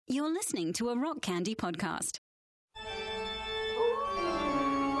You're listening to a Rock Candy podcast.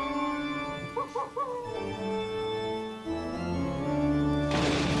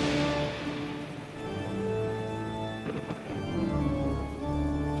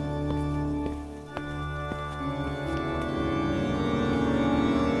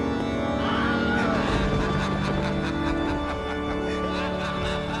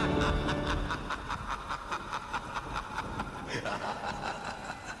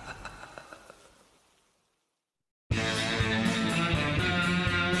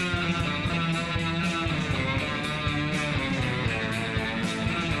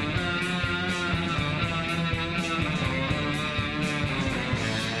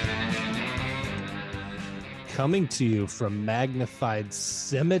 Coming to you from Magnified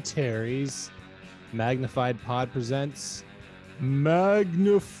Cemeteries, Magnified Pod presents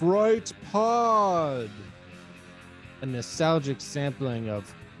Magnifrite Pod, a nostalgic sampling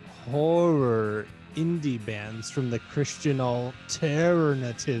of horror indie bands from the Christian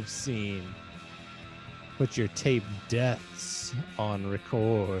alternative scene. Put your tape deaths on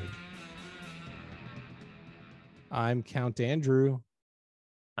record. I'm Count Andrew.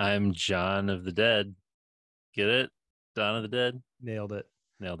 I'm John of the Dead. Get it? Dawn of the Dead? Nailed it.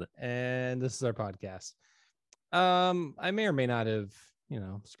 And this is our podcast. I may or may not have,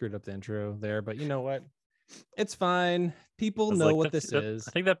 screwed up the intro there, but you know what? It's fine. People know what this is.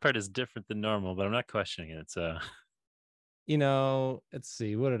 I think that part is different than normal, but I'm not questioning it. So, let's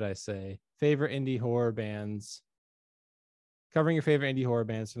see. What did I say? Favorite indie horror bands. Covering your favorite indie horror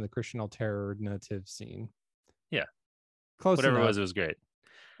bands from the Christian alternative scene. Yeah. Close Whatever enough. it was great.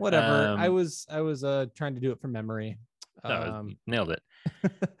 Whatever. I was trying to do it from memory. Nailed it.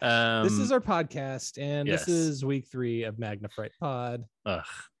 This is our podcast, and yes. This is week 3 of Magnifrite Pod.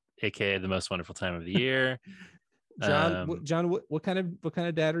 AKA the most wonderful time of the year. John, what kind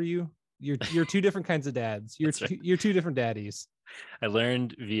of dad are you? You're two different kinds of dads. You're two different daddies. I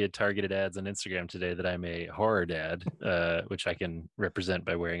learned via targeted ads on Instagram today that I'm a horror dad, which I can represent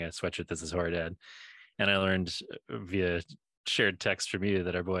by wearing a sweatshirt that says horror dad. And I learned via shared text from you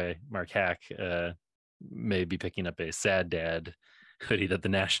that our boy Mark Hack may be picking up a sad dad hoodie that the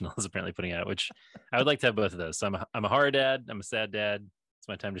National is apparently putting out, which I would like to have both of those. So I'm a horror dad, I'm a sad dad. It's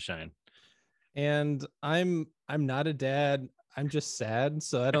my time to shine. And I'm not a dad, I'm just sad,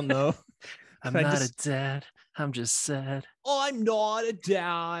 so I don't know. I'm not a dad, I'm just sad. I'm not a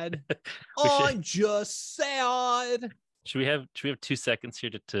dad. I'm just sad. Should we have 2 seconds here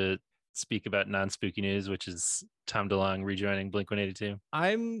to speak about non-spooky news, which is Tom DeLonge rejoining Blink-182?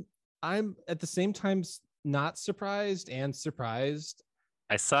 I'm at the same time not surprised and surprised.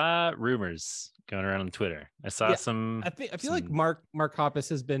 I saw rumors going around on Twitter. I saw some. I feel like Mark Hoppus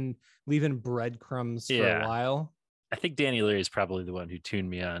has been leaving breadcrumbs for a while. I think Danny Leary is probably the one who tuned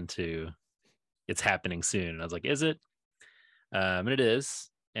me on to it's happening soon. And I was like, is it? And it is.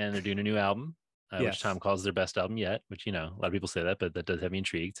 And they're doing a new album, which Tom calls their best album yet, which, a lot of people say that, but that does have me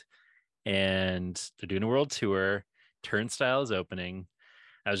intrigued. And they're doing a world tour. Turnstile is opening.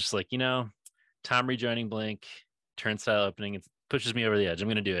 I was just like, Tom rejoining Blink, Turnstile opening, it pushes me over the edge. I'm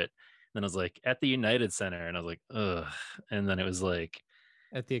going to do it. And then I was like, at the United Center. And I was like, ugh. And then it was like,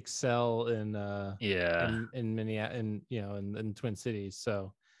 at the Excel in Minneapolis, in Twin Cities.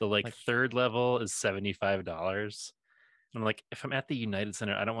 So the third level is $75. And I'm like, if I'm at the United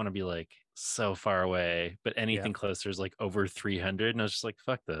Center, I don't want to be like so far away, but anything closer is like over 300. And I was just like,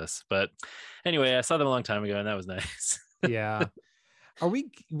 fuck this. But anyway, I saw them a long time ago and that was nice. Yeah.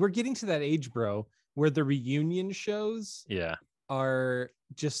 We're getting to that age, bro, where the reunion shows are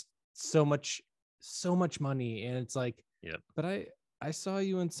just so much money. And it's like, but I saw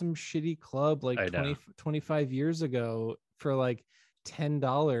you in some shitty club like 25 years ago for like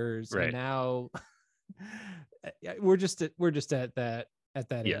 $10. Right. And now we're just at that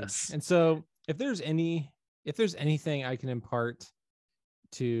age. And so if there's anything I can impart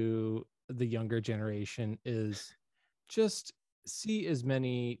to the younger generation is just see as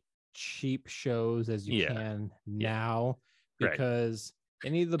many cheap shows as you can now, because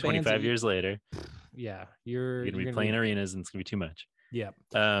any of the 25 years later, you're gonna be playing arenas and it's gonna be too much. Which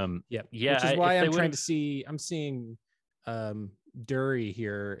is why I'm seeing Dury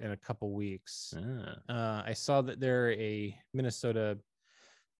here in a couple weeks. I saw that they're a Minnesota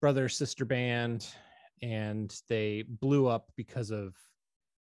brother sister band, and they blew up because of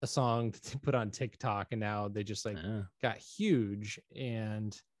a song that they put on TikTok, and now they just got huge.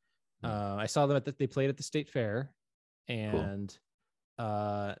 And I saw them they played at the State Fair, and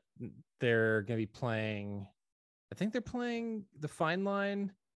they're gonna be playing. I think they're playing the Fine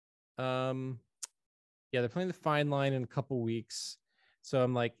Line. They're playing the Fine Line in a couple weeks. So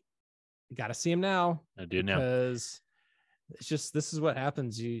I'm like, got to see him now. I do now. Because it's just, this is what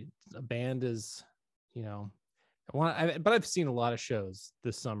happens. A band is, but I've seen a lot of shows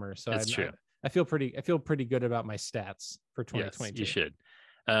this summer. So it's true. I feel pretty good about my stats for 2022. Yes, you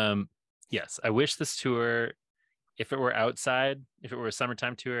should. Yes, I wish this tour, if it were a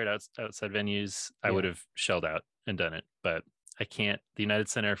summertime tour at outside venues, I would have shelled out and done it. But I can't. The United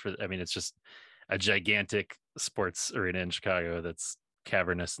Center it's just a gigantic sports arena in Chicago that's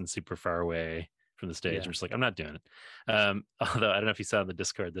cavernous and super far away from the stage. I'm just like, I'm not doing it. Although I don't know if you saw in the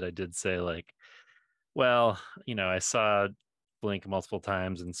Discord that I did say like, well, I saw Blink multiple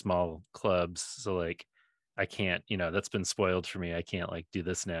times in small clubs, so like I can't, that's been spoiled for me. I can't like do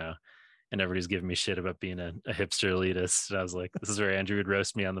this now. And everybody's giving me shit about being a hipster elitist. And I was like, this is where Andrew would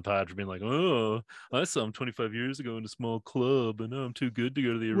roast me on the pod for being like, oh, I saw him 25 years ago in a small club, and now I'm too good to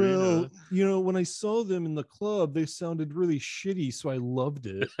go to the arena. Well, when I saw them in the club, they sounded really shitty, so I loved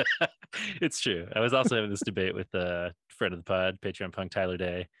it. It's true. I was also having this debate with a friend of the pod, Patreon Punk Tyler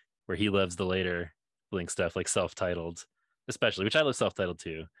Day, where he loves the later Blink stuff, like self-titled, especially, which I love self-titled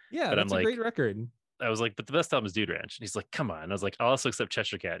too. Yeah, but that's a great record. I was like, but the best album is Dude Ranch. And he's like, come on. And I was like, I'll also accept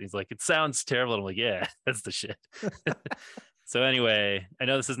Cheshire Cat. And he's like, it sounds terrible. And I'm like, yeah, that's the shit. So anyway, I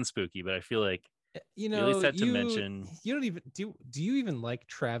know this isn't spooky, but I feel like you at least had to mention. You don't even do you even like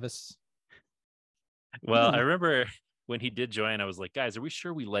Travis? Well, I remember when he did join, I was like, guys, are we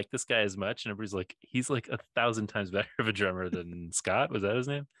sure we like this guy as much? And everybody's like, he's like 1,000 times better of a drummer than Scott. Was that his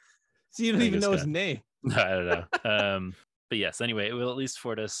name? So you don't even know his name. No, I don't know. But yes, anyway, it will at least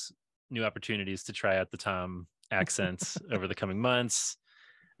afford us new opportunities to try out the Tom accents over the coming months.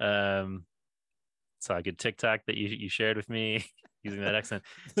 Saw a good TikTok that you shared with me using that accent.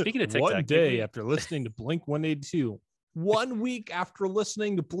 Speaking of TikTok, one day after listening to Blink 182, 1 week after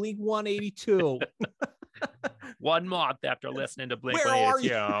listening to Blink 182, 1 month after listening to Blink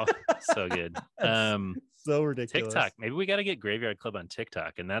 182. So good. So ridiculous. TikTok. Maybe we got to get Graveyard Club on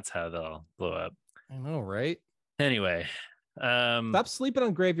TikTok, and that's how they'll blow up. I know, right? Anyway. Stop sleeping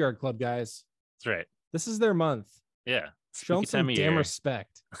on Graveyard Club, guys. That's right. This is their month. Yeah. Show them some damn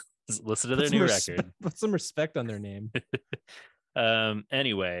respect. Listen to their new record. Put some respect on their name.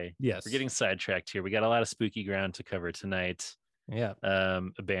 Anyway, yes, we're getting sidetracked here. We got a lot of spooky ground to cover tonight. Yeah. A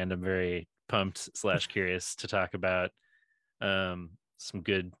band I'm very pumped / curious to talk about. Some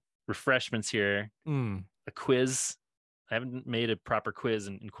good refreshments here. A quiz. I haven't made a proper quiz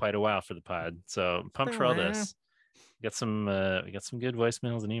in quite a while for the pod, so I'm pumped for all this. We got some good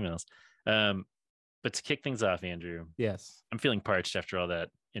voicemails and emails. But to kick things off, Andrew. Yes. I'm feeling parched after all that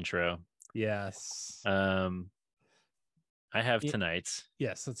intro. Yes. I have tonight.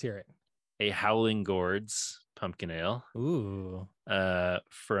 Yes, let's hear it. A Howling Gourds pumpkin ale. Ooh.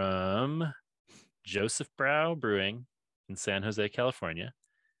 From Joseph Brow Brewing in San Jose, California.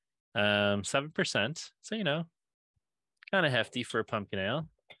 7%. So, kind of hefty for a pumpkin ale.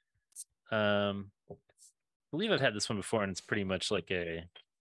 I believe I've had this one before, and it's pretty much like a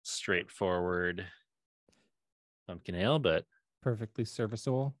straightforward pumpkin ale, but perfectly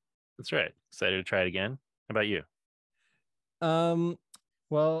serviceable. That's right. Excited to try it again. How about you?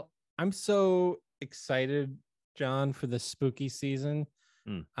 Well, I'm so excited, John, for the spooky season.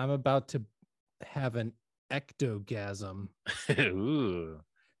 I'm about to have an ectogasm. Ooh.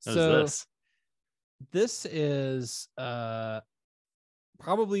 So this is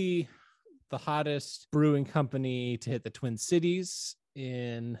probably the hottest brewing company to hit the Twin Cities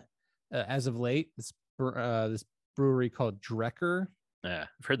in as of late. This brewery called Drecker. Yeah,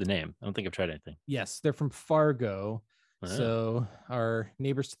 I've heard the name. I don't think I've tried anything. Yes, they're from Fargo. So our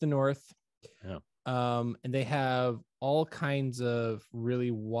neighbors to the north. Yeah. And they have all kinds of really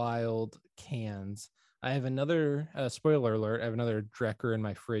wild cans. I have another spoiler alert. I have another Drecker in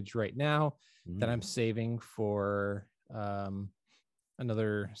my fridge right now that I'm saving for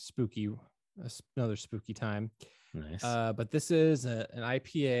another spooky time. Nice. But this is an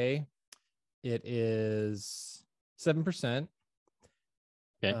IPA. It is 7%.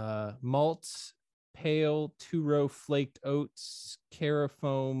 Okay. Malt, pale, 2-row flaked oats,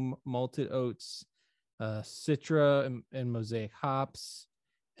 carafoam malted oats, Citra and Mosaic hops,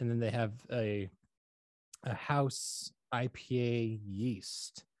 and then they have a house IPA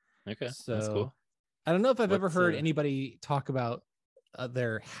yeast. Okay, so that's cool. I don't know if I've ever heard anybody talk about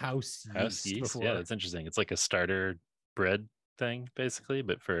their house yeast before. Yeah, that's interesting. It's like a starter bread thing, basically,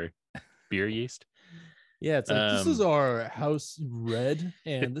 but for beer yeast. Yeah, it's like this is our house red,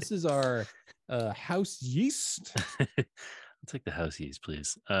 and this is our house yeast. I'll take the house yeast,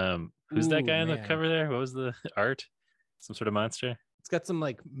 please. Who's that guy on the cover there? What was the art? Some sort of monster? It's got some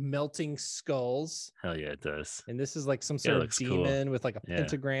like melting skulls. Hell yeah, it does. And this is like some sort of demon with like a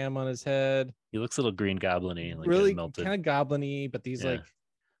pentagram on his head. He looks a little green goblin-y, like really melted. Kind of goblin-y, but these like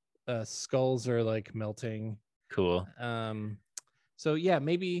skulls are like melting. Cool. So yeah,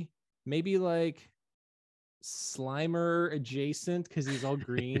 maybe like Slimer adjacent because he's all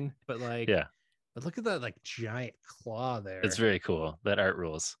green, but like but look at that like giant claw there. It's very cool. That art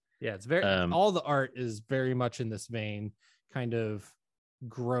rules. Yeah, it's very all the art is very much in this vein, kind of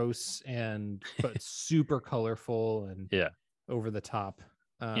gross but super colorful and over the top.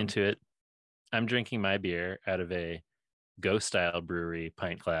 Into it. I'm drinking my beer out of a Ghost Style Brewery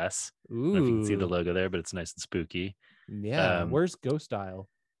pint glass. I don't know if you can see the logo there, but it's nice and spooky. Yeah. Where's Ghost Style?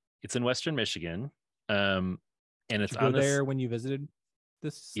 It's in Western Michigan. And it's on there when you visited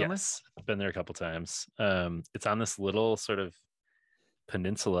this summer? Yes, I've been there a couple times. It's on this little sort of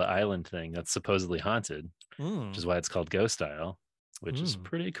peninsula island thing that's supposedly haunted, which is why it's called Ghost Style, which is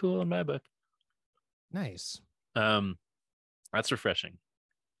pretty cool in my book. Nice. That's refreshing.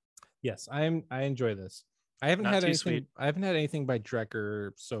 Yes, I enjoy this. I haven't had anything by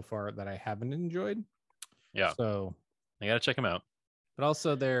Drecker so far that I haven't enjoyed. Yeah. So I gotta check them out. But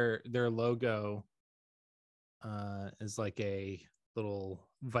also their logo is like a little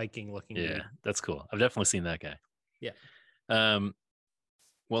Viking looking dude. That's cool. I've definitely seen that guy. Yeah.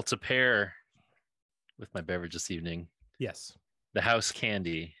 Well, to pair with my beverage this evening, yes, the house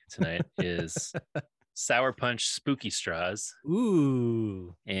candy tonight is Sour Punch Spooky Straws.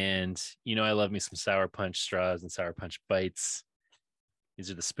 Ooh. And I love me some Sour Punch straws and Sour Punch bites.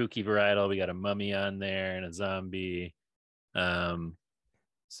 These are the spooky varietal. We got a mummy on there and a zombie.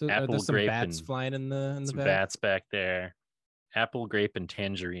 So apple, some grape, bats and flying in the some back? Bats back there. Apple, grape, and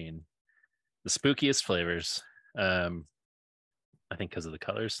tangerine. The spookiest flavors. I think because of the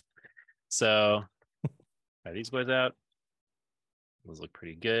colors. So try these boys out. Those look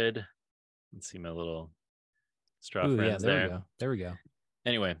pretty good. Let's see my little straw friends there. There we go.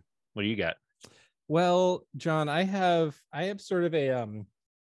 Anyway, what do you got? Well, John, I have sort of an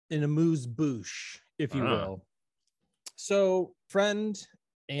amuse-bouche, if you will. So, friend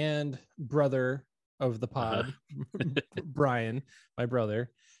and brother of the pod, Brian, my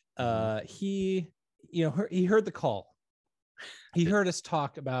brother, he heard the call. He heard us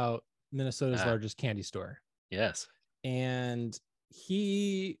talk about Minnesota's largest candy store. Yes. And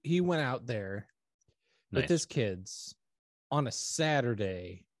he went out there with his kids on a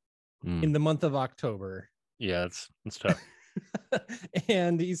Saturday in the month of October. Yeah, it's tough.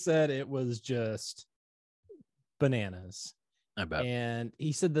 And he said it was just bananas. I bet. And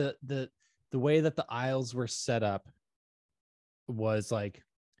he said the way that the aisles were set up was like,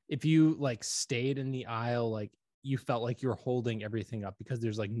 if you like stayed in the aisle, like you felt like you were holding everything up because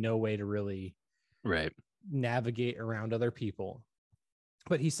there's like no way to really navigate around other people.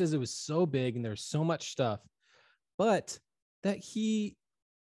 But he says it was so big and there's so much stuff, but that he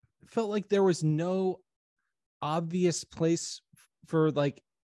felt like there was no obvious place for like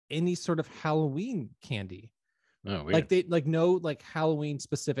any sort of Halloween candy. Oh, weird. Like they like no like Halloween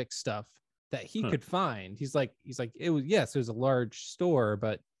specific stuff that he could find. He's like it was a large store,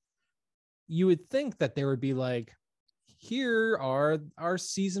 but you would think that there would be like, here are our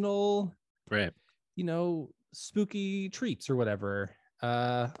seasonal, spooky treats or whatever.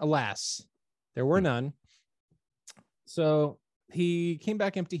 Alas, there were none. So he came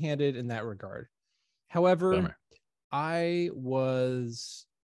back empty-handed in that regard. However, bummer. I was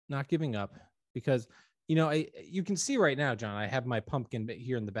not giving up because, you can see right now, John, I have my pumpkin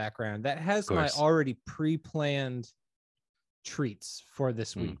here in the background that has my already pre-planned treats for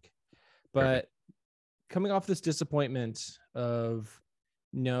this week. But coming off this disappointment of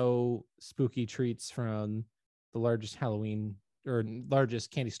no spooky treats from the largest Halloween or largest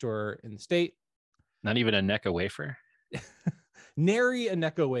candy store in the state. Not even a Necco wafer? Nary a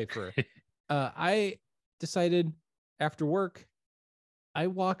Necco wafer. I decided after work, I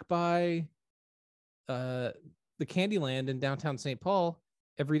walk by the Candyland in downtown St. Paul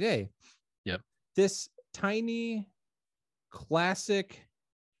every day. Yep. This tiny, classic,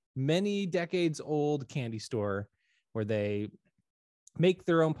 many decades old candy store where they make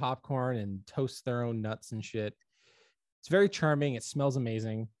their own popcorn and toast their own nuts and shit. It's very charming. It smells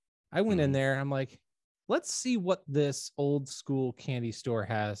amazing. I went in there. I'm like, let's see what this old school candy store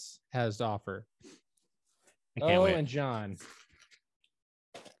has to offer. I can't wait. And John,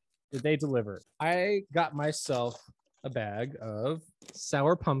 did they deliver? I got myself a bag of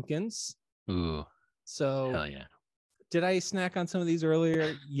sour pumpkins. Ooh. So hell yeah. Did I snack on some of these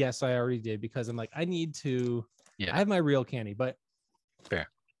earlier? Yes, I already did because I'm like, I need to. Yeah. I have my real candy, but fair.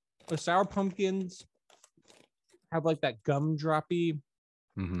 The sour pumpkins have like that gumdroppy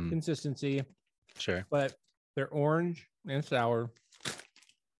consistency. Sure. But they're orange and sour.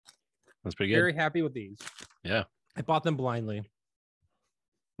 That's pretty good. Very happy with these. Yeah. I bought them blindly.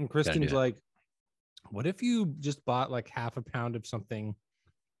 And Kristen's like, what if you just bought like half a pound of something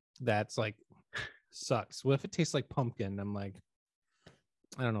that's like sucks? What if it tastes like pumpkin? I'm like,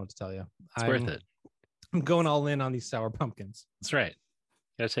 I don't know what to tell you. It's worth it. I'm going all in on these sour pumpkins. That's right.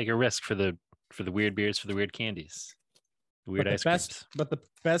 You gotta take a risk for the weird beers, for the weird candies, the weird ice creams. But the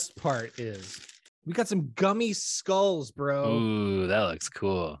best part is we got some gummy skulls, bro. Ooh, that looks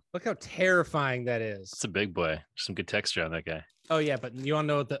cool. Look how terrifying that is. It's a big boy. Some good texture on that guy. Oh yeah, but you want to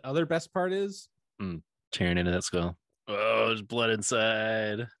know what the other best part is? Tearing into that skull. Oh, there's blood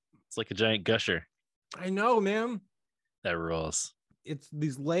inside. It's like a giant gusher. I know, man. That rolls. It's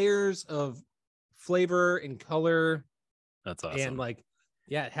these layers of flavor and color. That's awesome. And like,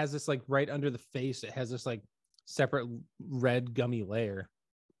 yeah, it has this like right under the face. It has this like separate red gummy layer.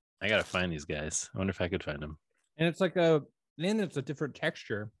 I gotta find these guys. I wonder if I could find them. And it's like it's a different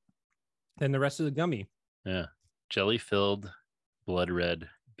texture than the rest of the gummy. Yeah. Jelly filled blood red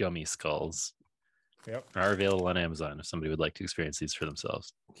gummy skulls. Yep. Are available on Amazon if somebody would like to experience these for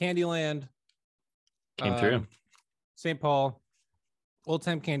themselves. Candyland came through. St. Paul, Old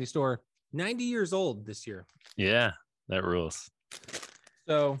Time Candy Store, 90 years old this year. Yeah, that rules.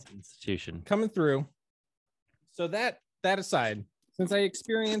 So institution coming through. So that aside, since I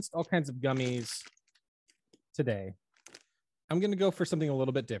experienced all kinds of gummies today, I'm gonna go for something a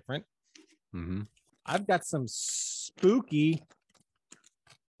little bit different. I've got some spooky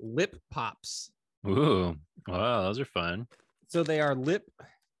lip pops. Ooh, wow, those are fun. So they are lip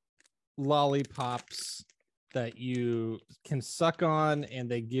lollipops that you can suck on, and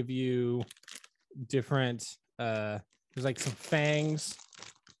they give you different there's like some fangs,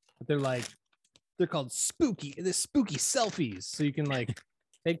 but they're called spooky selfies. So you can like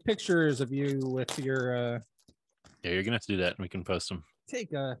take pictures of you with your yeah, you're gonna have to do that and we can post them.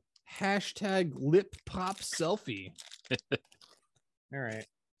 Take a hashtag lip pop selfie. All right,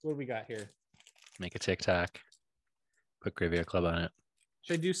 what do we got here? Make a TikTok, put Graveyard Club on it.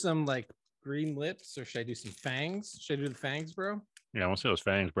 Should I do some like green lips, or should I do some fangs? Should I do the fangs, bro? Yeah, I want to see those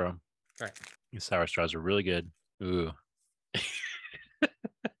fangs, bro. All right. These sour straws are really good. Ooh.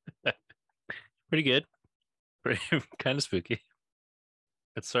 Pretty good. Pretty kind of spooky.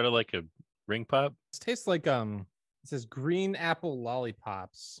 It's sort of like a ring pop. It tastes like it says green apple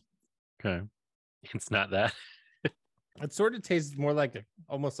lollipops. Okay. It's not that. It sort of tastes more like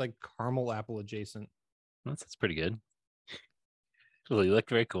almost like caramel apple adjacent. That's pretty good. Well, you look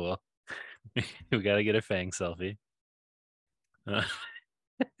very cool. We got to get a fang selfie.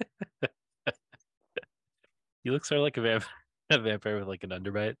 You look sort of like a vampire with like an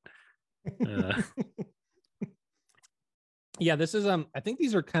underbite. Yeah, this is I think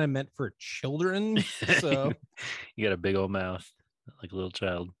these are kind of meant for children. So you got a big old mouth, like a little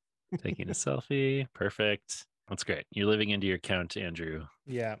child taking a selfie. Perfect. That's great. You're living into your Count Andrew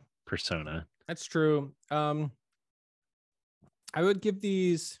persona. That's true. I would give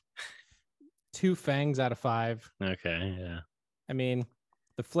these 2 fangs out of 5. Okay, yeah. I mean,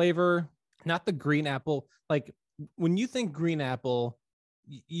 the flavor, not the green apple. Like when you think green apple,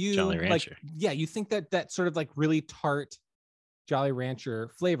 you Jolly Rancher. Like, you think that sort of like really tart Jolly Rancher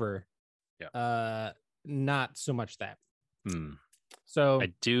flavor. Yeah. Not so much that. Hmm. So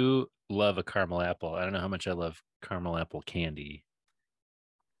I do love a caramel apple. I don't know how much I love caramel apple candy.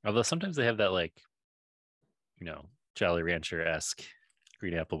 Although sometimes they have that like, Jolly Rancher-esque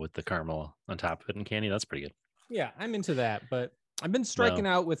green apple with the caramel on top of it and candy. That's pretty good. Yeah, I'm into that, but I've been striking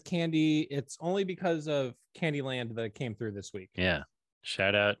out with candy. It's only because of Candyland that came through this week. Yeah.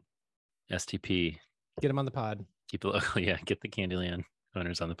 Shout out STP. Get them on the pod. Keep it local. Yeah, get the Candyland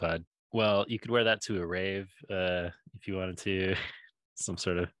owners on the pod. Well, you could wear that to a rave if you wanted to. Some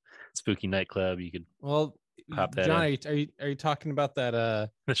sort of spooky nightclub. You could pop that John, in. are you talking about that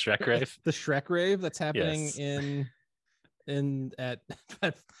the Shrek rave? The Shrek rave that's happening at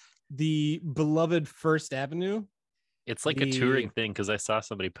the beloved First Avenue? It's like a touring thing because I saw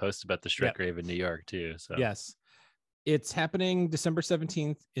somebody post about the Shrek rave in New York too. So yes, it's happening December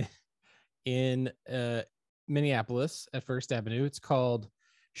 17th in Minneapolis at First Avenue. It's called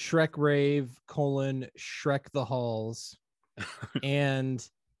Shrek Rave: Shrek the Halls. And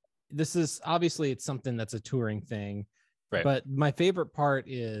this is obviously it's something that's a touring thing, right? But my favorite part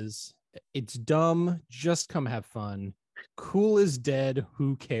is it's dumb, just come have fun. Cool is dead,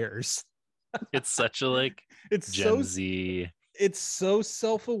 who cares? It's such a it's Gen Z. It's so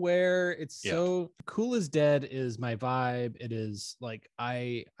self-aware. It's so Cool is dead is my vibe. It is like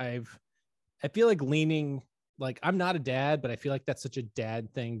I feel like leaning like, I'm not a dad, but I feel like that's such a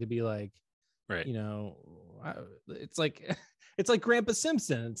dad thing to be like, right. It's like, it's like Grandpa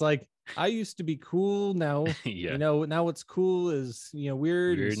Simpson. It's like, I used to be cool. Now, now what's cool is,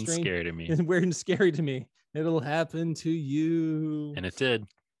 weird and strange, scary to me. Weird and scary to me. It'll happen to you. And it did.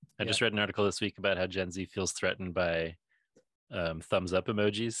 I just read an article this week about how Gen Z feels threatened by thumbs up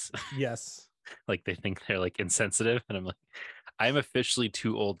emojis. Yes. Like they think they're like insensitive. And I'm like, I'm officially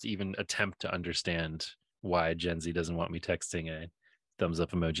too old to even attempt to understand why Gen Z doesn't want me texting a thumbs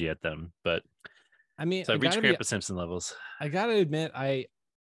up emoji at them. But I mean, so I reached Grandpa Simpson levels. I gotta admit, I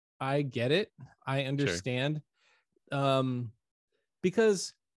get it. I understand. Sure.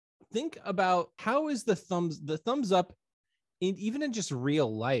 Because think about how is the thumbs up even in just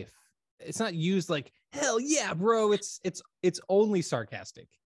real life. It's not used like, hell yeah, bro. It's only sarcastic.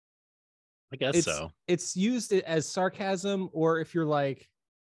 I guess so. It's used as sarcasm, or if you're like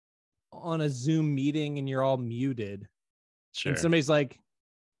on a Zoom meeting and you're all muted, sure, and somebody's like,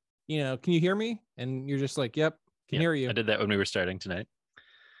 can you hear me? And you're just like, yep, can hear you. I did that when we were starting tonight.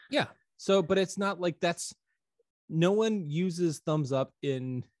 Yeah. So, but it's not like no one uses thumbs up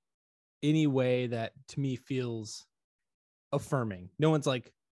in any way that to me feels affirming. No one's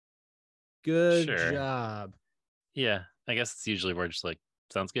like, good job. Yeah. I guess it's usually we're just like,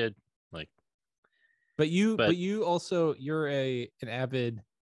 sounds good. Like, but you also, you're an avid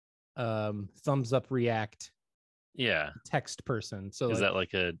thumbs up react text person. So is that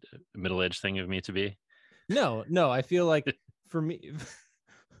like a middle-aged thing of me to be? No, I feel like for me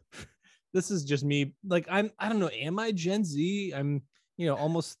this is just me. Like, I don't know, am I Gen Z? I'm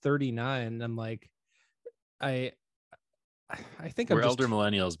almost 39. I'm like, I think we're elder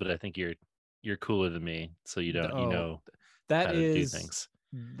millennials, but I think you're cooler than me, so you don't that how is to do things.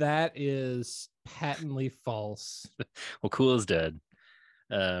 That is patently false. Well, cool is dead.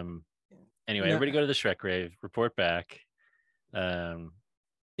 Anyway, everybody go to the Shrek rave, report back.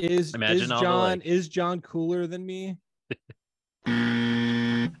 Is John cooler than me?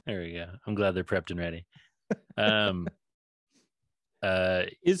 There we go. I'm glad they're prepped and ready.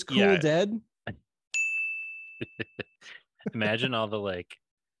 Is Cool dead? Imagine all the like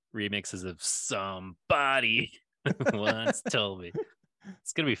remixes of Somebody Once Told Me.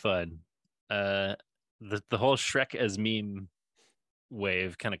 It's gonna be fun. The whole Shrek as meme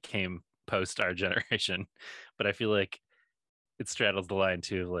wave kind of came post our generation, but I feel like it straddles the line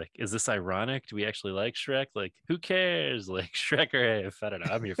too. Like, is this ironic? Do we actually like Shrek? Like, who cares? Like, Shrek or If I don't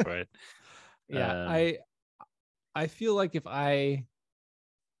know, I'm here for it. Yeah, I feel like if I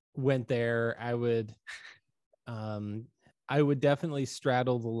went there, I would definitely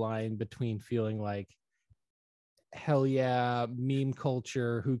straddle the line between feeling like, hell yeah, meme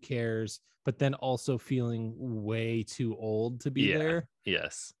culture, who cares, but then also feeling way too old to be there.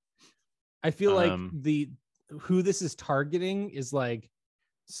 Yes. I feel like who this is targeting is like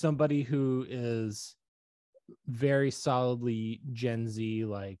somebody who is very solidly Gen Z,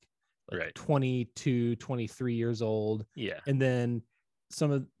 like right. 22, 23 years old. Yeah. And then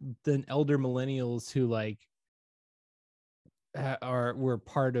some of the elder millennials who like were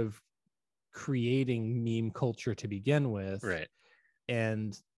part of creating meme culture to begin with. Right.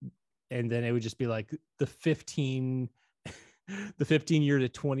 And then it would just be like the 15 year to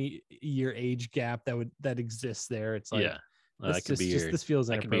 20 year age gap that exists there. It's like, this feels inappropriate.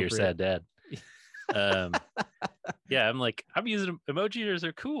 That could be your sad dad. Yeah, I'm like, I'm using emojis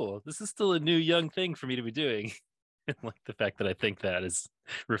are cool. This is still a new young thing for me to be doing. And like the fact that I think that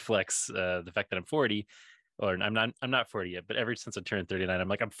reflects the fact that I'm 40, or I'm not 40 yet, but ever since I turned 39, I'm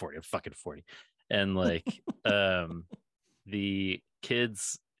like, I'm 40, I'm fucking 40. And like the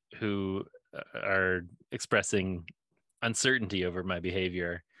kids who are expressing uncertainty over my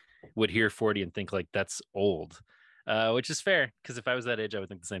behavior would hear 40 and think like that's old, which is fair, because if I was that age I would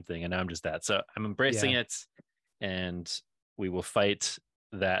think the same thing, and now I'm just that. So I'm embracing it, and we will fight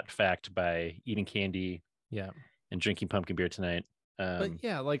that fact by eating candy and drinking pumpkin beer tonight. But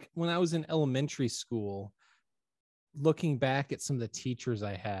yeah, like when I was in elementary school, looking back at some of the teachers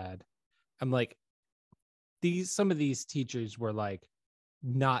I had, I'm like, some of these teachers were like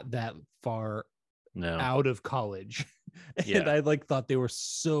not that far out of college. And I like thought they were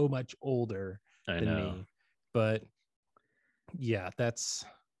so much older than me. But yeah,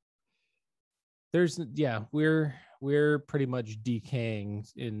 we're pretty much decaying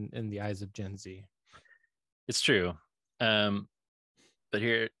in the eyes of Gen Z. It's true. But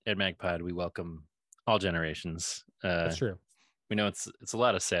here at MagPod, we welcome all generations. That's true. We know it's a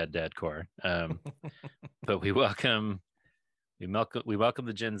lot of sad dadcore, but we welcome the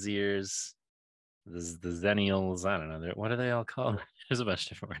Gen Zers, the Zennials. I don't know. What are they all called? There's a bunch of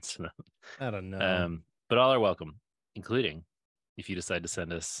different words for them. I don't know. but all are welcome, including if you decide to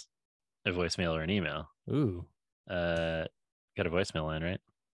send us a voicemail or an email. Ooh. Got a voicemail line, right?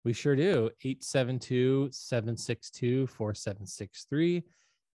 We sure do. 872-762-4763,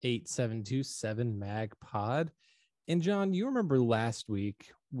 8727-MAG-POD. And John, you remember last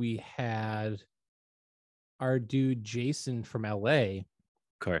week we had our dude Jason from LA, of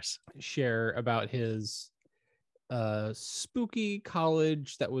course, share about his spooky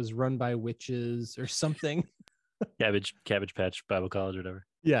college that was run by witches or something. Cabbage Patch Bible College or whatever.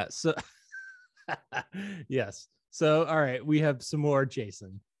 Yeah. So yes. So all right, we have some more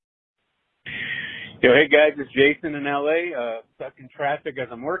Jason. Yo, hey guys, it's Jason in LA. Stuck in traffic as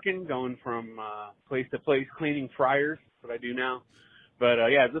I'm working, going from place to place, cleaning fryers. That's what I do now. But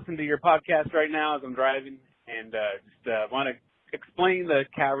yeah, listen to your podcast right now as I'm driving, and just want to explain the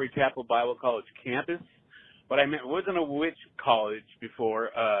Calvary Chapel Bible College campus. What I meant, it wasn't a witch college before.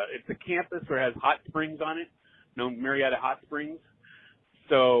 It's a campus where it has hot springs on it, known Marietta Hot Springs.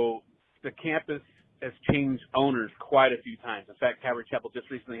 So the campus has changed owners quite a few times. In fact, Calvary Chapel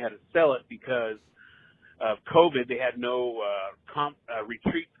just recently had to sell it because of COVID. They had no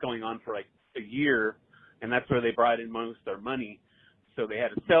retreats going on for like a year, and that's where they brought in most of their money. So they had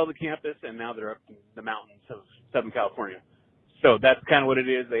to sell the campus, and now they're up in the mountains of Southern California. So that's kind of what it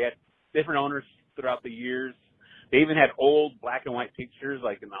is. They had different owners throughout the years. They even had old black and white pictures,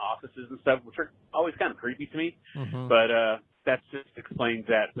 like in the offices and stuff, which are always kind of creepy to me. Mm-hmm. But that just explains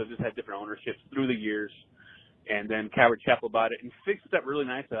that. So it just had different ownerships through the years. And then Calvary Chapel bought it and fixed it up really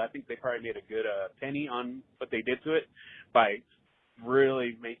nice. I think they probably made a good penny on what they did to it by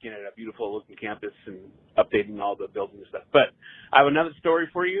really making it a beautiful looking campus and updating all the buildings and stuff. But I have another story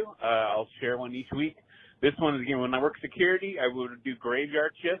for you. I'll share one each week. This one is, again, when I work security, I would do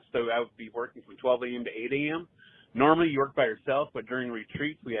graveyard shifts. So I would be working from 12 a.m. to 8 a.m. Normally you work by yourself, but during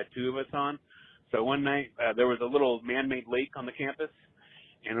retreats we had two of us on. So one night there was a little man-made lake on the campus.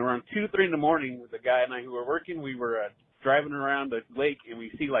 And around 2, 3 in the morning, the guy and I who were working, we were driving around the lake, and we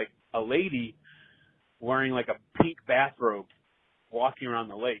see like a lady wearing like a pink bathrobe walking around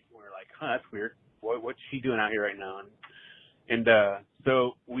the lake. And we were like, huh, that's weird. What's she doing out here right now? And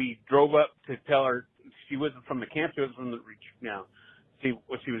so we drove up to tell her she wasn't from the camp, she was from the see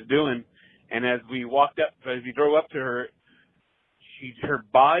what she was doing. And as we drove up to her, her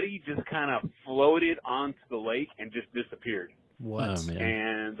body just kind of floated onto the lake and just disappeared. What? Oh, man.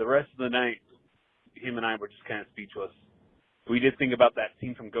 And the rest of the night, him and I were just kind of speechless. We did think about that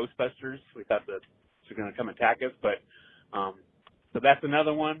scene from Ghostbusters. We thought that she was going to come attack us, but so that's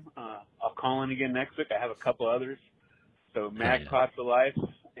another one. I'll call in again next week. I have a couple others. So MAG-POD for life,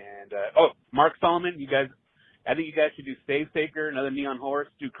 and Mark Solomon. I think you guys should do Stave Taker, another Neon Horse,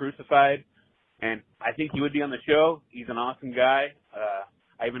 do Crucified, and I think he would be on the show. He's an awesome guy.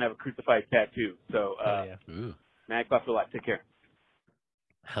 I even have a crucified tattoo. So MAG-POD for life. Take care.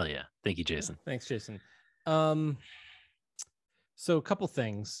 Hell yeah. Thank you, Jason. Thanks, Jason. So a couple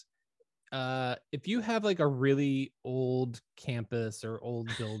things. If you have like a really old campus or old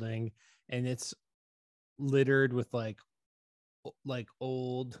building and it's littered with like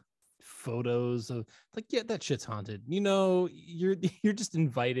old photos of like, yeah, that shit's haunted. You know, you're just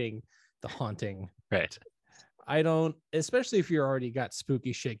inviting the haunting. Right. I don't, especially if you're already got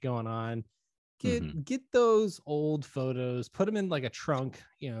spooky shit going on. Get those old photos, put them in like a trunk,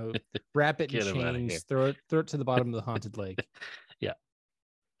 wrap it in chains, throw it to the bottom of the haunted lake. Yeah.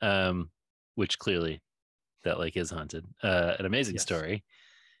 Which clearly that lake is haunted. An amazing story.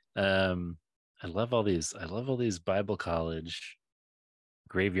 I love all these Bible college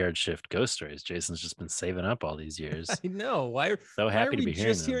graveyard shift ghost stories. Jason's just been saving up all these years. I know. Why so happy to be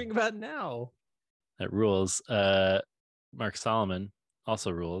hearing about now? That rules. Mark Solomon also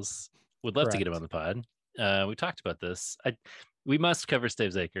rules. Would love to get him on the pod. We talked about this. We must cover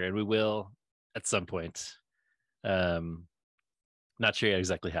Stave Taker, and we will at some point. Not sure yet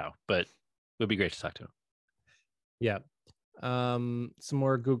exactly how, but it would be great to talk to him. Yeah. Some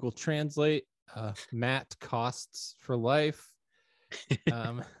more Google Translate. Matt costs for life.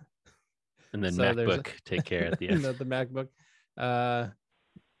 And then so MacBook take care at the end. The MacBook.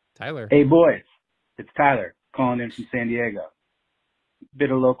 Tyler. Hey boys, it's Tyler calling in from San Diego.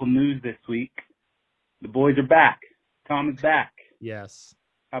 Bit of local news this week. The boys are back. Tom is back. Yes.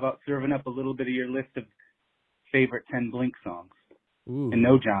 How about serving up a little bit of your list of favorite 10 Blink songs? Ooh. And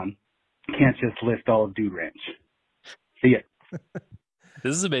no, John, you can't just list all of Dude Ranch. See ya.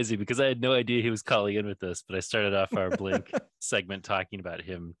 This is amazing because I had no idea he was calling in with this, but I started off our Blink segment talking about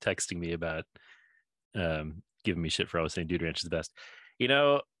him texting me about giving me shit for always saying Dude Ranch is the best.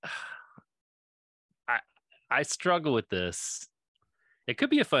 I struggle with this it could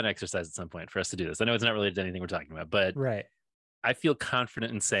be a fun exercise at some point for us to do this. I know it's not related to anything we're talking about, but right. I feel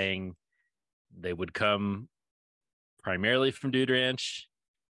confident in saying they would come primarily from Dude Ranch,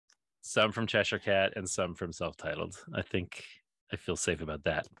 some from Cheshire Cat, and some from Self-Titled. I think I feel safe about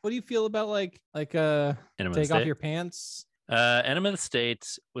that. What do you feel about like Take Off Your Pants? Enema of the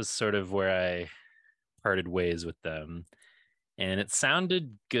State was sort of where I parted ways with them. And it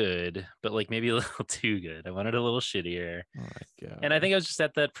sounded good, but like maybe a little too good. I wanted a little shittier. Oh my God. And I think I was just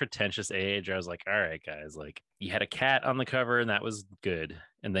at that pretentious age where I was like, all right, guys, like you had a cat on the cover and that was good.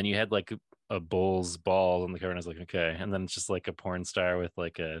 And then you had like a bull's ball on the cover and I was like, okay. And then it's just like a porn star with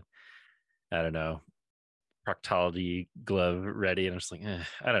like a, I don't know, proctology glove ready. And I'm just like,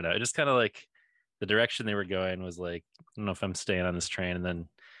 I don't know. It just kind of like the direction they were going was like, I don't know if I'm staying on this train. And then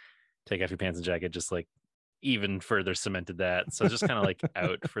Take Off Your Pants and Jacket just like even further cemented that. So just kind of like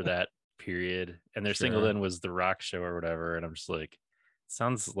out for that period. And their single then was The Rock Show or whatever. And I'm just like,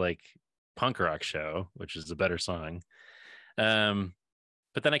 sounds like Punk Rock Show, which is a better song.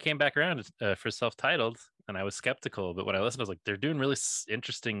 But then I came back around for Self-Titled and I was skeptical. But when I listened, I was like, they're doing really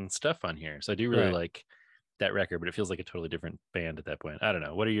interesting stuff on here. So I do really like that record, but it feels like a totally different band at that point. I don't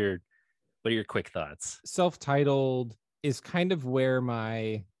know. What are your quick thoughts? Self-Titled is kind of where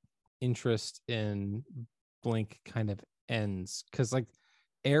my interest in Blink kind of ends, because like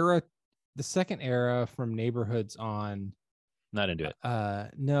the second era from Neighborhoods on, not into it.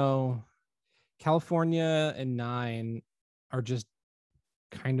 No, California and Nine are just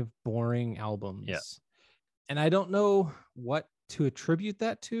kind of boring albums. Yeah. And I don't know what to attribute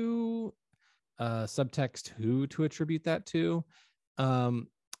that to, subtext who to attribute that to.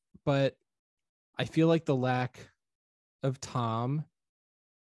 But I feel like the lack of Tom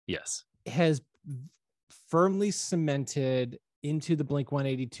has firmly cemented into the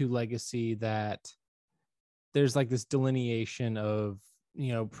Blink-182 legacy that there's like this delineation of,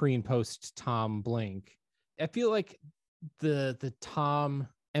 you know, pre and post Tom Blink. I feel like the Tom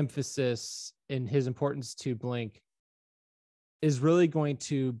emphasis and his importance to Blink is really going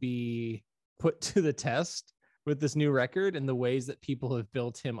to be put to the test with this new record and the ways that people have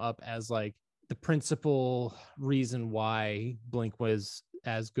built him up as like the principal reason why Blink was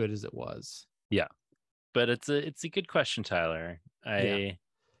as good as it was. Yeah. But it's a good question, Tyler.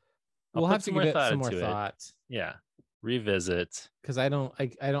 We'll have to give it some more thought. Yeah. Revisit. Because I don't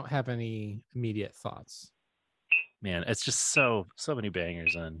have any immediate thoughts. Man, it's just so many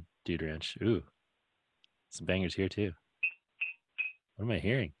bangers on Dude Ranch. Ooh. Some bangers here too. What am I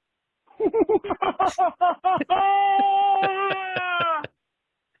hearing?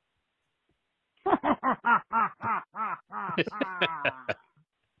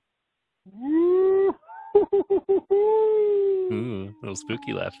 Ooh, little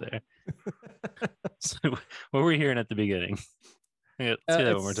spooky laugh there. So, what were we hearing at the beginning? Let's say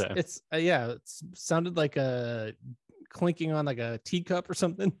that one more time. It's it sounded like a clinking on like a teacup or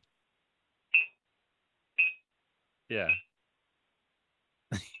something. Yeah.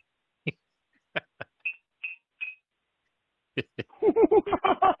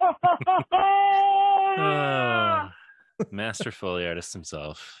 Master Foley artist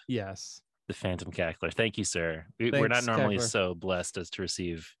himself. Yes. The Phantom Cackler. Thank you, sir. We're not normally so blessed as to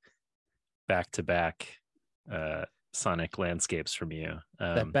receive back-to-back sonic landscapes from you.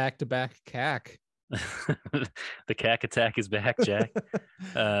 That back-to-back cack. The cack attack is back, Jack.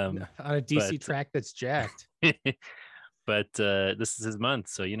 On a DC track that's jacked. But this is his month,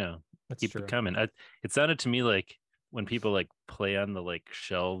 so that's keep true. It coming. It sounded to me like when people like play on the like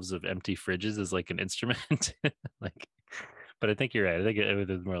shelves of empty fridges as like an instrument, like. But I think you're right. I think it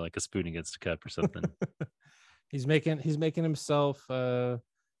was more like a spoon against a cup or something. He's making himself a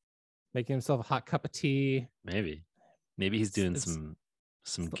hot cup of tea. Maybe he's doing some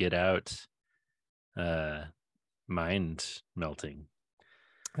Get Out, mind melting.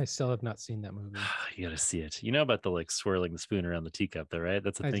 I still have not seen that movie. You got to see it. You know about the like swirling the spoon around the teacup, though, right?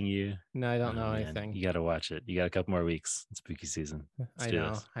 That's a thing you. No, I don't know anything. You got to watch it. You got a couple more weeks. It's spooky season. I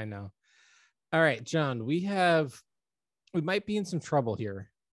know. All right, John. We might be in some trouble here.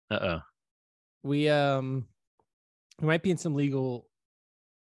 We might be in some legal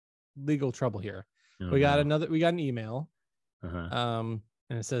trouble here. We got an email. And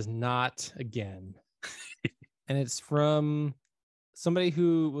it says not again. And it's from somebody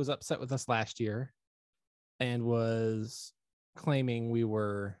who was upset with us last year and was claiming we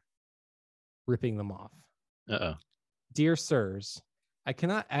were ripping them off. Dear sirs, I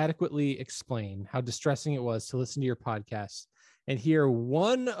cannot adequately explain how distressing it was to listen to your podcast and hear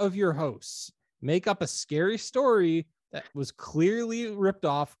one of your hosts make up a scary story that was clearly ripped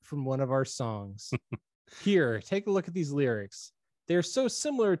off from one of our songs. Here, take a look at these lyrics. they're so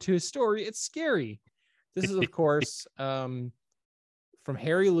similar to his story, it's scary. This is, of course, from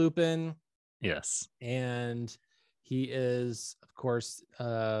Harry Lupin. Yes. And he is, of course,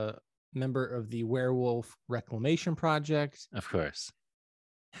 a member of the Werewolf Reclamation Project. Of course.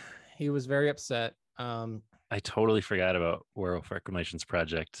 He was very upset. I totally forgot about Werewolf Reclamation's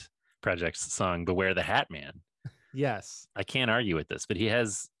project's song, Beware the Hat Man. Yes. I can't argue with this, but he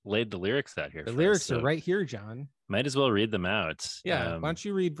has laid the lyrics out here. The lyrics are right here, John. Might as well read them out. Yeah. Why don't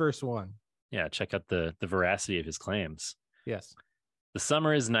you read verse 1? Yeah. Check out the veracity of his claims. Yes. The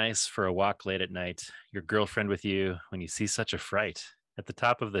summer is nice for a walk late at night. Your girlfriend with you when you see such a fright. At the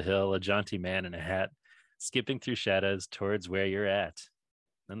top of the hill, a jaunty man in a hat, skipping through shadows towards where you're at.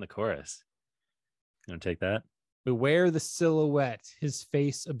 Then the chorus. You want to take that? Beware the silhouette, his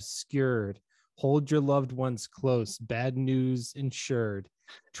face obscured. Hold your loved ones close, bad news insured.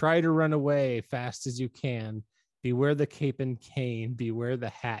 Try to run away fast as you can. Beware the cape and cane. Beware the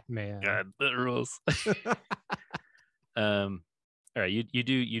hat man. God, that rules. All right, you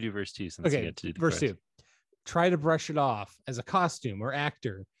do verse 2 since you get to do the verse chorus. 2. Try to brush it off as a costume or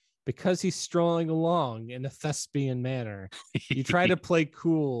actor because he's strolling along in a thespian manner. You try to play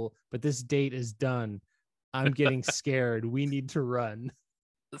cool, but this date is done. I'm getting scared. We need to run.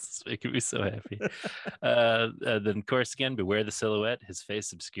 This is making me so happy. Then chorus again. Beware the silhouette, his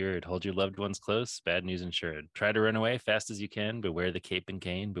face obscured. Hold your loved ones close, bad news insured. Try to run away fast as you can. Beware the cape and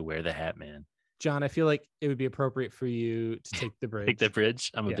cane. Beware the hat man. John, I feel like it would be appropriate for you to take the bridge. Take the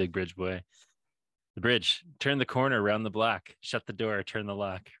bridge. I'm a big bridge boy. The bridge. Turn the corner, around the block. Shut the door, turn the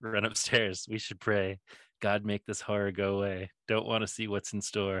lock. Run upstairs. We should pray. God, make this horror go away. Don't want to see what's in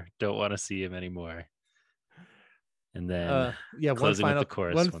store. Don't want to see him anymore. And then one final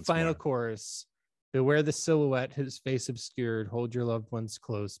chorus. Chorus. Beware the silhouette, his face obscured. Hold your loved ones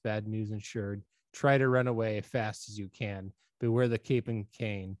close, bad news insured. Try to run away fast as you can. Beware the cape and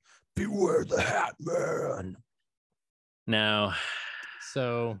cane. Beware the hat man. Now,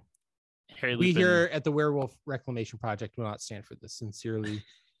 so Harry we Lupin, here at the Werewolf Reclamation Project will not stand for this. Sincerely,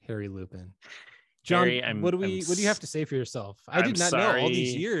 Harry Lupin. John, Harry, what do you have to say for yourself? I did not know all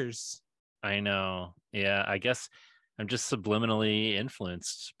these years. I know. Yeah, I guess I'm just subliminally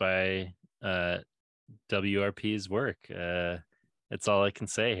influenced by WRP's work. That's all I can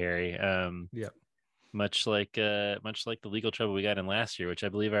say, Harry. Yeah. Much like the legal trouble we got in last year, which I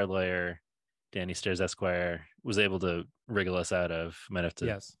believe our lawyer, Danny Stairs Esquire, was able to wriggle us out of. Might have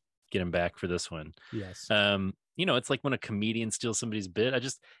to get him back for this one. Yes. It's like when a comedian steals somebody's bit.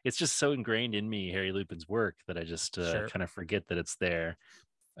 It's just so ingrained in me, Harry Lupin's work, that I just kind of forget that it's there.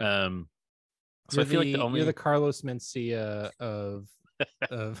 So I feel like you're the Carlos Mencia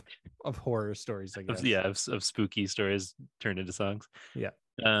of horror stories, I guess. Of spooky stories turned into songs. Yeah.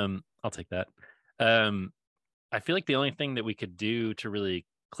 I'll take that. I feel like the only thing that we could do to really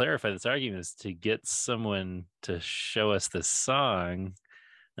clarify this argument is to get someone to show us this song.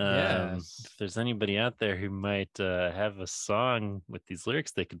 If there's anybody out there who might have a song with these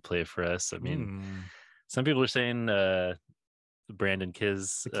lyrics they could play for us. I mean, some people are saying Brandon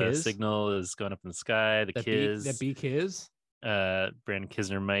Kiz, Signal is going up in the sky. The Kiz, Brandon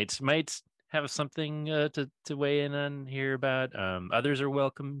Kisner might have something to weigh in on here about. Others are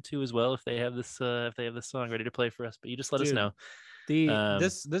welcome to as well if they have this song ready to play for us. But you just let us know.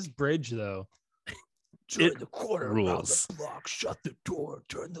 This bridge though. Turn the corner, rules. Around the block, shut the door,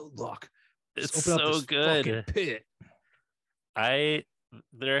 turn the lock. It's so good. Pit.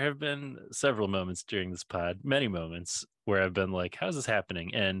 There have been several moments during this pod, many moments, where I've been like, how's this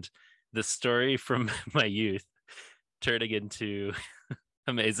happening? And the story from my youth turning into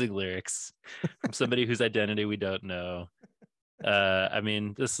amazing lyrics from somebody whose identity we don't know. I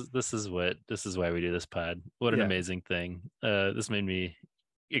mean, this is why we do this pod. What an amazing thing. This made me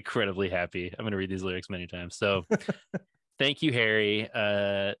incredibly happy. I'm going to read these lyrics many times. So thank you, Harry.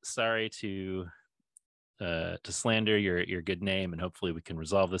 Sorry to slander your good name, and hopefully we can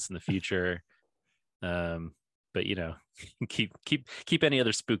resolve this in the future. But keep any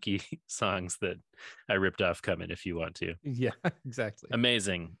other spooky songs that I ripped off coming if you want to. Yeah, exactly.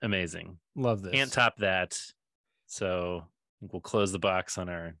 Amazing. Love this. Can't top that. So I think we'll close the box on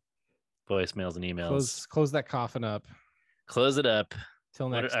our voicemails and emails. Close that coffin up. Close it up. Till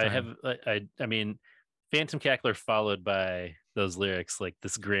next time. I mean, Phantom Cackler followed by those lyrics, like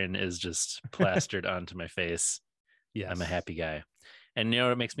this grin is just plastered onto my face. Yeah, I'm a happy guy. And you know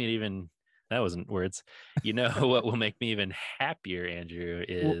what makes me even, that wasn't words. You know what will make me even happier, Andrew,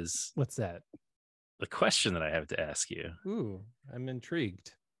 is what's that? The question that I have to ask you. Ooh, I'm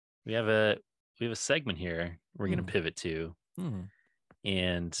intrigued. We have a segment here we're going to pivot to.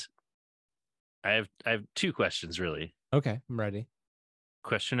 And I have two questions really. Okay, I'm ready.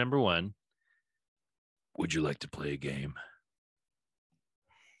 Question number 1. Would you like to play a game?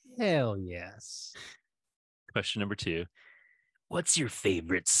 Hell yes. Question number 2. What's your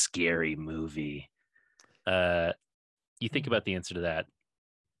favorite scary movie? You think about the answer to that,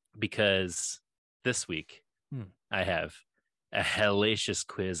 because this week I have a hellacious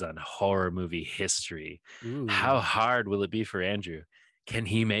quiz on horror movie history. Ooh. How hard will it be for Andrew? Can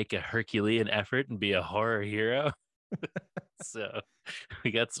he make a Herculean effort and be a horror hero? So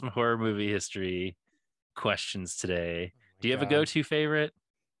we got some horror movie history questions today. Do you have a go-to favorite?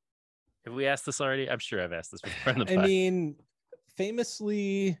 Have we asked this already? I'm sure I've asked this before in the podcast. I mean,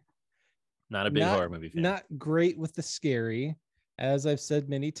 famously, not a big horror movie fan. Not great with the scary. As I've said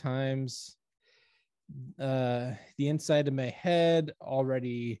many times, the inside of my head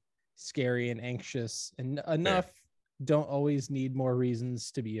already scary and anxious and enough. Fair. Don't always need more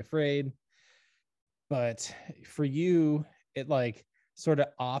reasons to be afraid. But for you, it like sort of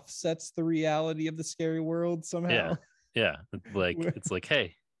offsets the reality of the scary world somehow. Yeah. Like it's like,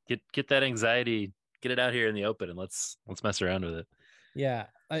 hey, get that anxiety, get it out here in the open, and let's mess around with it. Yeah,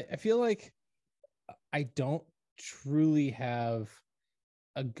 I feel like I don't truly have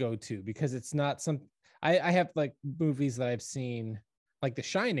a go-to, because it's not some. I have like movies that I've seen, like The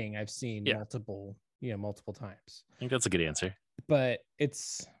Shining. I've seen multiple times. I think that's a good answer. But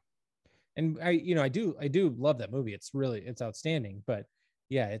it's, and I do love that movie. It's outstanding. But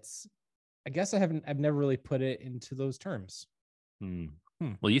yeah, I guess I've never really put it into those terms.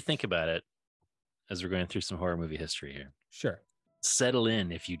 Well, you think about it as we're going through some horror movie history here. Sure. Settle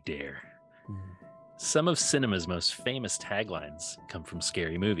in if you dare. Some of cinema's most famous taglines come from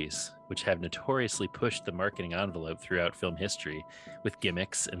scary movies, which have notoriously pushed the marketing envelope throughout film history with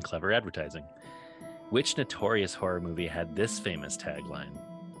gimmicks and clever advertising. Which notorious horror movie had this famous tagline?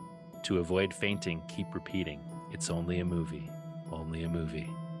 To avoid fainting, keep repeating, it's only a movie, only a movie,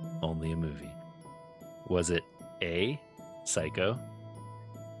 only a movie. Was it A, Psycho,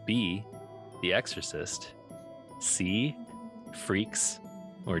 B, The Exorcist, C, Freaks,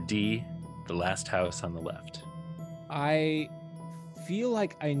 or D, The Last House on the Left? I feel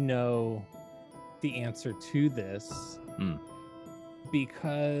like I know the answer to this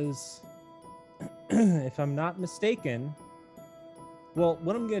because if I'm not mistaken, well,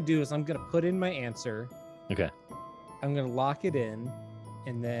 what I'm going to do is I'm going to put in my answer. Okay. I'm going to lock it in,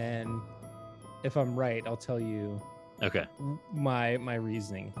 and then if I'm right, I'll tell you my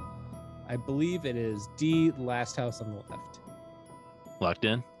reasoning. I believe it is D, The Last House on the Left. Locked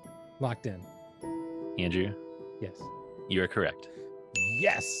in? Locked in. Andrew? Yes. You are correct.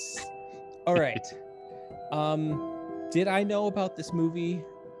 Yes. All right. Did I know about this movie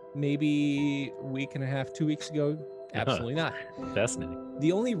maybe a week and a half, 2 weeks ago? Absolutely not. Fascinating.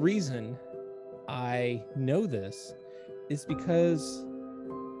 The only reason I know this is because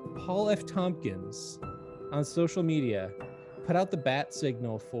Paul F. Tompkins on social media put out the bat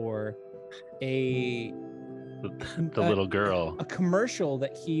signal for the little girl. A commercial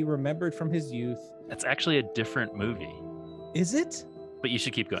that he remembered from his youth. That's actually a different movie. Is it? But you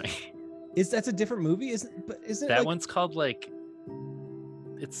should keep going. That's a different movie? Isn't that like... one's called like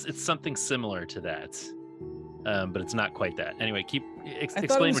it's something similar to that. But it's not quite that. Anyway,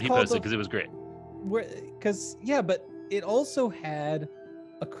 explain what he posted, because it was great. But it also had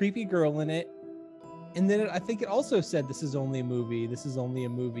a creepy girl in it, and then I think it also said this is only a movie,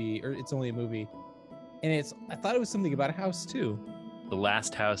 or it's only a movie, and I thought it was something about a house too. The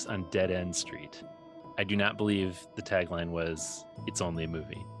Last House on Dead End Street. I do not believe the tagline was "It's only a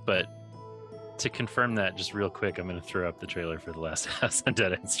movie," but to confirm that, just real quick, I'm going to throw up the trailer for The Last House on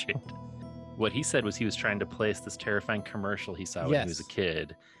Dead End Street. What he said was he was trying to place this terrifying commercial he saw when he was a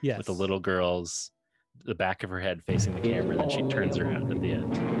kid, with the little girl's, the back of her head facing the camera, and then she turns around at the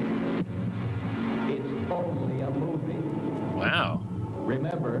end. It's only a movie. Wow.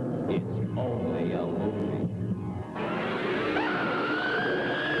 Remember, it's only a movie.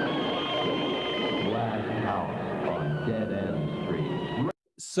 Last House on Dead End Street.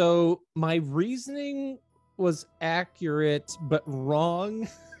 So my reasoning was accurate, but wrong.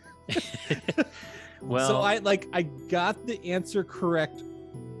 Well, so I got the answer correct,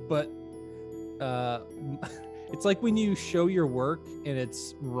 but it's like when you show your work and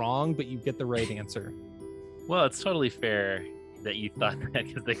it's wrong, but you get the right answer. Well, it's totally fair that you thought that,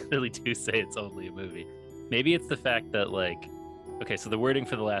 because they clearly do say it's only a movie. Maybe it's the fact that so the wording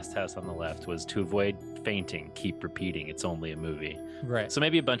for The Last House on the Left was to avoid fainting, keep repeating, it's only a movie. Right. So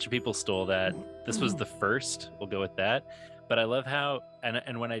maybe a bunch of people stole that. This was the first. We'll go with that. But I love how,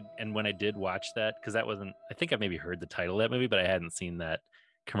 and when I did watch that, because that wasn't, I think I maybe heard the title of that movie, but I hadn't seen that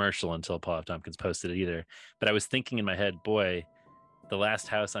commercial until Paul F. Tompkins posted it either. But I was thinking in my head, boy, the last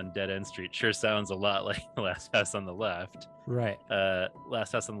house on Dead End Street sure sounds a lot like the last house on the left. Right.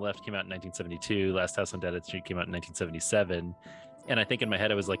 Last House on the Left came out in 1972. Last House on Dead End Street came out in 1977. And I think in my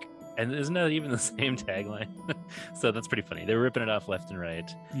head I was like, and isn't that even the same tagline? So that's pretty funny. They were ripping it off left and right.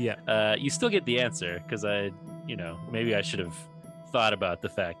 Yeah. You still get the answer because maybe I should have thought about the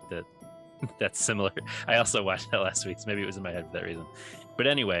fact that that's similar. I also watched that last week, so maybe it was in my head for that reason. But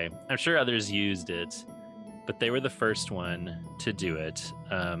anyway, I'm sure others used it, but they were the first one to do it.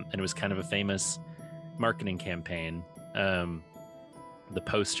 And it was kind of a famous marketing campaign. The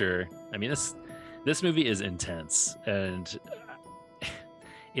poster, I mean, this movie is intense, and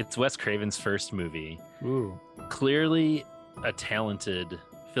it's Wes Craven's first movie. Ooh. Clearly a talented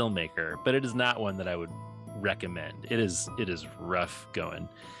filmmaker, but it is not one that I would recommend. It is rough going.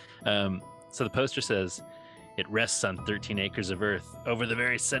 So the poster says, "It rests on 13 acres of earth over the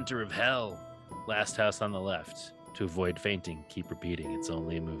very center of hell. Last house on the left. To avoid fainting, keep repeating, it's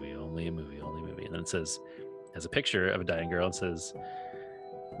only a movie, only a movie, only a movie." And then it says, has a picture of a dying girl. It says,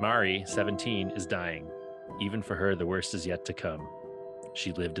 "Mari, 17, is dying. Even for her, the worst is yet to come.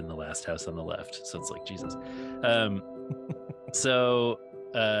 She lived in the last house on the left." So it's like, Jesus.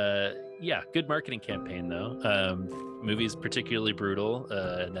 Yeah, good marketing campaign though. Movie's particularly brutal,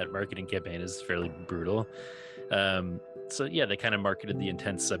 and that marketing campaign is fairly brutal. So yeah, they kind of marketed the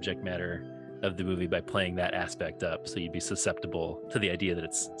intense subject matter of the movie by playing that aspect up, so you'd be susceptible to the idea that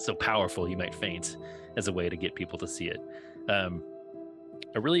it's so powerful you might faint, as a way to get people to see it.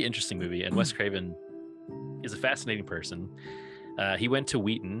 A really interesting movie, and Wes Craven is a fascinating person. He went to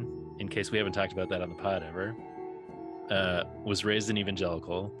Wheaton, in case we haven't talked about that on the pod ever. Was raised an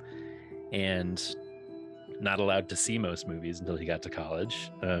evangelical and not allowed to see most movies until he got to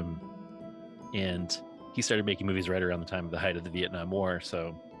college. And he started making movies right around the time of the height of the Vietnam War.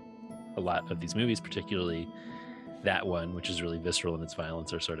 So a lot of these movies, particularly that one, which is really visceral in its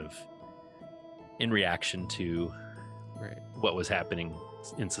violence, are sort of in reaction to what was happening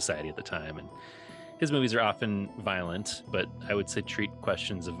in society at the time. And his movies are often violent, but I would say treat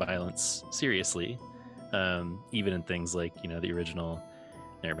questions of violence seriously, even in things like, the original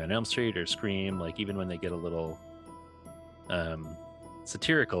Nightmare on Elm Street or Scream. Like, even when they get a little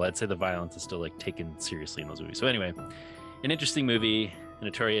satirical, I'd say the violence is still like taken seriously in those movies. So anyway, an interesting movie, a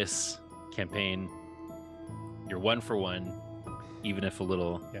notorious campaign. You're one for one, even if a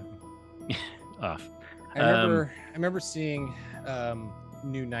little off. I remember seeing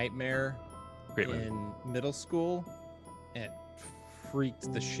New Nightmare Great movie. in middle school, and it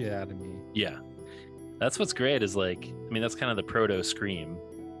freaked the shit out of me. Yeah, that's what's great. Is like, I mean, that's kind of the proto Scream,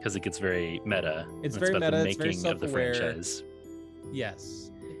 because it gets very meta. It's very about meta. the It's very making of the self-aware. franchise.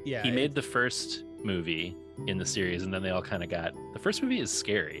 Yes. Yeah. He made the first movie in the series, and then they all kind of got. The first movie is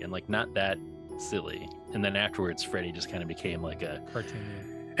scary and like not that silly, and then afterwards, Freddy just kind of became like a cartoon.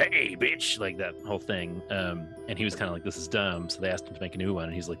 "Hey, bitch," like that whole thing. And he was kind of like, "This is dumb." So they asked him to make a new one,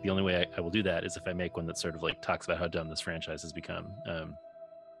 and he's like, "The only way I will do that is if I make one that sort of like talks about how dumb this franchise has become."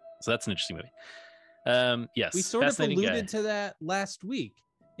 So that's an interesting movie. Yes, We sort of alluded guy. to that last week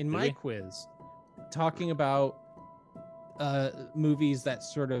in Did my we? quiz, talking about movies that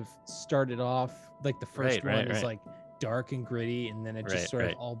sort of started off like the first one is like dark and gritty, and then it just sort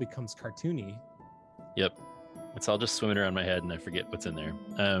of all becomes cartoony. Yep. It's all just swimming around my head and I forget what's in there.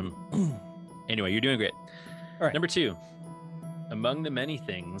 Anyway, you're doing great. All right. Number 2. Among the many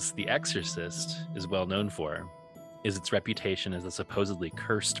things The Exorcist is well known for is its reputation as a supposedly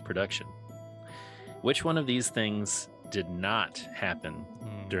cursed production. Which one of these things did not happen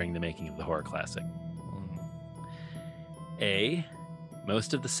during the making of the horror classic? A.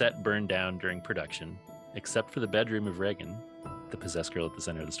 Most of the set burned down during production, except for the bedroom of Regan, the possessed girl at the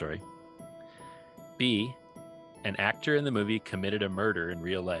center of the story. B. An actor in the movie committed a murder in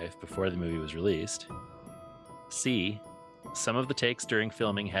real life before the movie was released. C. Some of the takes during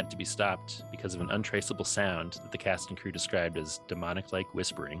filming had to be stopped because of an untraceable sound that the cast and crew described as demonic-like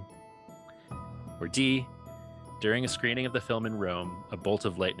whispering. Or D. During a screening of the film in Rome, a bolt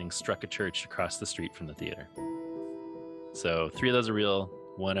of lightning struck a church across the street from the theater. So 3 of those are real,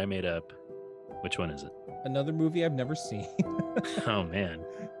 1 I made up. Which one is it? Another movie I've never seen. Oh man,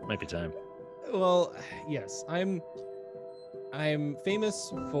 might be time. Well, yes, I'm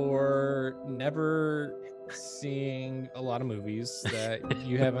famous for never seeing a lot of movies that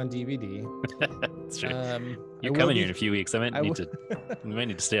you have on DVD. That's true. You're coming here in a few weeks. We might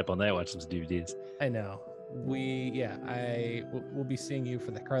need to stay up all night watching some DVDs. I know. We'll be seeing you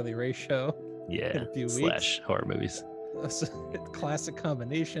for the Carly Rae show. Yeah. In a few weeks. / horror movies. Classic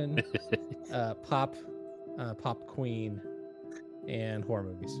combination. Pop queen and horror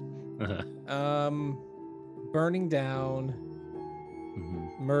movies. Uh-huh. Burning down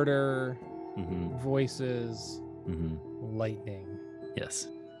murder, voices, lightning. Yes.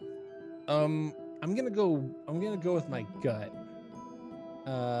 I'm gonna go with my gut.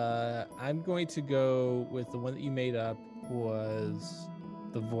 I'm going to go with the one that you made up was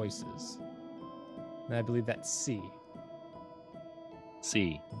the voices, and I believe that's C.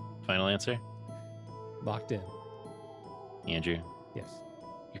 C. Final answer? Locked in. Andrew? Yes.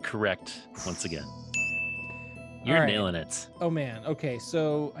 You're correct once again. You're nailing it. Oh man. Okay,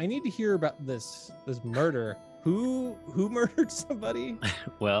 so I need to hear about this murder. Who murdered somebody?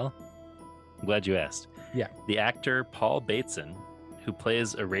 Well, I'm glad you asked. Yeah. The actor Paul Bateson, who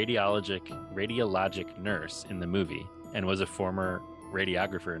plays a radiologic nurse in the movie and was a former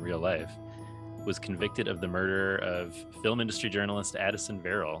radiographer in real life, was convicted of the murder of film industry journalist Addison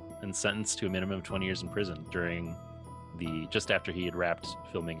Verrill and sentenced to a minimum of 20 years in prison just after he had wrapped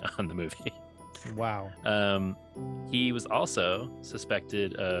filming on the movie. Wow. He was also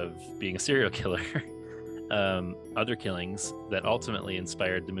suspected of being a serial killer. Other killings that ultimately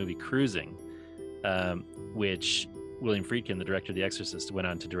inspired the movie Cruising, which William Friedkin, the director of The Exorcist, went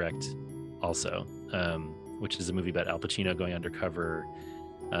on to direct also, which is a movie about Al Pacino going undercover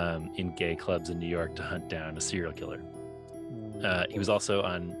in gay clubs in New York to hunt down a serial killer. He was also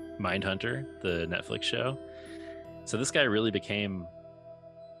on Mindhunter, the Netflix show. So this guy really became,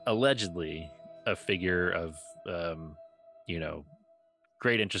 allegedly, a figure of,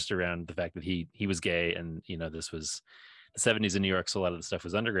 great interest around the fact that he was gay. And, this was the 70s in New York, so a lot of the stuff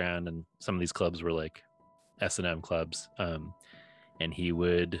was underground. And some of these clubs were like S&M clubs. And he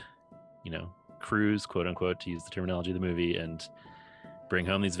would, cruise, quote unquote, to use the terminology of the movie, and bring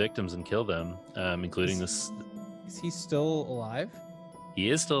home these victims and kill them, including this. Is he still alive? He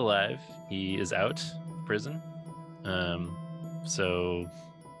is still alive. He is out of prison. So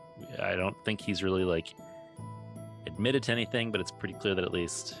I don't think he's really admitted to anything, but it's pretty clear that at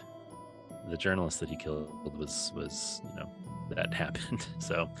least the journalist that he killed was that happened.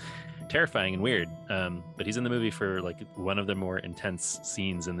 So terrifying and weird. But he's in the movie for one of the more intense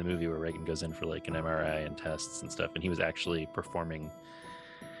scenes in the movie where Reagan goes in for an MRI and tests and stuff, and he was actually performing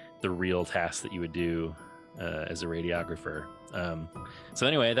the real tasks that you would do as a radiographer. So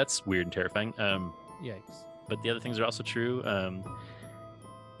anyway, that's weird and terrifying. Yikes. But the other things are also true.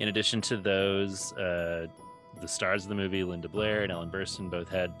 In addition to those, the stars of the movie, Linda Blair and Ellen Burstyn, both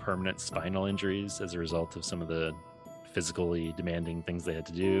had permanent spinal injuries as a result of some of the physically demanding things they had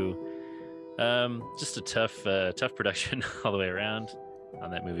to do. Just a tough production all the way around on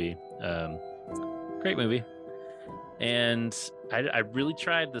that movie. Great movie. And I really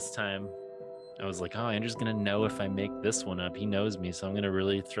tried this time. I was like, Andrew's going to know if I make this one up. He knows me, so I'm going to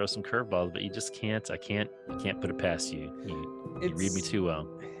really throw some curveballs, but you just can't. I can't put it past you. You read me too well.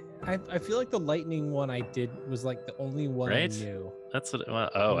 I feel like the lightning one I did was the only one right? I knew. That's what.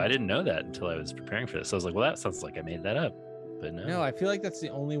 I didn't know that until I was preparing for this. So I was like, well, that sounds like I made that up, but no. No, I feel like that's the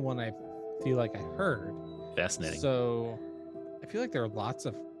only one I feel like I heard. Fascinating. So I feel like there are lots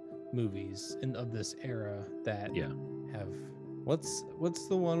of movies of this era that have. What's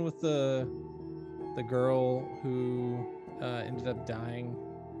the one with the girl who ended up dying?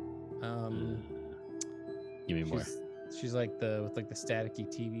 Give me more. She's with the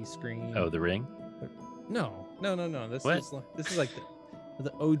staticky TV screen. Oh, The Ring? No. This what? is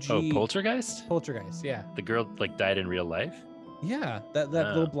the OG. Oh, Poltergeist? Poltergeist, yeah. The girl died in real life? Yeah, that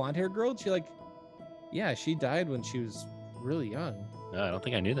little blonde haired girl. She died when she was really young. No, I don't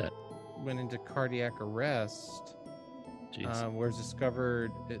think I knew that. Went into cardiac arrest. Jeez. Where it was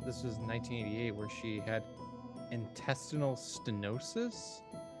discovered. This was 1988, where she had intestinal stenosis.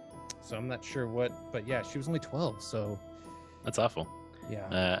 So I'm not sure what, but yeah, she was only 12. So that's awful.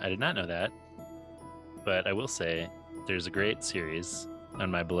 Yeah. I did not know that, but I will say there's a great series on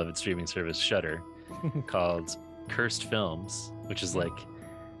my beloved streaming service Shudder called Cursed Films, which is a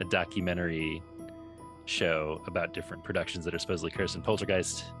documentary show about different productions that are supposedly cursed. And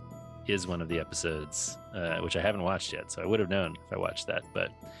Poltergeist is one of the episodes, which I haven't watched yet, so I would have known if I watched that.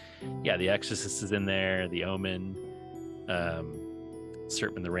 But yeah, The Exorcist is in there, The Omen,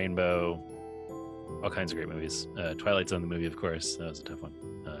 Serpent and the Rainbow, all kinds of great movies. Twilight Zone, the movie, of course. That was a tough one.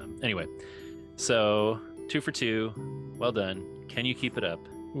 Anyway, so 2 for 2. Well done. Can you keep it up?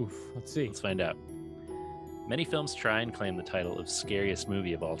 Oof. Let's see. Let's find out. Many films try and claim the title of scariest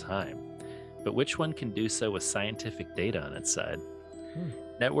movie of all time, but which one can do so with scientific data on its side?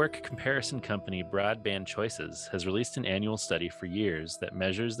 Network comparison company Broadband Choices has released an annual study for years that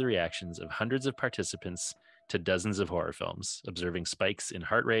measures the reactions of hundreds of participants to dozens of horror films, observing spikes in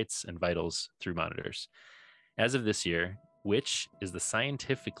heart rates and vitals through monitors. As of this year, which is the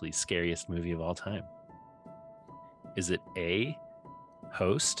scientifically scariest movie of all time? Is it A,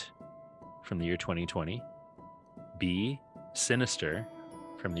 Host from the year 2020, B, Sinister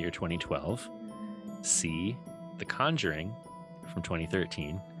from the year 2012, C, The Conjuring from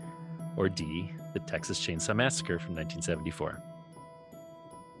 2013, or D, The Texas Chainsaw Massacre from 1974.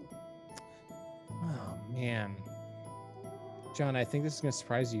 Oh, man. John, I think this is going to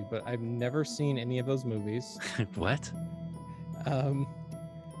surprise you, but I've never seen any of those movies. What?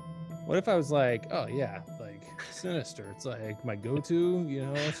 What if I was like, oh, yeah, like Sinister. It's like my go-to,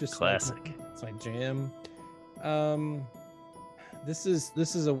 it's just classic. It's my jam. This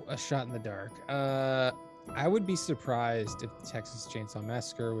is a shot in the dark. I would be surprised if the Texas Chainsaw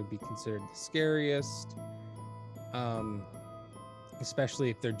Massacre would be considered the scariest, especially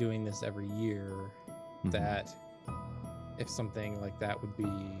if they're doing this every year. That if something like that would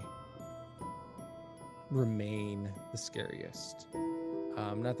remain the scariest.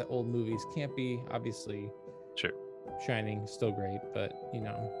 Not that old movies can't be, obviously. Sure. Shining, still great, but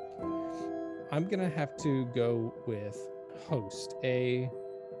I'm gonna have to go with Host. A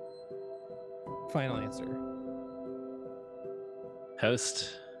final answer.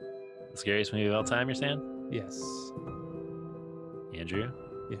 Host, the scariest movie of all time, you're saying? Yes. Andrew?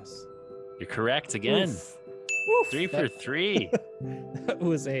 Yes. You're correct again. Oof. 3 for 3. That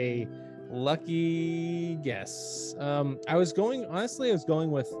was a lucky guess. I was going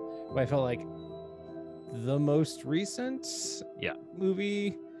with what I felt like the most recent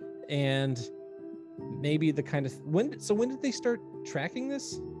movie, and maybe the kind of when did they start tracking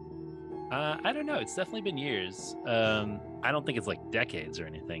this? I don't know. It's definitely been years. I don't think it's like decades or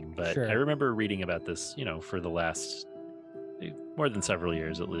anything, but Sure. I remember reading about this, for the last more than several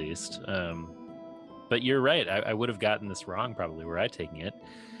years at least. But you're right. I would have gotten this wrong probably were I taking it,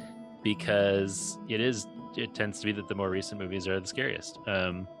 because it tends to be that the more recent movies are the scariest.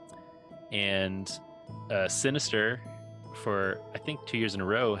 And Sinister, for I think 2 years in a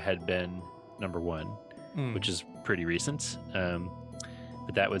row, had been number 1, which is pretty recent.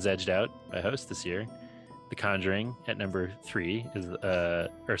 But that was edged out by Host this year. The Conjuring at number 3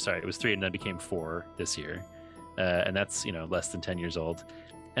 it was 3 and then became 4 this year. And that's, less than 10 years old.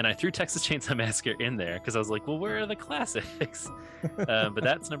 And I threw Texas Chainsaw Massacre in there because I was like, well, where are the classics? But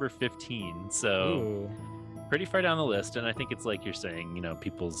that's number 15. So pretty far down the list. And I think it's like you're saying,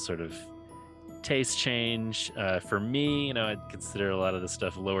 people's sort of taste change. For me, I'd consider a lot of the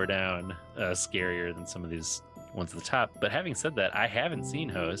stuff lower down scarier than some of these ones at the top. But having said that, I haven't seen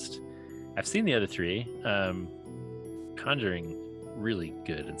Host. I've seen the other 3. Conjuring, really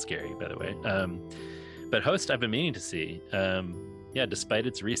good and scary, by the way. But Host, I've been meaning to see. Despite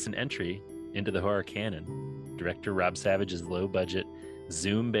its recent entry into the horror canon, director Rob Savage's low-budget,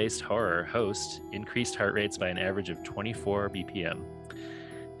 Zoom-based horror Host increased heart rates by an average of 24 BPM.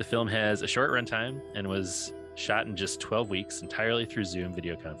 The film has a short runtime and was shot in just 12 weeks entirely through Zoom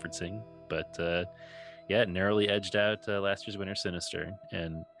video conferencing, but it narrowly edged out last year's winner, Sinister.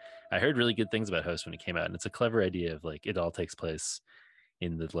 And I heard really good things about Host when it came out, and it's a clever idea of like it all takes place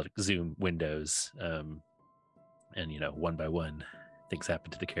in the Zoom windows, and one by one things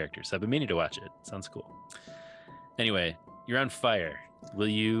happen to the characters. So I've been meaning to watch it. Sounds cool. Anyway, you're on fire. Will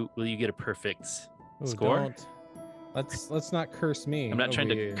you get a perfect score? Don't. Let's not curse me. I'm not trying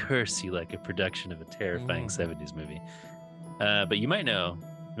to curse you like a production of a terrifying 70s movie. But you might know.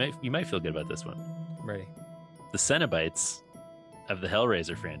 You might feel good about this one. Ready. The Cenobites of the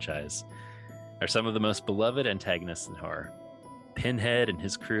Hellraiser franchise are some of the most beloved antagonists in horror. Pinhead and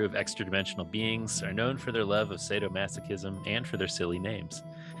his crew of extra-dimensional beings are known for their love of sadomasochism and for their silly names.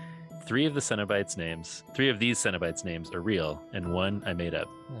 3 of these Cenobites' names are real, and 1 I made up.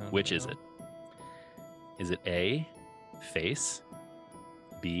 Which is it? Is it A, Face,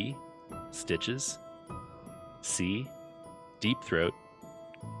 B, Stitches, C, Deep Throat,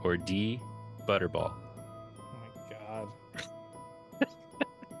 or D, Butterball? Oh my god.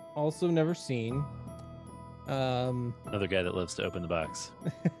 Also never seen. Another guy that loves to open the box.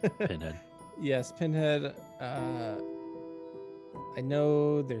 Pinhead. Yes, Pinhead. I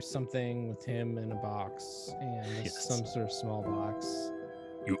know there's something with him in a box, and it's some sort of small box.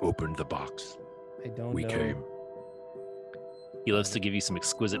 You opened the box. I don't know. We came. He loves to give you some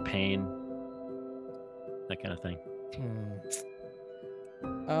exquisite pain. That kind of thing.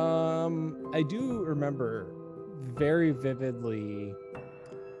 I do remember very vividly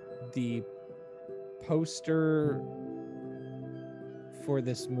the poster for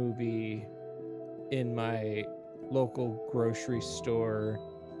this movie in my local grocery store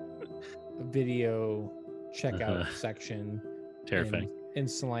video checkout section. Terrifying. In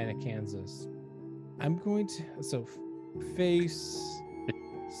Salina, Kansas. I'm going to Face,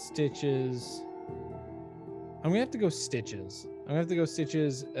 Stitches, I'm gonna have to go Stitches.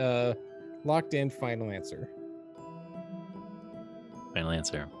 Locked in. Final answer. Final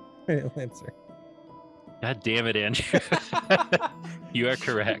answer. Final answer. God damn it, Andrew. You are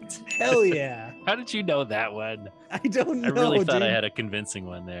correct. Hell yeah. How did you know that one? I don't know. I really thought dude. I had a convincing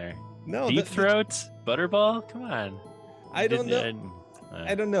one there. No. Deep Throat? Butterball? Come on. I don't know.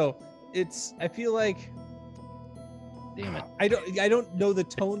 I don't know. I feel like. Damn it. I don't know the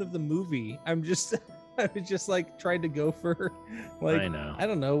tone of the movie. I was just like trying to go for like, I know. I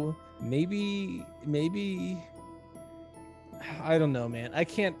don't know. Maybe I don't know, man. I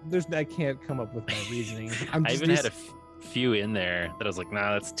can't come up with my reasoning. I even had a few in there that I was like,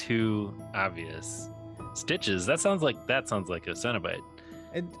 nah, that's too obvious. Stitches. That sounds like a Cenobite.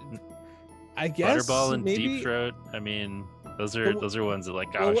 I guess Butterball and maybe, Deep Throat. I mean, those are ones that like,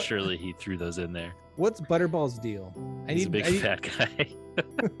 surely he threw those in there. What's Butterball's deal? He's a big fat guy.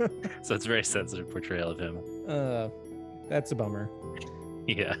 So it's a very sensitive portrayal of him. That's a bummer.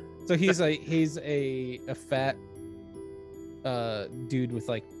 Yeah. So he's a fat dude with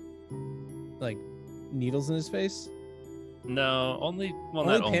like needles in his face. No,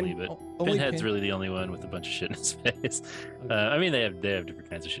 not only, but Pinhead's really the only one with a bunch of shit in his face. Okay. I mean, they have different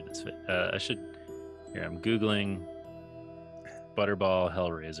kinds of shit in his face. I'm Googling Butterball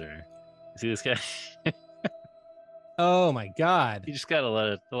Hellraiser. See this guy? Oh my god. He just got a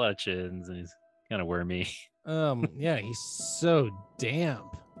lot of chins and he's kind of wormy. Yeah, he's so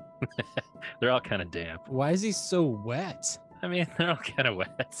damp. They're all kind of damp. Why is he so wet? I mean, they're all kind of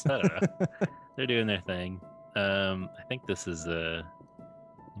wet. I don't know. They're doing their thing. I think this is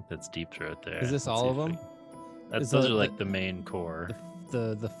that's Deep Throat there. Is this all of them? Those are like the main core.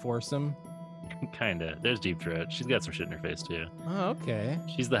 The foursome. Kinda. There's Deep Throat. She's got some shit in her face too. Oh, okay.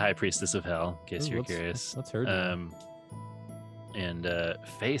 She's the High Priestess of Hell, in case you're curious. What's her name? And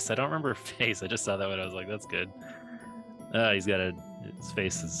Face. I don't remember Face. I just saw that one. I was like, that's good. His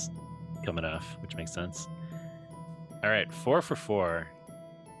face is coming off, which makes sense. All right, 4 for 4.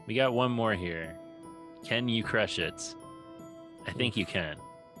 We got one more here. Can you crush it? I think you can.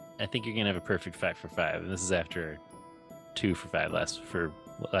 I think you're gonna have a perfect 5 for 5, and this is after 2 for 5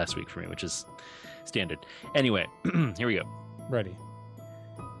 last week for me, which is standard. Anyway, here we go. Ready.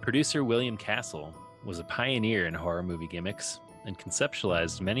 Producer William Castle was a pioneer in horror movie gimmicks and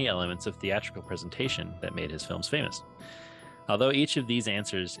conceptualized many elements of theatrical presentation that made his films famous. Although each of these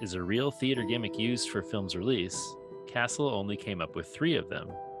answers is a real theater gimmick used for film's release, Castle only came up with 3 of them.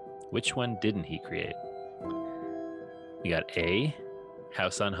 Which one didn't he create? We got A,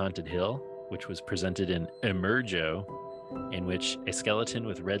 House on Haunted Hill, which was presented in Emergo, in which a skeleton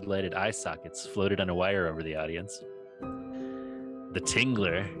with red lighted eye sockets floated on a wire over the audience. The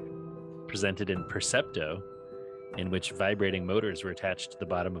Tingler, presented in Percepto, in which vibrating motors were attached to the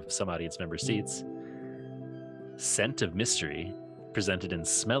bottom of some audience member seats. Scent of Mystery, presented in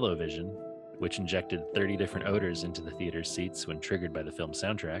Smell-O-Vision, which injected 30 different odors into the theater's seats when triggered by the film's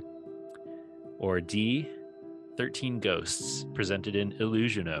soundtrack. Or D, 13 Ghosts, presented in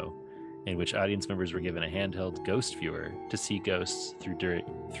Illusiono, in which audience members were given a handheld ghost viewer to see ghosts through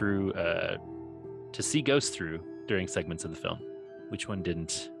during segments of the film. Which one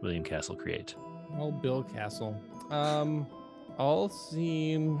didn't William Castle create? Oh, Bill Castle. All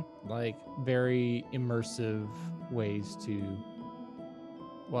seem like very immersive ways to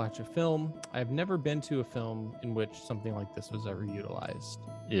watch a film. I've never been to a film in which something like this was ever utilized.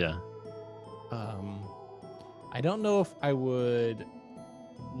 Yeah. I don't know if I would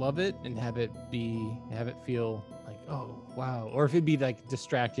love it and have it feel like, oh wow, or if it'd be like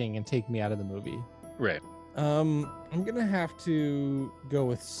distracting and take me out of the movie. Right. I'm gonna have to go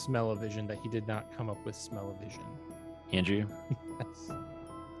with Smell-O-Vision, that he did not come up with Smell-O-Vision. Andrew, Yes.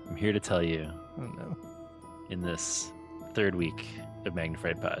 I'm here to tell you, Oh no. in this 3rd week of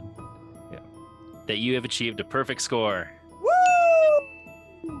Magnified Pod, Yeah. that you have achieved a perfect score.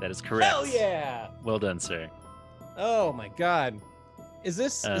 Woo! That is correct. Hell yeah! Well done, sir. Oh my god. Is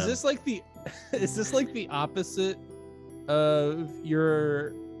this like the opposite of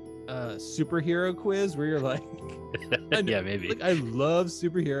your superhero quiz where you're like Yeah, maybe. like, I love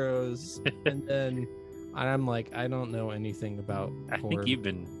superheroes and then I'm like, I don't know anything about I horror. think you've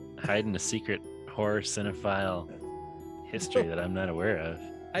been hiding a secret horror cinephile history that I'm not aware of.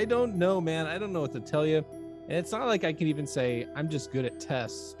 I don't know, man. I don't know what to tell you. And it's not like I can even say I'm just good at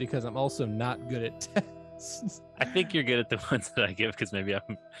tests, because I'm also not good at tests. I think you're good at the ones that I give, because maybe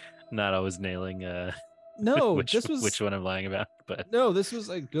I'm not always nailing No, which one I'm lying about. But no, this was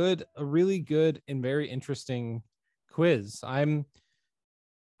a really good and very interesting quiz. I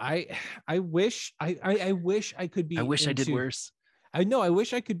wish I could be. I wish I did worse. I know I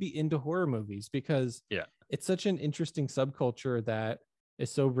wish I could be into horror movies because yeah, it's such an interesting subculture that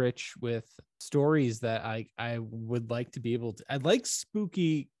is so rich with stories that I would like to be able to. I like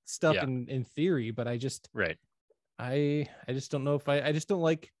spooky stuff in theory, but I just I just don't know if I just don't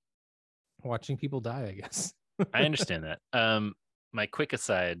like watching people die, I guess. I understand that. My quick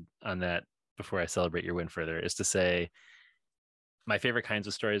aside on that before I celebrate your win further is to say my favorite kinds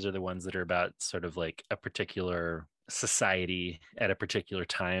of stories are the ones that are about sort of like a particular society at a particular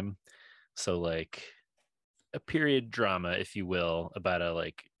time. So like a period drama, if you will, about a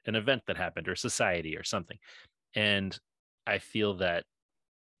like an event that happened or society or something. And I feel that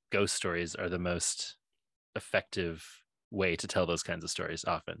ghost stories are the most effective way to tell those kinds of stories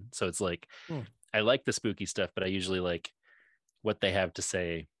often. So it's like I like the spooky stuff, but I usually like what they have to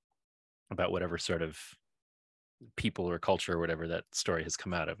say about whatever sort of people or culture or whatever that story has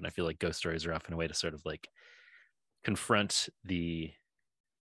come out of. And I feel like ghost stories are often a way to sort of like confront the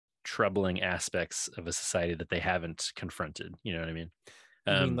troubling aspects of a society that they haven't confronted. You know what I mean?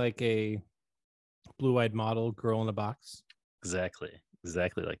 You mean like a blue-eyed model girl in a box? Exactly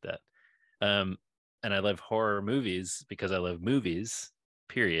like that. And I love horror movies because I love movies,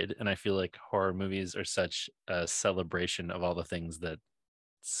 period. And I feel like horror movies are such a celebration of all the things that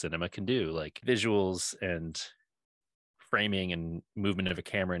cinema can do, like visuals and framing and movement of a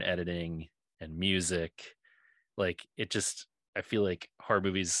camera and editing and music. Like it just, I feel like horror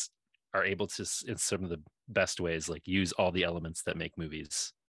movies are able to, in some of the best ways, like use all the elements that make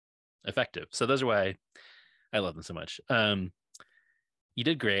movies effective. So those are why I love them so much. You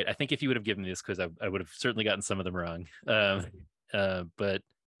did great. I think if you would have given me this quiz, I would have certainly gotten some of them wrong. But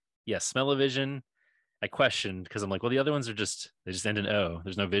yeah, Smell-O-Vision, I questioned because I'm like, well, the other ones are they just end in O.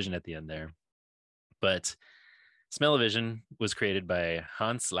 There's no vision at the end there. But Smell-O-Vision was created by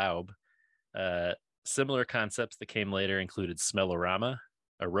Hans Laub. Similar concepts that came later included Smellorama,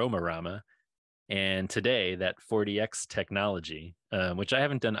 Aromarama, and today that 4DX technology, which I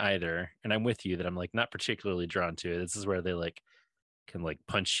haven't done either. And I'm with you that I'm like not particularly drawn to it. This is where they like can like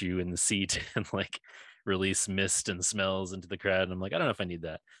punch you in the seat and like release mist and smells into the crowd. And I'm like, I don't know if I need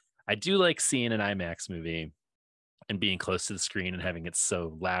that. I do like seeing an IMAX movie and being close to the screen and having it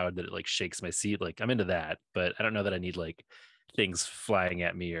so loud that it like shakes my seat. Like I'm into that, but I don't know that I need like things flying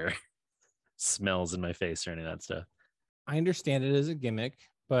at me or smells in my face or any of that stuff. I understand it as a gimmick,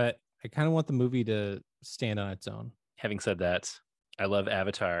 but I kind of want the movie to stand on its own. Having said that, I love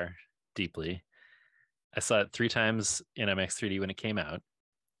Avatar deeply. I saw it 3 times in IMAX 3D when it came out.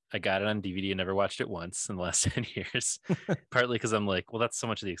 I got it on DVD and never watched it once in the last 10 years, partly because I'm like, well, that's so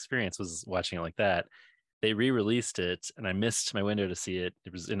much of the experience was watching it like that. They re-released it and I missed my window to see it.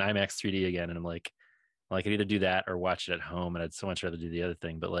 It was in IMAX 3D again. And I'm like, well, I could either do that or watch it at home. And I'd so much rather do the other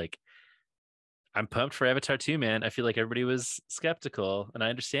thing. But like, I'm pumped for Avatar 2, man. I feel like everybody was skeptical. And I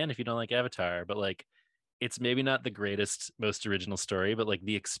understand if you don't like Avatar, but like, it's maybe not the greatest, most original story, but like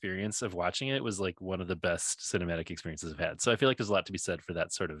the experience of watching it was like one of the best cinematic experiences I've had. So I feel like there's a lot to be said for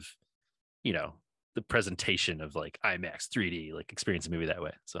that sort of, you know, the presentation of like IMAX 3D, like experience a movie that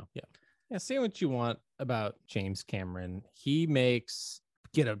way. So yeah. Say what you want about James Cameron. He makes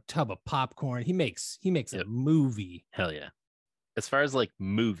get a tub of popcorn. He makes a movie. Hell yeah. As far as like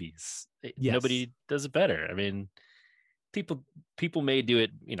movies, nobody does it better. I mean, people may do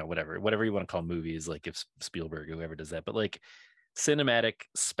it, you know, whatever you want to call movies, like if Spielberg or whoever does that, but like cinematic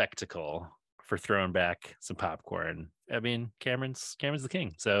spectacle for throwing back some popcorn. I mean, Cameron's the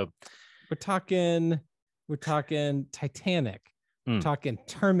king. So we're talking Titanic, we're talking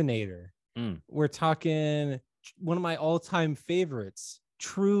Terminator, we're talking one of my all-time favorites,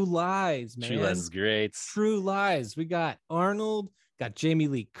 True Lies, man. True Lies is great. True Lies. We got Arnold, got Jamie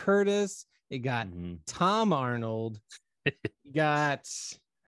Lee Curtis, it got Tom Arnold. You got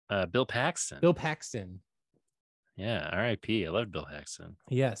Bill Paxton. Yeah, R.I.P. I loved Bill Paxton.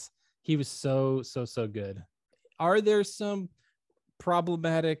 Yes, he was so good. Are there some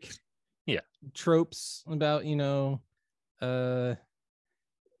problematic tropes about, you know,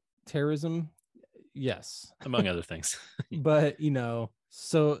 terrorism? Yes, among other things. But you know,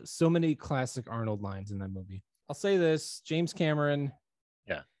 so many classic Arnold lines in that movie. I'll say this: James Cameron,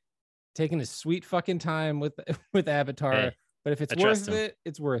 taking his sweet fucking time with Avatar, but if it's worth it,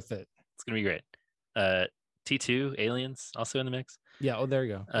 it's worth it. It's gonna be great. T2 Aliens also in the mix. Yeah. Oh, there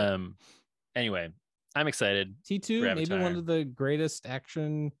you go. Anyway, I'm excited. T2, maybe one of the greatest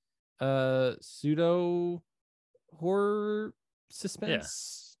action pseudo horror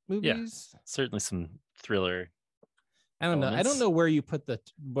suspense movies. Yeah, certainly some thriller. I don't know. I don't know where you put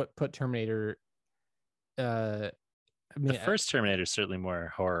Terminator. I mean, the first Terminator is certainly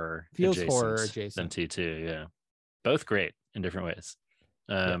more horror feels horror adjacent than T2. Yeah, both great. in different ways.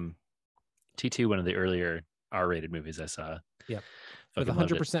 T2, one of the earlier R-rated movies I saw. Yep. With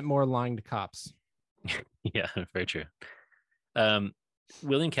 100% more lying to cops. Yeah, very true.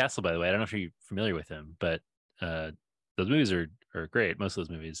 William Castle, by the way, I don't know if you're familiar with him, but those movies are great, most of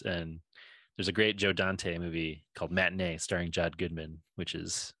those movies. And there's a great Joe Dante movie called Matinee starring John Goodman, which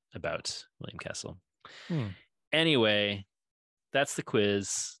is about William Castle. Anyway, that's the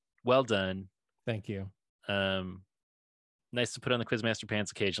quiz. Well done. Thank you. Nice to put on the Quizmaster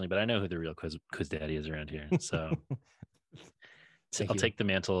pants occasionally, but I know who the real quiz daddy is around here. So I'll take the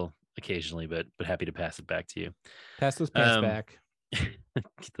mantle occasionally, but happy to pass it back to you. Pass those pants back.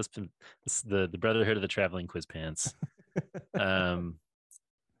 The Brotherhood of the Traveling Quiz Pants.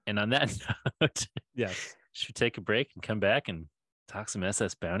 And on that note, yes, should we take a break and come back and talk some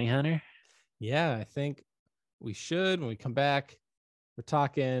SS Bounty Hunter? Yeah, I think we should. When we come back, we're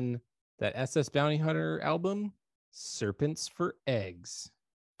talking that SS Bounty Hunter album, Serpents for Eggs.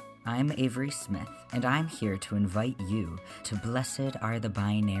 I'm Avery Smith, and I'm here to invite you to Blessed Are the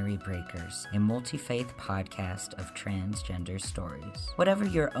Binary Breakers, a multi-faith podcast of transgender stories. Whatever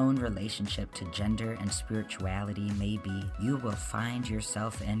your own relationship to gender and spirituality may be, you will find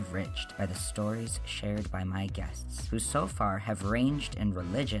yourself enriched by the stories shared by my guests, who so far have ranged in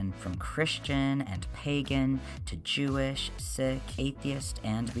religion from Christian and pagan to Jewish, Sikh, atheist,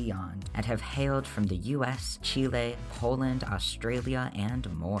 and beyond, and have hailed from the US, Chile, Poland, Australia, and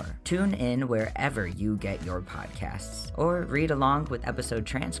more. Tune in wherever you get your podcasts, or read along with episode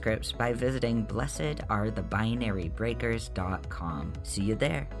transcripts by visiting blessedarethebinarybreakers.com. See you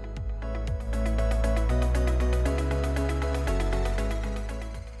there.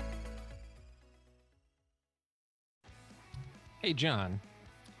 Hey, John.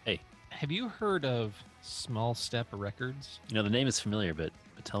 Hey. Have you heard of Small Step Records? The name is familiar, but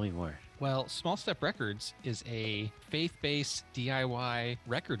tell me more. Well, Small Step Records is a faith-based DIY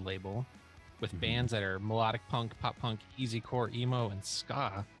record label with bands that are melodic punk, pop punk, easycore, emo, and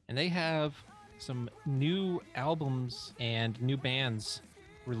ska. And they have some new albums and new bands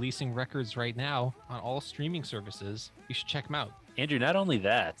releasing records right now on all streaming services. You should check them out. Andrew, not only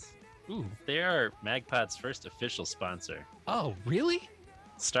that, ooh, they are MagPod's first official sponsor. Oh, really?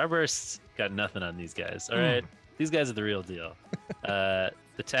 Starburst's got nothing on these guys, all right? These guys are the real deal.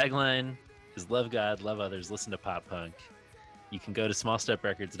 The tagline is love God, love others, listen to pop punk. You can go to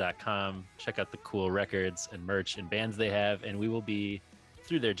smallsteprecords.com, check out the cool records and merch and bands they have, and we will be,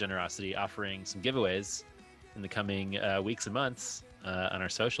 through their generosity, offering some giveaways in the coming weeks and months on our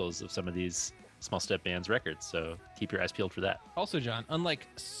socials of some of these Small Step Bands records. So keep your eyes peeled for that. Also, John, unlike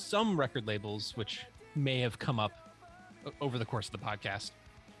some record labels, which may have come up over the course of the podcast,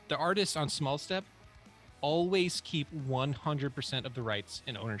 the artists on Small Step always keep 100% of the rights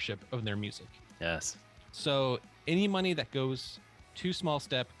and ownership of their music. Yes. So any money that goes to Small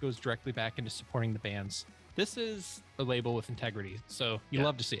Step goes directly back into supporting the bands. This is a label with integrity, so you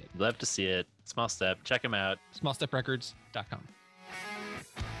love to see it. Love to see it. Small Step. Check them out. Smallsteprecords.com.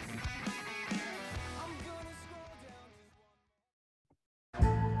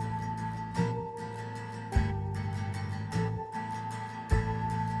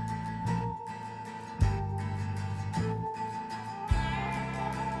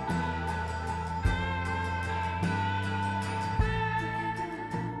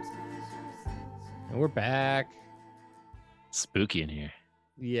 We're back. Spooky in here.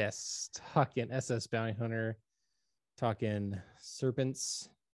 Yes, talking SS Bounty Hunter, talking Serpents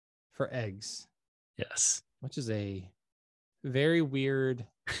for Eggs. Yes. Which is a very weird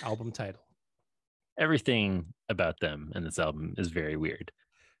album title. Everything about them in this album is very weird.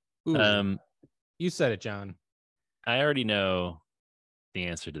 Ooh, you said it, John. I already know the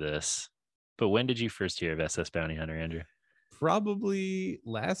answer to this, but when did you first hear of SS Bounty Hunter, Andrew? Probably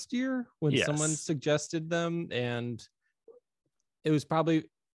last year when someone suggested them, and it was probably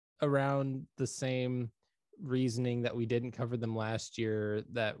around the same reasoning that we didn't cover them last year,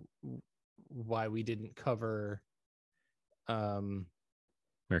 that why we didn't cover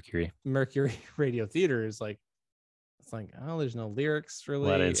Mercury Radio Theater. Is like, it's like, oh, there's no lyrics really,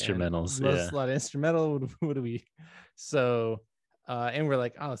 a lot of instrumentals, a lot of instrumental. What do we and we're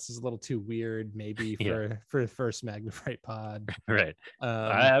like, oh, this is a little too weird, maybe for the first Magnified pod. Right.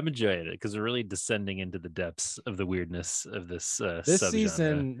 I'm enjoying it because we're really descending into the depths of the weirdness of this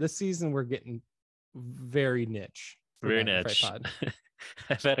subgenre. This season we're getting very niche. Very niche.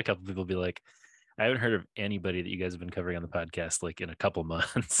 I've had a couple people be like, I haven't heard of anybody that you guys have been covering on the podcast like in a couple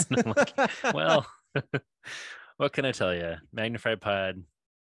months. And I'm like, well, what can I tell you? Magnified pod,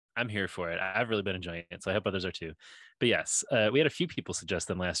 I'm here for it. I've really been enjoying it, so I hope others are too. But yes, we had a few people suggest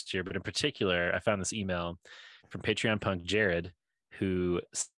them last year, but in particular, I found this email from Patreon Punk Jared, who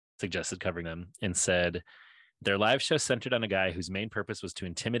suggested covering them and said, their live show centered on a guy whose main purpose was to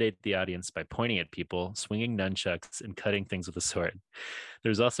intimidate the audience by pointing at people, swinging nunchucks, and cutting things with a sword.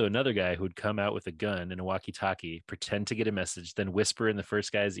 There's also another guy who would come out with a gun and a walkie-talkie, pretend to get a message, then whisper in the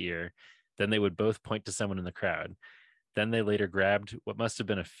first guy's ear. Then they would both point to someone in the crowd. Then they later grabbed what must have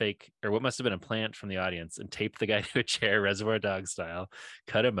been a plant from the audience and taped the guy to a chair, Reservoir Dogs style,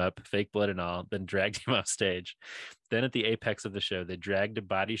 cut him up, fake blood and all, then dragged him off stage. Then at the apex of the show, they dragged a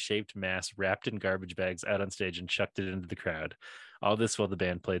body-shaped mass wrapped in garbage bags out on stage and chucked it into the crowd. All this while the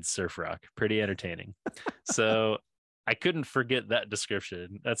band played surf rock. Pretty entertaining. So I couldn't forget that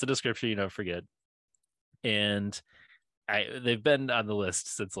description. That's a description you don't forget. And they've been on the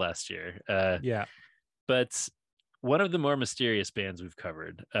list since last year. Yeah. But one of the more mysterious bands we've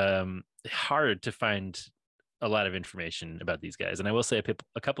covered. Hard to find a lot of information about these guys. And I will say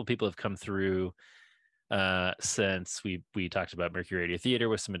a couple of people have come through since we talked about Mercury Radio Theater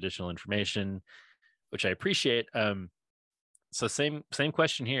with some additional information, which I appreciate. So same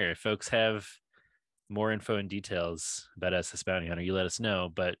question here. If folks have more info and details about SS Bounty Hunter, you let us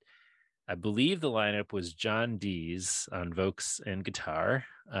know. But I believe the lineup was John Dees on vocals and guitar,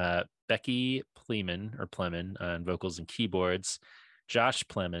 Becky Pleman on vocals and keyboards, Josh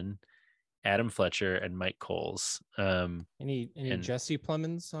Plemon, Adam Fletcher, and Mike Coles. Any Jesse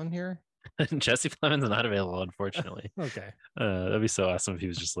Plemons on here? Jesse Plemon's not available, unfortunately. Okay. That'd be so awesome if he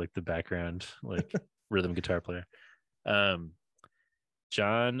was just like the background, like rhythm guitar player.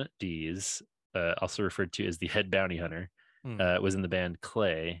 John Dees, also referred to as the head bounty hunter, was in the band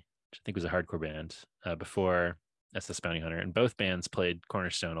Clay, which I think was a hardcore band before SS Bounty Hunter, and both bands played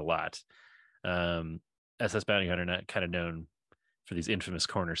Cornerstone a lot. SS Bounty Hunter not kind of known for these infamous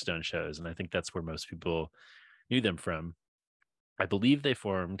Cornerstone shows, and I think that's where most people knew them from. I believe they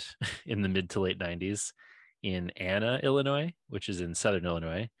formed in the mid to late 90s in Anna, Illinois, which is in southern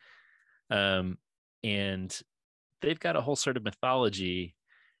Illinois. And they've got a whole sort of mythology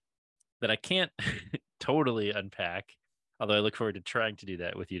that I can't totally unpack, although I look forward to trying to do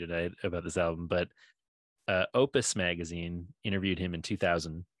that with you tonight about this album. But Opus magazine interviewed him in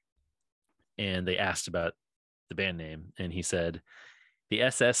 2000, and they asked about the band name, and he said, the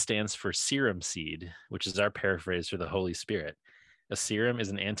SS stands for serum seed, which is our paraphrase for the Holy Spirit. A serum is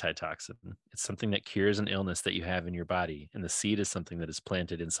an antitoxin. It's something that cures an illness that you have in your body, and the seed is something that is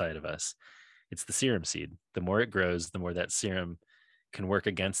planted inside of us. It's the serum seed. The more it grows, the more that serum can work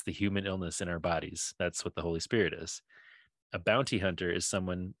against the human illness in our bodies. That's what the Holy Spirit is. A bounty hunter is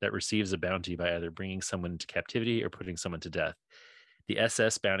someone that receives a bounty by either bringing someone into captivity or putting someone to death. The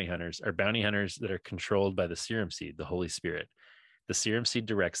SS bounty hunters are bounty hunters that are controlled by the serum seed, the Holy Spirit. The serum seed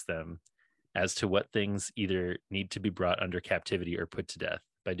directs them as to what things either need to be brought under captivity or put to death.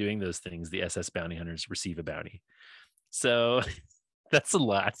 By doing those things, the SS bounty hunters receive a bounty. So that's a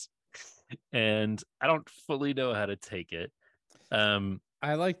lot. And I don't fully know how to take it.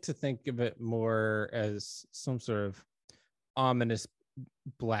 I like to think of it more as some sort of ominous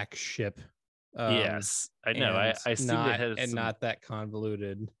black ship. Yes, I know. I assume it has and not that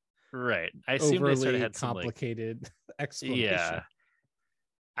convoluted. Right. I assume they sort of had some complicated explanation. Yeah.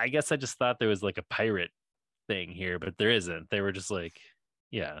 I guess I just thought there was like a pirate thing here, but there isn't. They were just like,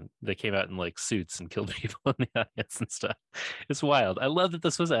 yeah, they came out in like suits and killed people in the audience and stuff. It's wild. I love that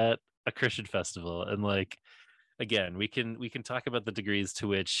this was at a Christian festival, and like, again, we can talk about the degrees to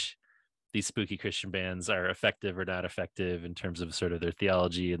which these spooky Christian bands are effective or not effective in terms of sort of their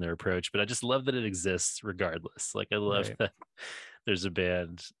theology and their approach, but I just love that it exists regardless. Like, I love that there's a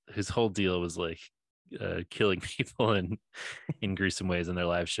band whose whole deal was like killing people in gruesome ways in their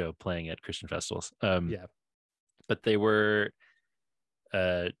live show playing at Christian festivals. But they were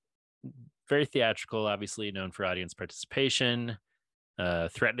very theatrical, obviously known for audience participation,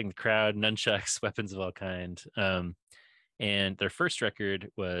 threatening the crowd, nunchucks, weapons of all kind. And their first record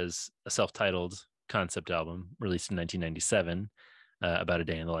was a self-titled concept album released in 1997, about a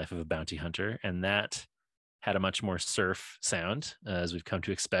day in the life of a bounty hunter. And that had a much more surf sound, as we've come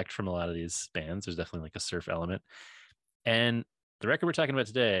to expect from a lot of these bands. There's definitely like a surf element. And the record we're talking about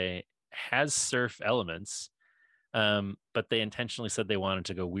today has surf elements, but they intentionally said they wanted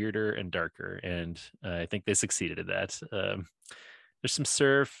to go weirder and darker. And I think they succeeded at that. There's some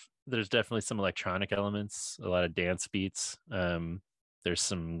surf. There's definitely some electronic elements, a lot of dance beats. There's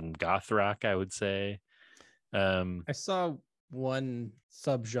some goth rock, I would say. I saw one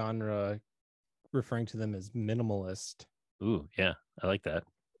subgenre referring to them as minimalist. Ooh, yeah, I like that.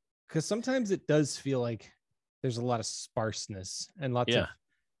 Because sometimes it does feel like there's a lot of sparseness and lots of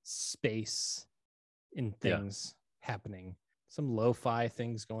space in things happening. Some lo-fi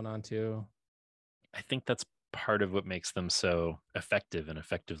things going on too. I think that's part of what makes them so effective and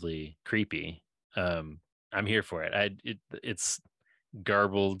effectively creepy. I'm here for it. It's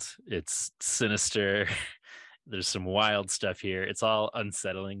garbled, it's sinister. There's some wild stuff here. It's all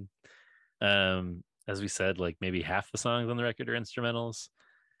unsettling. As we said, like maybe half the songs on the record are instrumentals.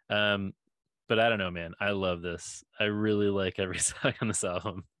 But I don't know, man. I love this. I really like every song on this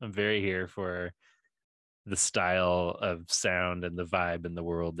album. I'm very here for the style of sound and the vibe and the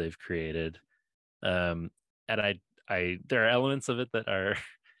world they've created. And I there are elements of it that are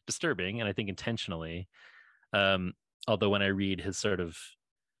disturbing, and I think intentionally. Although when I read his sort of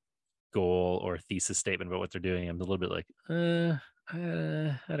goal or thesis statement about what they're doing, I'm a little bit like, I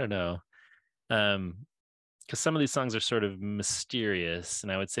don't know. Because some of these songs are sort of mysterious,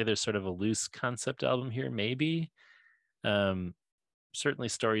 and I would say there's sort of a loose concept album here, maybe. Certainly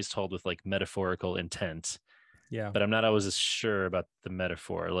stories told with like metaphorical intent. Yeah. But I'm not always as sure about the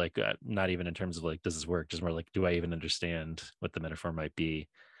metaphor, like not even in terms of like, does this work? Just more like, do I even understand what the metaphor might be?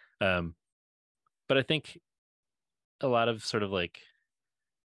 But I think a lot of sort of like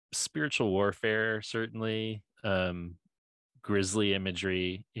spiritual warfare, certainly, grisly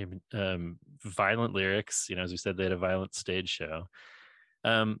imagery, violent lyrics, you know, as we said, they had a violent stage show.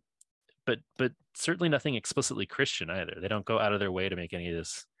 But certainly nothing explicitly Christian either. They don't go out of their way to make any of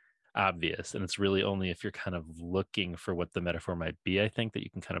this obvious. And it's really only if you're kind of looking for what the metaphor might be, I think, that you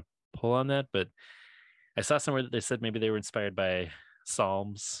can kind of pull on that. But I saw somewhere that they said maybe they were inspired by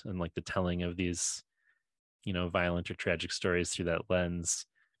Psalms and like the telling of these, you know, violent or tragic stories through that lens.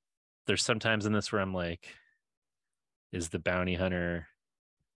 There's sometimes in this where I'm like, is the bounty hunter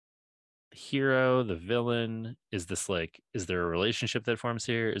the hero, the villain? Is there a relationship that forms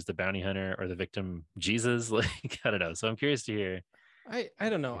here? Is the bounty hunter or the victim Jesus? Like, I don't know. So I'm curious to hear. I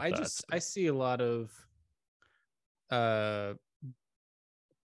don't know. I see a lot of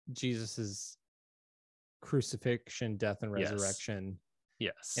Jesus's crucifixion, death, and resurrection.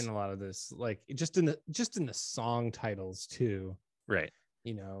 Yes. In a lot of this, like just in the song titles too. Right.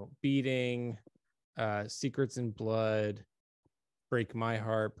 You know, beating, secrets in blood, break my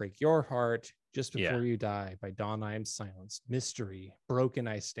heart, break your heart, just before you die, by dawn I am silenced, mystery, broken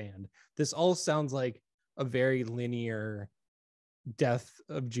I stand. This all sounds like a very linear death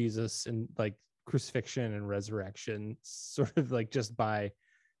of Jesus and like crucifixion and resurrection, sort of like just by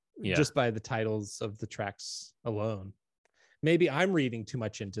the titles of the tracks alone. Maybe I'm reading too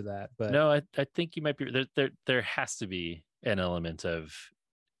much into that, but no, I think you might be there has to be an element of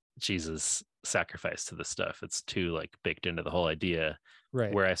Jesus' sacrifice to this stuff. It's too like baked into the whole idea,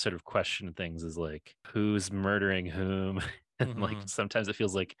 right? Where I sort of question things is like, who's murdering whom? And like sometimes it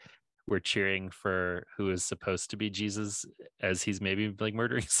feels like we're cheering for who is supposed to be Jesus as he's maybe like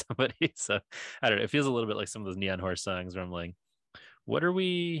murdering somebody. So I don't know. It feels a little bit like some of those Neon Horse songs where I'm like, what are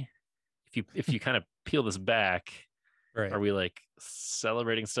we? If you kind of peel this back, right? Are we like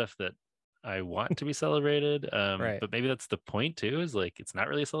celebrating stuff that I want to be celebrated? Right. But maybe that's the point too, is like, it's not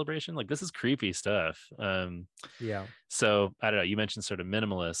really a celebration. Like, this is creepy stuff. Yeah. So I don't know. You mentioned sort of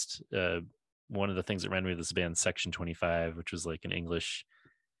minimalist. One of the things that reminded me of this band, Section 25, which was like an English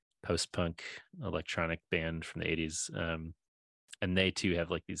post-punk electronic band from the 80s. And they too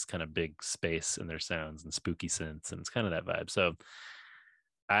have like these kind of big space in their sounds and spooky synths, and it's kind of that vibe. So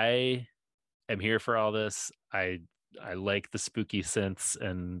I am here for all this. I like the spooky synths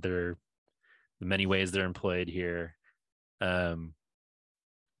and the many ways they're employed here. Yeah,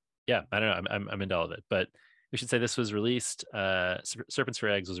 I don't know. I'm into all of it, but we should say this was released. Serpents for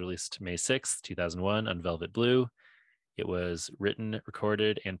Eggs was released May 6th, 2001 on Velvet Blue. It was written,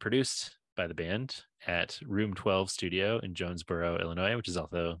 recorded, and produced by the band at Room 12 Studio in Jonesboro, Illinois, which is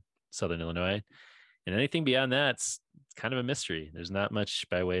also Southern Illinois. And anything beyond that's kind of a mystery. There's not much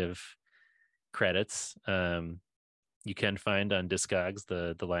by way of credits. You can find on Discogs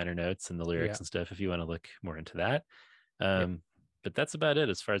the liner notes and the lyrics and stuff if you want to look more into that. But that's about it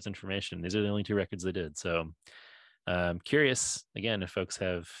as far as information. These are the only 2 records they did. So curious, again, if folks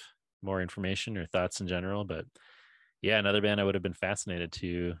have more information or thoughts in general. But yeah, another band I would have been fascinated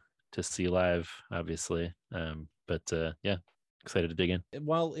to see live, obviously. But yeah, excited to dig in.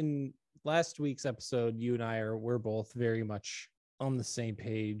 While in last week's episode, you and we're both very much on the same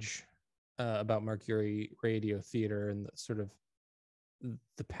page about Mercury Radio Theater and the sort of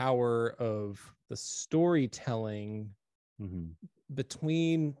the power of the storytelling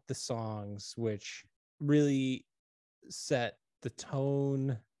between the songs, which really set the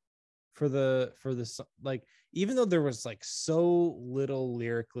tone for the like, even though there was like so little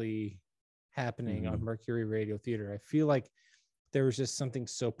lyrically happening on Mercury Radio Theater, I feel like there was just something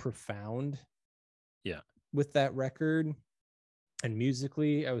so profound with that record. And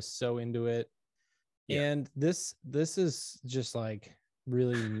musically, I was so into it. And this is just like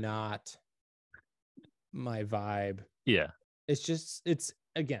really not my vibe. Yeah. It's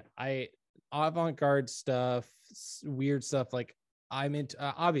again, avant-garde stuff, weird stuff. Like I'm into,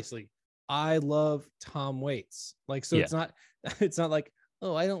 obviously I love Tom Waits. Like, so it's not like,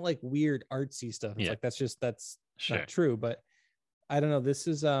 oh, I don't like weird artsy stuff. It's like, that's not true. But I don't know. This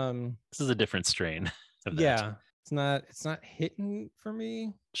is a different strain of that. Yeah. It's not hitting for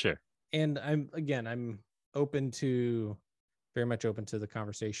me. Sure. And I'm very much open to the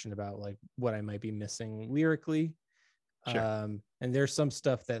conversation about like what I might be missing lyrically. Sure. And there's some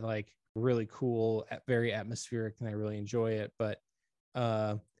stuff that like really cool, very atmospheric, and I really enjoy it. But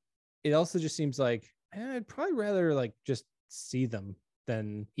it also just seems like I'd probably rather like just see them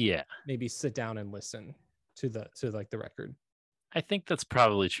than maybe sit down and listen to the record. I think that's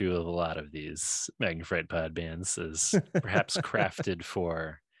probably true of a lot of these Magnified Pod bands, is perhaps crafted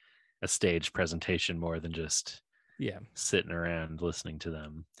for a stage presentation more than just sitting around listening to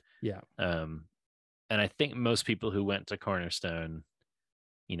them. And I think most people who went to Cornerstone,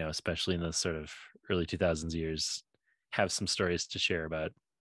 you know, especially in those sort of early 2000s years, have some stories to share about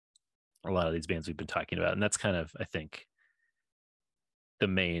a lot of these bands we've been talking about. And that's kind of, I think, the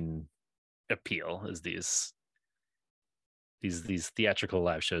main appeal, is these theatrical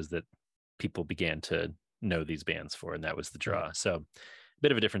live shows that people began to know these bands for, and that was the draw. So a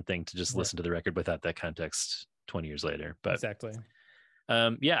bit of a different thing to just listen to the record without that context 20 years later. But exactly. I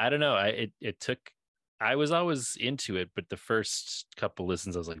don't know. I was always into it, but the first couple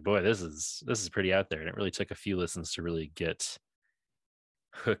listens, I was like, boy, this is pretty out there. And it really took a few listens to really get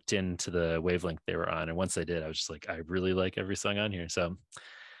hooked into the wavelength they were on. And once I did, I was just like, I really like every song on here. So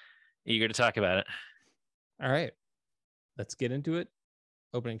eager to talk about it. All right, let's get into it.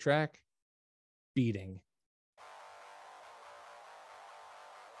 Opening track, Beating.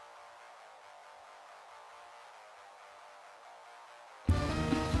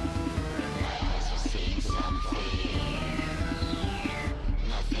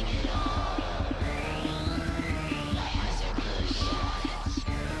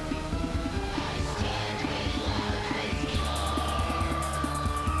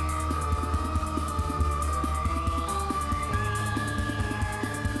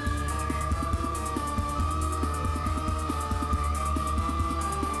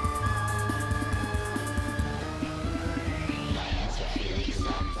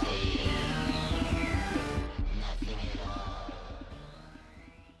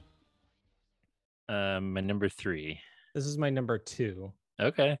 My number 3. This is my number 2.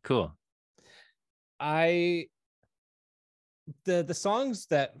 Okay, cool. The songs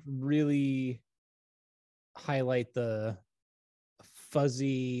that really highlight the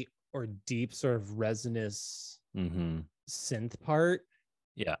fuzzy or deep sort of resonance synth part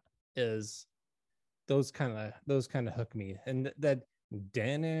is those kind of hook me. And that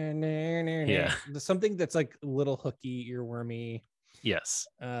something that's like a little hooky, earwormy. Yes.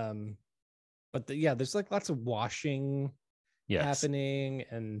 But there's like lots of washing happening,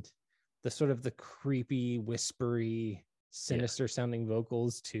 and the sort of the creepy, whispery, sinister sounding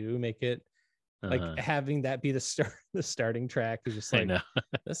vocals too make it like having that be the starting track is just like,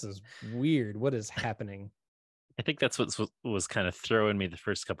 this is weird. What is happening? I think that's what was kind of throwing me the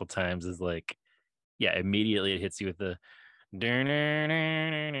first couple times, is like, immediately it hits you with the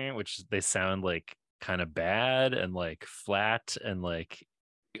which they sound like kind of bad and like flat and like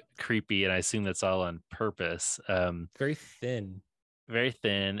creepy, and I assume that's all on purpose. Very thin,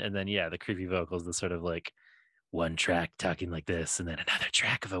 and then the creepy vocals, the sort of like one track talking like this and then another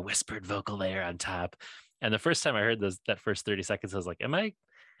track of a whispered vocal layer on top. And the first time I heard that first 30 seconds, I was like,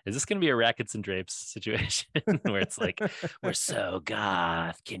 is this going to be a Rackets and Drapes situation where it's like, we're so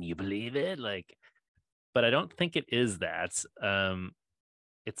goth, can you believe it? Like, but I don't think it is that.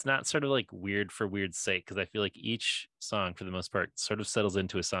 It's not sort of like weird for weird's sake, because I feel like each song, for the most part, sort of settles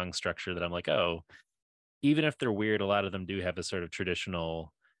into a song structure that I'm like, oh, even if they're weird, a lot of them do have a sort of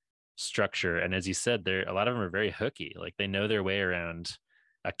traditional structure. And as you said, a lot of them are very hooky. Like, they know their way around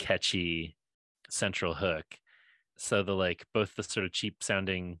a catchy central hook. So the like both the sort of cheap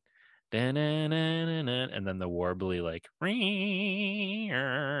sounding and then the warbly like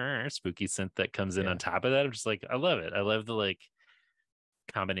spooky synth that comes in on top of that, I'm just like, I love it. I love the like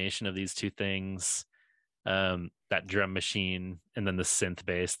combination of these two things, that drum machine and then the synth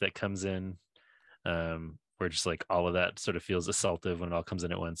bass that comes in, where just like all of that sort of feels assaultive when it all comes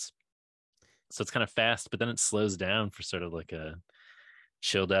in at once. So it's kind of fast, but then it slows down for sort of like a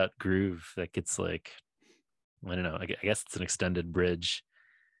chilled out groove that gets like, I don't know, I guess it's an extended bridge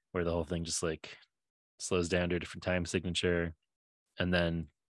where the whole thing just like slows down to a different time signature, and then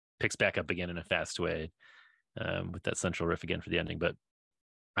picks back up again in a fast way, with that central riff again for the ending. But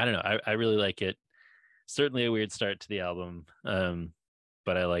I don't know. I really like it. Certainly a weird start to the album,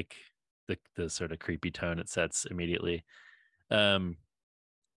 but I like the sort of creepy tone it sets immediately.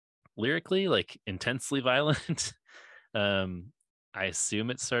 Lyrically, like intensely violent. I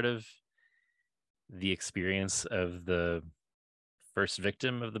assume it's sort of the experience of the first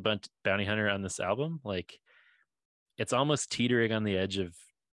victim of the bounty hunter on this album. Like, it's almost teetering on the edge of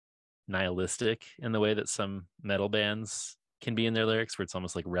nihilistic in the way that some metal bands can be in their lyrics, where it's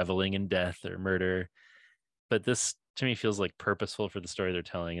almost like reveling in death or murder. But this to me feels like purposeful for the story they're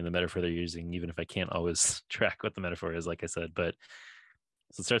telling and the metaphor they're using, even if I can't always track what the metaphor is, like I said. But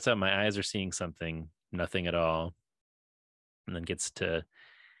so it starts out, my eyes are seeing something, nothing at all, and then gets to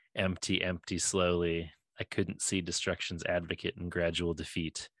empty, empty slowly. I couldn't see destruction's advocate in gradual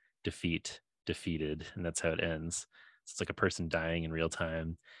defeat, defeated. And that's how it ends. So it's like a person dying in real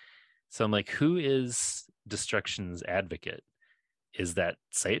time. So I'm like, who is destruction's advocate? Is that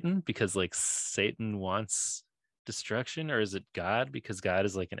Satan? Because like Satan wants destruction, or is it God? Because God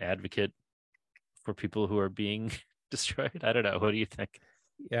is like an advocate for people who are being destroyed. I don't know. What do you think?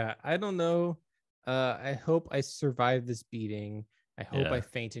 Yeah, I don't know. I hope I survive this beating. I hope I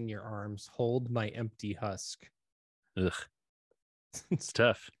faint in your arms. Hold my empty husk. Ugh. It's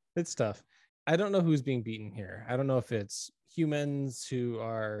tough. It's tough. I don't know who's being beaten here. I don't know if it's humans who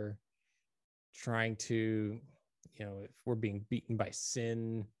are trying to, if we're being beaten by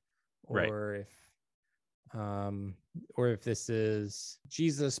sin, or if this is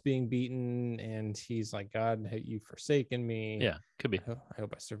Jesus being beaten and he's like, God, have you forsaken me? Yeah, could be. I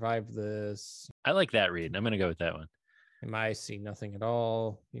hope I survive this. I like that read. I'm going to go with that one. Am I see nothing at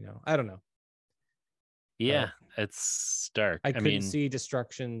all? I don't know. Yeah, it's dark. I couldn't see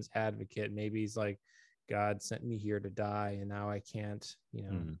destruction's advocate. Maybe he's like, God sent me here to die, and now I can't.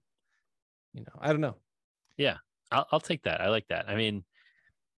 I don't know. Yeah, I'll take that. I like that. I mean,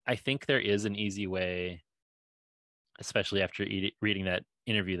 I think there is an easy way, especially after reading that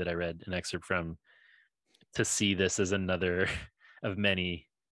interview that I read an excerpt from, to see this as another of many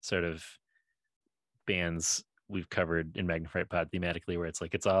sort of bands we've covered in Magnified Pod thematically, where it's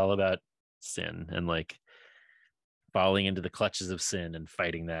like it's all about sin and like falling into the clutches of sin and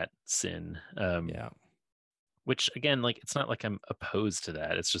fighting that sin. Which again, like, it's not like I'm opposed to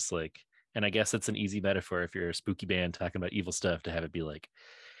that. It's just like, and I guess it's an easy metaphor if you're a spooky band talking about evil stuff to have it be like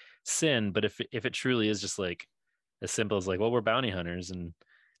sin. But if it truly is just like as simple as like, well, we're bounty hunters, and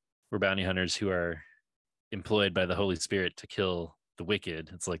we're bounty hunters who are employed by the Holy Spirit to kill the wicked,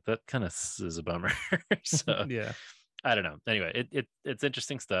 it's like that kind of is a bummer. So yeah, I don't know. Anyway, it's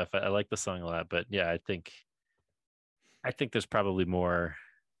interesting stuff. I like the song a lot, but yeah, I think there's probably more,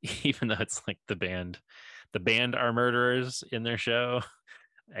 even though it's like the band are murderers in their show.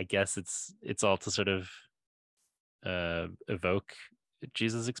 I guess it's all to sort of evoke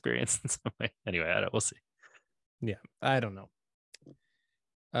Jesus' experience in some way. Anyway, we'll see. Yeah, I don't know.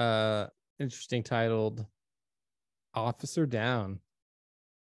 Interesting titled Officer Down.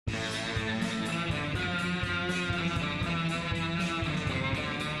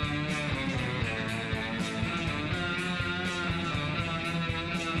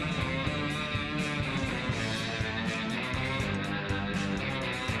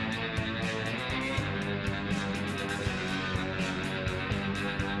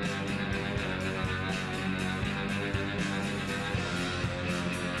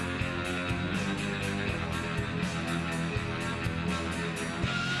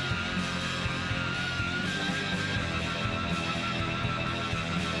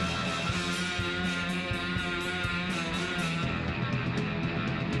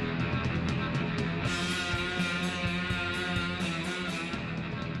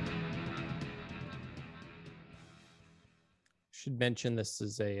 Should mention this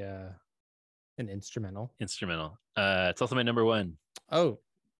is an instrumental. It's also my number one. Oh,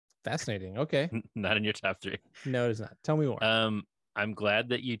 fascinating. Okay. Not in your top three. No, it is not. Tell me more. I'm glad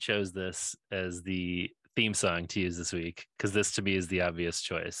that you chose this as the theme song to use this week, because this to me is the obvious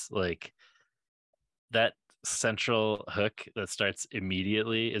choice. Like, that central hook that starts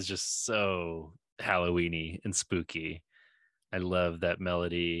immediately is just so Halloween-y and spooky. I love that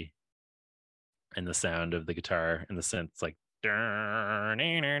melody and the sound of the guitar and the synth. It's like,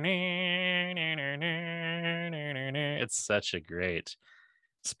 it's such a great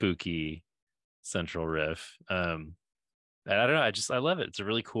spooky central riff. I don't know, I love it. It's a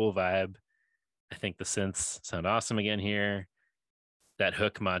really cool vibe. I think the synths sound awesome again here. That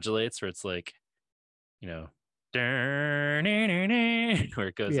hook modulates where it's like, where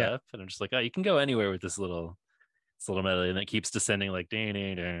it goes up, and I'm just like, oh, you can go anywhere with this little. It's a little melody, and it keeps descending like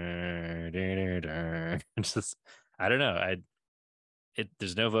it's just, I don't know.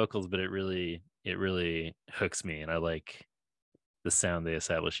 There's no vocals, but it really hooks me, and I like the sound they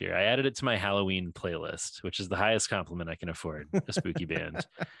establish here. I added it to my Halloween playlist, which is the highest compliment I can afford a spooky band.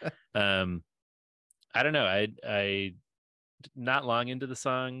 I don't know. I not long into the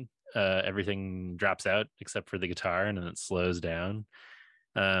song, everything drops out except for the guitar, and then it slows down.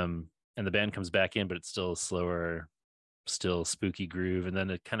 And the band comes back in, but it's still slower, still spooky groove, and then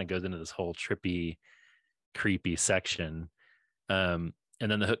it kind of goes into this whole trippy, creepy section. And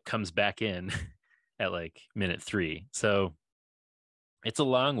then the hook comes back in at like minute 3. So it's a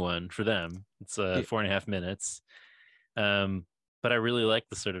long one for them. It's 4.5 minutes. But I really like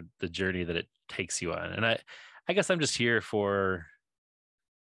the sort of the journey that it takes you on. And I guess I'm just here for,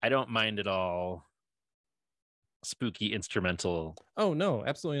 I don't mind at all spooky instrumental. Oh no,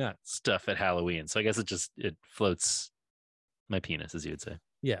 absolutely not. Stuff at Halloween. So I guess it floats my penis, as you would say.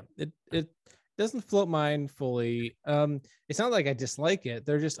 Yeah, it doesn't float mine fully. It's not like I dislike it.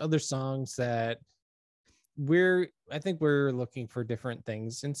 There are just other songs that I think we're looking for different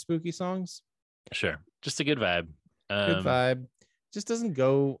things in spooky songs. Sure. Just a good vibe. Good vibe. Just doesn't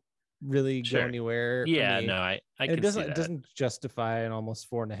go anywhere. Yeah, no, I can it doesn't see that. It doesn't justify an almost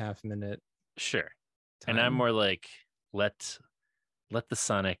 4.5 minute. Sure. Time. And I'm more like, let the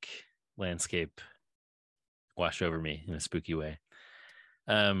sonic landscape wash over me in a spooky way.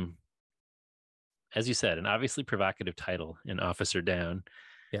 As you said, an obviously provocative title in Officer Down.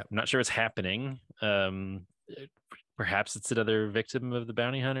 Yeah, I'm not sure what's happening. Perhaps it's another victim of the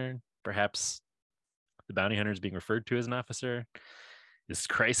bounty hunter. Perhaps the bounty hunter is being referred to as an officer. Is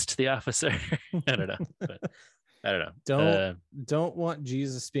Christ the officer? I don't know. But I don't know. Don't want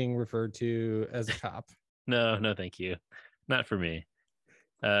Jesus being referred to as a cop. No, thank you. Not for me.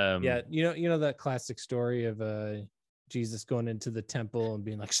 Yeah, you know that classic story of Jesus going into the temple and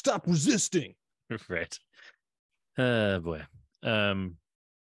being like, "Stop resisting." Right. Boy. No,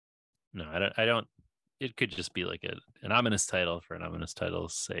 I don't. It could just be like an ominous title for an ominous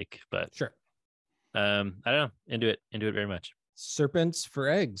title's sake, but sure. I don't know. Into it very much. Serpents for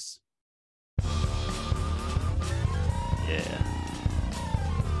eggs. Yeah.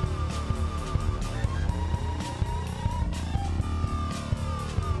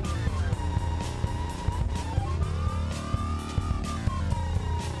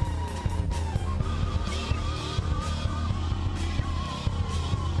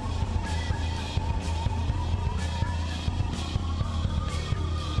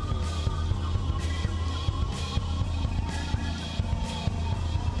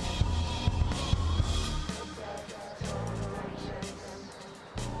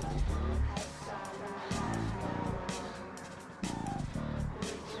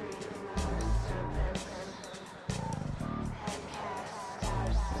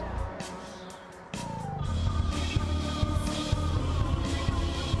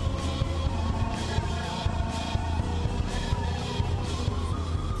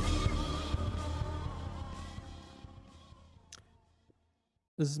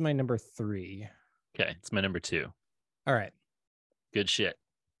 This is my number 3. Okay, it's my number 2. All right. Good shit.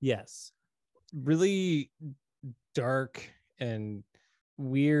 Yes. Really dark and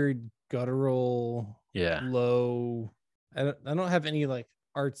weird, guttural, low. I don't have any like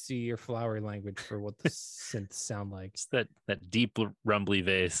artsy or flowery language for what the synths sound like. It's that deep rumbly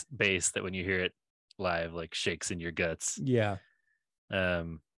bass that when you hear it live like shakes in your guts. Yeah.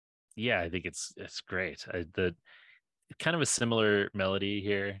 Yeah, I think it's great. Kind of a similar melody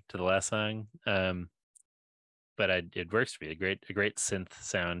here to the last song, but it works for me. A great synth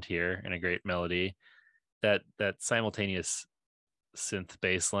sound here and a great melody. That simultaneous synth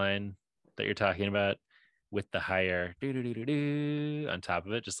bass line that you're talking about with the higher on top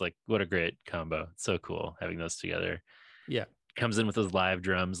of it, just like what a great combo. It's so cool having those together. Yeah, comes in with those live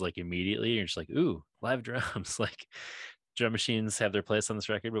drums like immediately. You're just like, ooh, live drums. Like drum machines have their place on this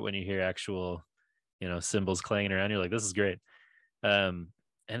record, but when you hear actual cymbals clanging around, you're like, this is great. And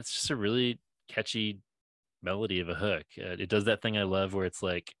it's just a really catchy melody of a hook. It does that thing I love where it's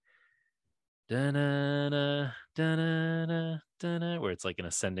like da-na-na, da-na-na, da-na, where it's like an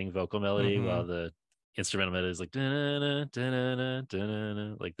ascending vocal melody while the instrumental melody is like da-na-na, da-na-na,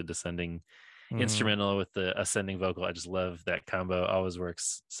 da-na-na, like the descending instrumental with the ascending vocal. I just love that combo. Always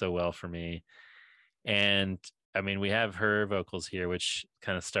works so well for me. And I mean, we have her vocals here, which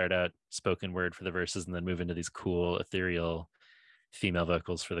kind of start out spoken word for the verses and then move into these cool, ethereal female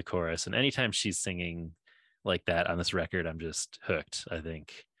vocals for the chorus. And anytime she's singing like that on this record, I'm just hooked. I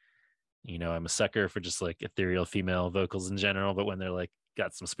think, I'm a sucker for just like ethereal female vocals in general, but when they're like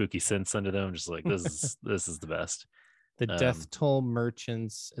got some spooky synths under them. Just like this is the best. The death toll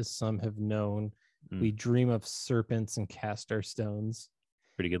merchants, as some have known, we dream of serpents and cast our stones.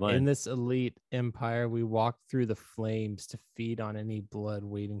 Pretty good line. In this elite empire, we walk through the flames to feed on any blood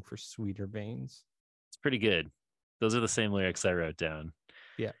waiting for sweeter veins. It's pretty good. Those are the same lyrics I wrote down.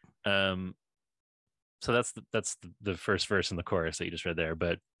 Yeah. So that's the first verse in the chorus that you just read there.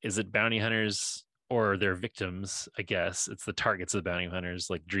 But is it bounty hunters or their victims? I guess it's the targets of the bounty hunters,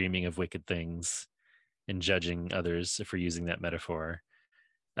 like dreaming of wicked things and judging others, if we're using that metaphor.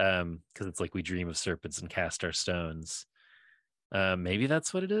 Because it's like we dream of serpents and cast our stones. Maybe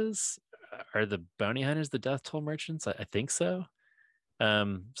that's what it is. Are the bounty hunters the death toll merchants? I think so.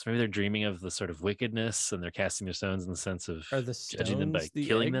 So maybe they're dreaming of the sort of wickedness and they're casting their stones in the sense of judging them by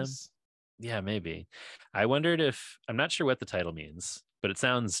killing them. Yeah, maybe. I wondered if, I'm not sure what the title means, but it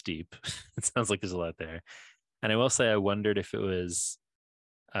sounds deep. It sounds like there's a lot there. And I will say, I wondered if it was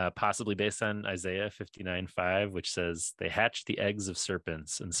possibly based on Isaiah 59:5, which says, they hatch the eggs of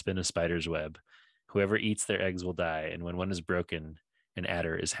serpents and spin a spider's web. Whoever eats their eggs will die. And when one is broken, an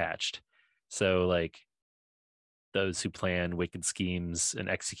adder is hatched. So like those who plan wicked schemes and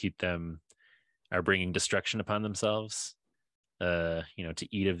execute them are bringing destruction upon themselves. To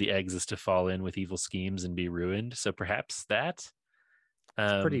eat of the eggs is to fall in with evil schemes and be ruined. So perhaps that.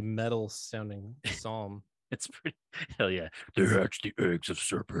 It's a pretty metal sounding psalm. It's pretty, hell yeah. They hatch the eggs of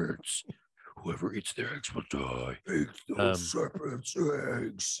serpents. Whoever eats their eggs will die. Eggs, those serpents'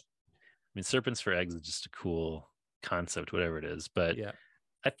 eggs. I mean, serpents for eggs is just a cool concept, whatever it is. But yeah,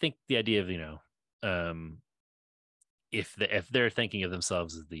 I think the idea of, if they're thinking of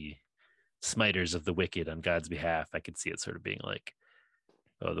themselves as the smiters of the wicked on God's behalf, I could see it sort of being like,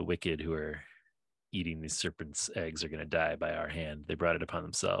 oh, the wicked who are eating these serpents' eggs are going to die by our hand. They brought it upon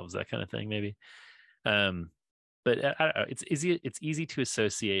themselves, that kind of thing, maybe. But I don't know, it's easy to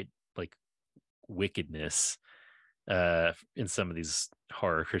associate like wickedness in some of these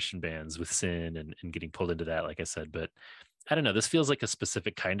horror Christian bands with sin and getting pulled into that, like I said. But I don't know, this feels like a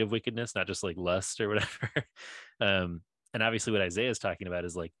specific kind of wickedness, not just like lust or whatever. And obviously what Isaiah is talking about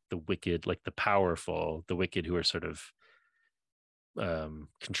is like the wicked, like the powerful, the wicked who are sort of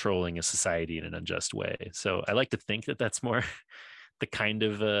controlling a society in an unjust way. So I like to think that that's more the kind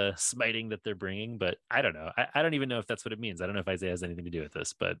of smiting that they're bringing, but I don't know. I don't even know if that's what it means. I don't know if Isaiah has anything to do with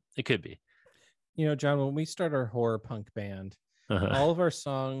this, but it could be. John, when we start our horror punk band, all of our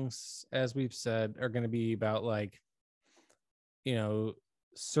songs, as we've said, are going to be about like,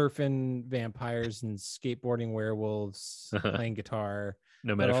 surfing vampires and skateboarding werewolves, playing guitar.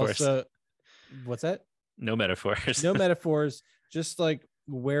 No metaphors. Also, what's that? No metaphors. No metaphors. Just like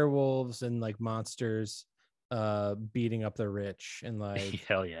werewolves and like monsters beating up the rich and like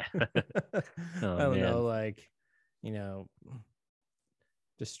hell yeah. I don't know, like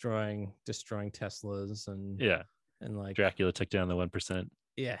destroying Teslas and and like Dracula took down the 1%.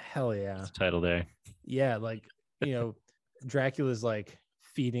 Yeah, hell yeah. That's the title there. Yeah, like Dracula's like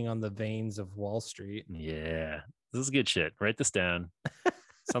feeding on the veins of Wall Street. Yeah, this is good shit. Write this down.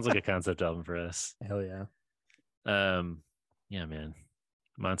 Sounds like a concept album for us. Hell yeah. Yeah, man.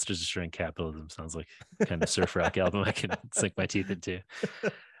 Monsters Destroying Capitalism sounds like kind of surf rock album I can sink my teeth into.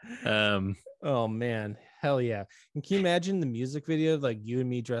 Oh man, hell yeah. And can you imagine the music video of like you and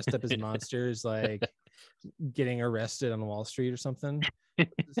me dressed up as monsters, like getting arrested on Wall Street or something?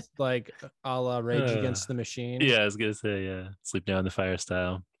 Just like a la Rage Against the Machine. Yeah, I was gonna say, Sleep Now in the Fire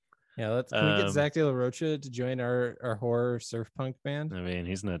style. Yeah, can we get Zach De La Rocha to join our horror surf punk band? I mean,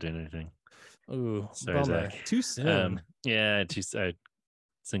 he's not doing anything. Ooh, sorry, bummer. Zach. Too soon.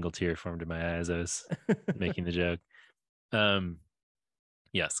 Single tear formed in my eyes. I was making the joke.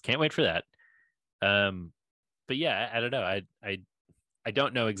 Yes, can't wait for that. But yeah, I don't know. I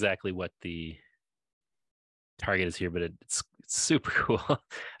don't know exactly what the target is here, but it's super cool.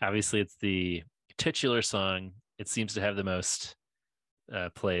 Obviously, it's the titular song. It seems to have the most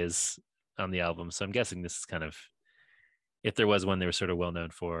plays on the album, so I'm guessing this is kind of, if there was one they were sort of well known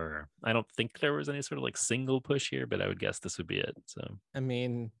for. I don't think there was any sort of like single push here, but I would guess this would be it. So I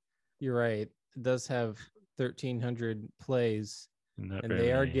mean, you're right. It does have 1,300 plays, and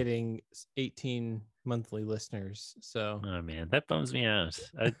they are getting 18 monthly listeners. So oh man, that bums me out.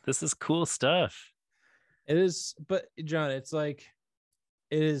 This is cool stuff. It is, but John, it's like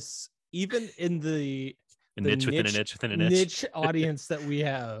it is even in the niche within a niche within a niche audience that we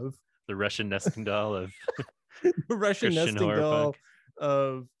have. The Russian nesting doll of the Russian nesting doll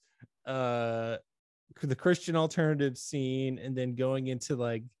of the Christian alternative scene, and then going into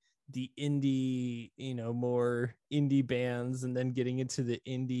like the indie, more indie bands, and then getting into the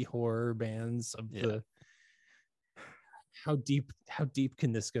indie horror bands of the how deep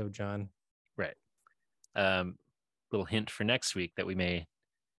can this go, John? Right. Little hint for next week that we may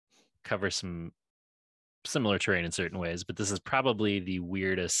cover some similar terrain in certain ways, but this is probably the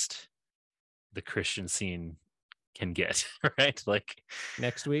weirdest the Christian scene can get, right? Like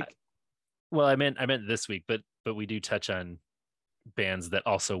next week. Well, I meant this week, but we do touch on bands that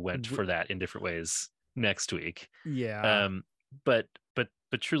also went for that in different ways next week. Yeah. But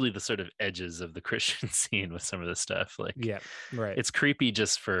truly the sort of edges of the Christian scene with some of this stuff, like, yeah, right. It's creepy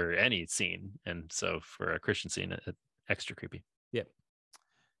just for any scene, and so for a Christian scene, extra creepy. Yep.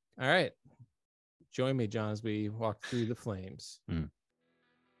 All right. Join me, John, as we walk through the flames.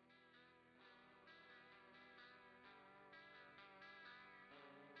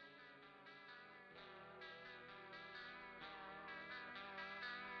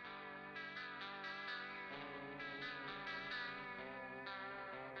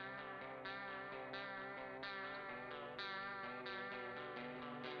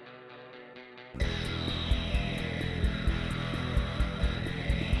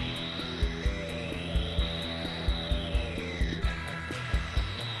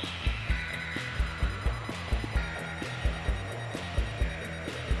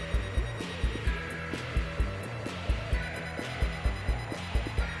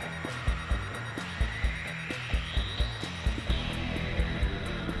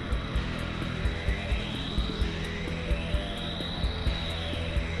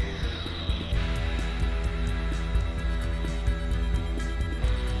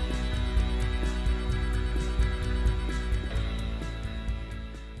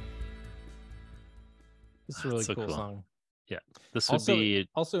 This is a really cool song. Yeah, this would be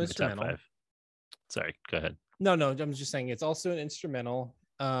also instrumental. Top 5. Sorry, go ahead. No, I'm just saying it's also an instrumental.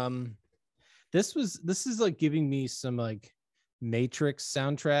 This is like giving me some like Matrix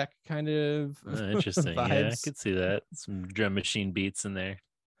soundtrack kind of interesting. vibes. Yeah, I could see that. Some drum machine beats in there.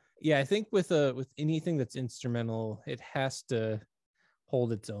 Yeah, I think with anything that's instrumental, it has to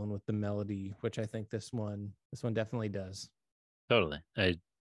hold its own with the melody, which I think this one definitely does. Totally.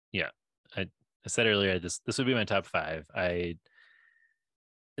 I said earlier this would be my top 5.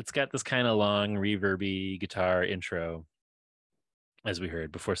 It's got this kind of long reverby guitar intro, as we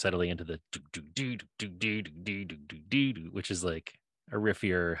heard, before settling into the which is like a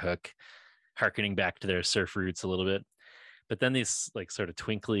riffier hook, harkening back to their surf roots a little bit. But then these like sort of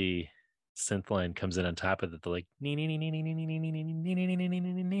twinkly synth line comes in on top of it, the like and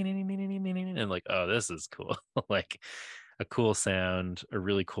like, oh, this is cool. Like a cool sound, a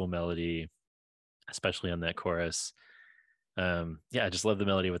really cool melody, especially on that chorus. I just love the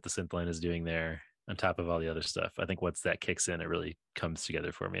melody what the synth line is doing there on top of all the other stuff. I think once that kicks in, it really comes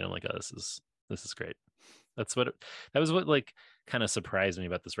together for me, and I'm like, oh, this is great. That was what like kind of surprised me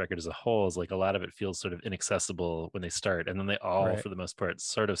about this record as a whole, is like a lot of it feels sort of inaccessible when they start, and then they all, for the most part,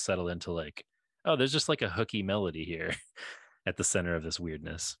 sort of settle into like, oh, there's just like a hooky melody here at the center of this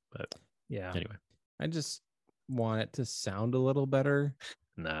weirdness. But yeah, anyway, I just want it to sound a little better.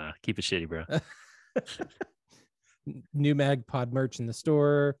 Nah, keep it shitty, bro. New Magpod merch in the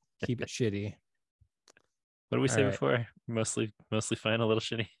store. Keep it shitty. What did we say before? Mostly fine, a little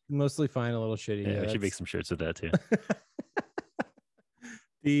shitty. Mostly fine, a little shitty. Yeah, we should make some shirts with that too.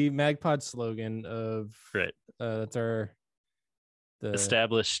 The Magpod slogan of that's the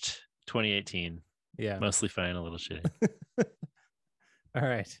established 2018. Yeah, mostly fine, a little shitty. All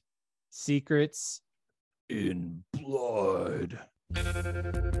right, Secrets in Blood.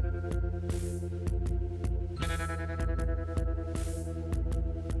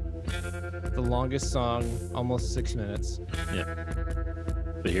 The longest song, almost 6 minutes. Yeah.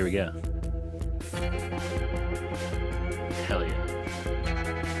 But here we go. Hell yeah.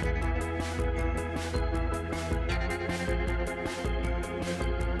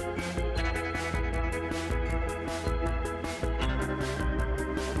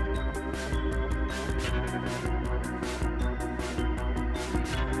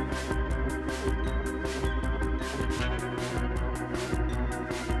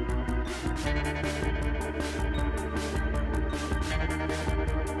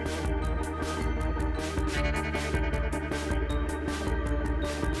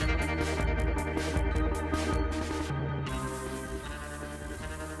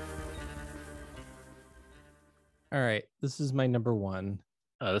 All right, this is my number 1.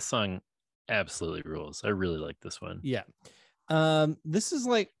 This song absolutely rules. I really like this one. Yeah. This is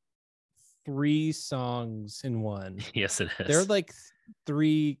like 3 songs in one. Yes, it is. They're like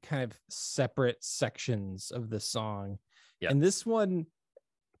 3 kind of separate sections of the song. Yeah. And this one,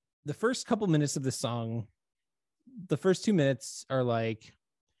 the first couple minutes of the song, the first 2 minutes are like,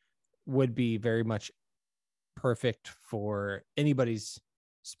 would be very much perfect for anybody's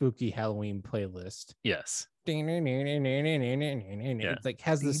spooky Halloween playlist. Yes. It like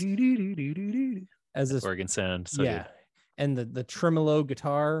has this as this organ sound. So yeah. Good. And the tremolo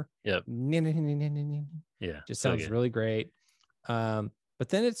guitar. Yep. Yeah. Just sounds really great. But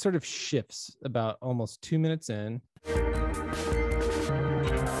then it sort of shifts about almost 2 minutes in.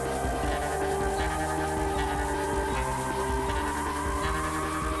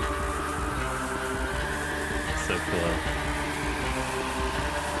 So cool.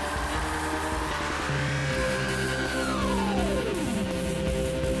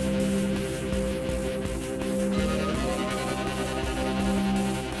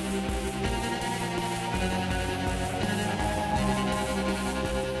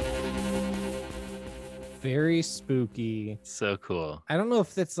 Very spooky. So cool. I don't know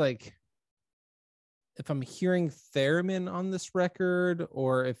if that's like if I'm hearing theremin on this record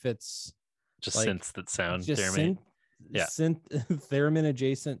or if it's just like, synths that sound just theremin. Synth theremin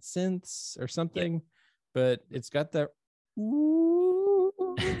adjacent synths or something, but it's got that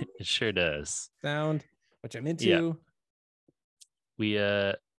it sure does sound, which I'm into.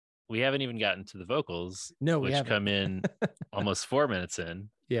 Yeah. We haven't even gotten to the vocals, which come in almost 4 minutes in.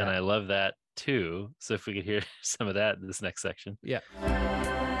 Yeah. And I love that too. So if we could hear some of that in this next section. Yeah.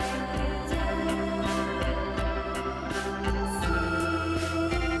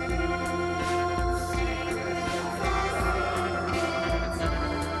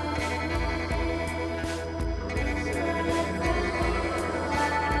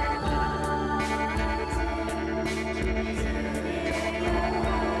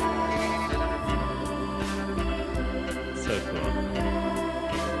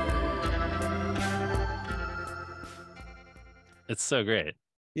 It's so great.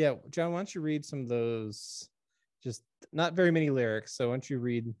 Yeah, John, why don't you read some of those? Just not very many lyrics, so why don't you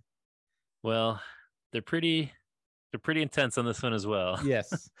read? Well, they're pretty intense on this one as well.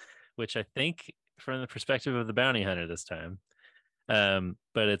 Yes. Which I think from the perspective of the bounty hunter this time. But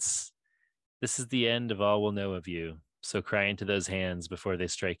this is the end of all we'll know of you. So cry into those hands before they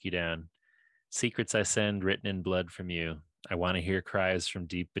strike you down. Secrets I send written in blood from you. I want to hear cries from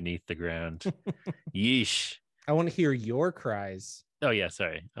deep beneath the ground. Yeesh. I want to hear your cries. Oh yeah,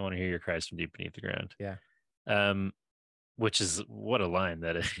 sorry. I want to hear your cries from deep beneath the ground. Yeah. Which is what a line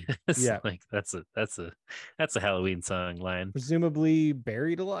that is. Yeah. Like that's a Halloween song line. Presumably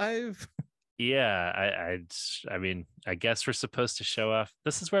buried alive. Yeah, I mean, I guess we're supposed to show off.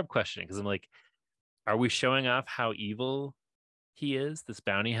 This is where I'm questioning because I'm like, are we showing off how evil he is? This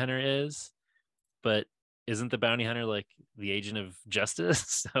bounty hunter is, but isn't the bounty hunter like the agent of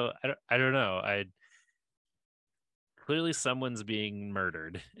justice? So I don't know. Clearly someone's being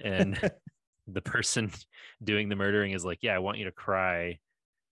murdered and the person doing the murdering is like, yeah, I want you to cry.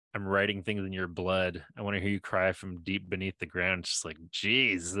 I'm writing things in your blood. I want to hear you cry from deep beneath the ground. Just like,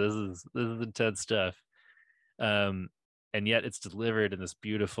 geez, this is intense stuff. And yet it's delivered in this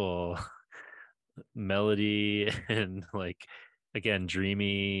beautiful melody and like, again,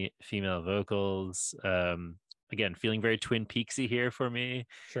 dreamy female vocals. Again, feeling very Twin Peaksy here for me.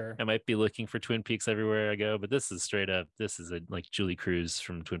 Sure. I might be looking for Twin Peaks everywhere I go, but this is straight up. This is a like Julie Cruz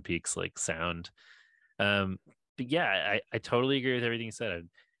from Twin Peaks like sound. But yeah, I totally agree with everything you said.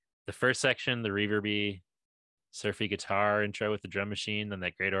 The first section, the reverby, surfy guitar intro with the drum machine, then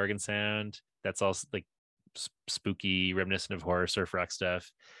that great organ sound. That's all like spooky, reminiscent of horror surf rock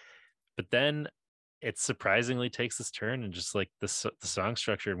stuff. But then it surprisingly takes this turn and just like the song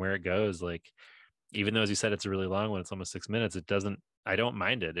structure and where it goes, like. Even though, as you said, it's a really long one, it's almost 6 minutes. I don't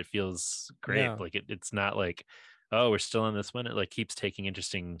mind it. It feels great. Yeah. Like it's not like, oh, we're still on this one. It like keeps taking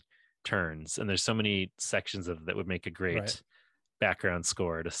interesting turns. And there's so many sections of that would make a great background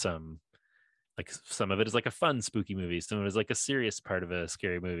score to some of it is like a fun, spooky movie. Some of it is like a serious part of a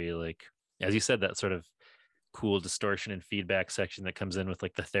scary movie. Like, as you said, that sort of cool distortion and feedback section that comes in with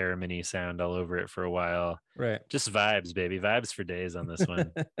like the theremin sound all over it for a while. Right. Just vibes, baby. Vibes for days on this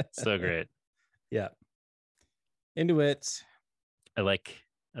one. So great. Yeah. Into it. I like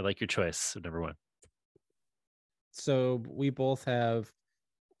your choice of number one. So we both have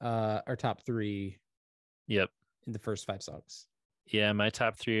our top three. Yep. In the first 5 songs. Yeah, my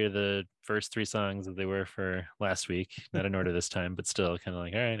top 3 are the first 3 songs that they were for last week. Not in order this time, but still kind of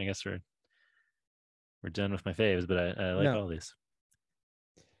like, all right, I guess we're done with my faves, but I like all these.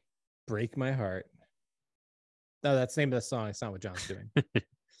 Break My Heart. No, that's the name of the song. It's not what John's doing.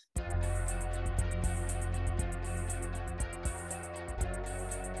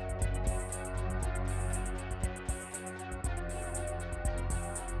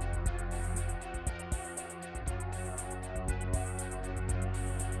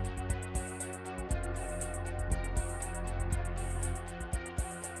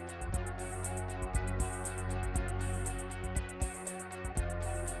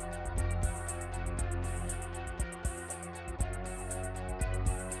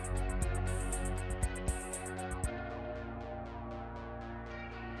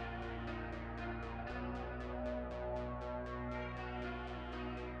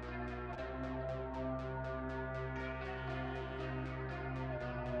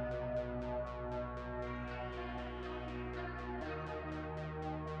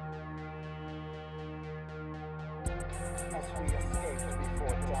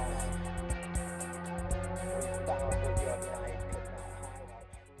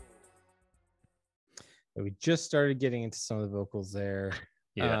 We just started getting into some of the vocals there.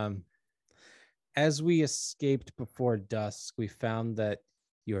 Yeah. As we escaped before dusk, we found that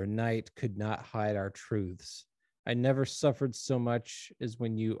your night could not hide our truths. I never suffered so much as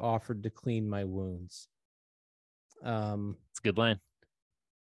when you offered to clean my wounds. It's a good line.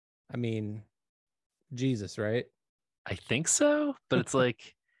 I mean, Jesus, right? I think so, but it's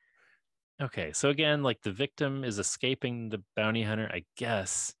like, okay, so again, like the victim is escaping the bounty hunter, I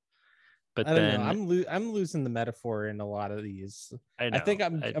guess. But I don't then know. I'm losing the metaphor in a lot of these. I know. I think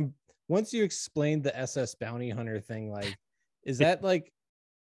I'm once you explained the SS bounty hunter thing, like, is that like,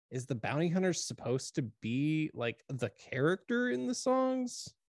 is the bounty hunter supposed to be like the character in the songs?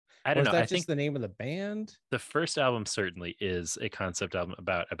 I don't know. I think the name of the band. The first album certainly is a concept album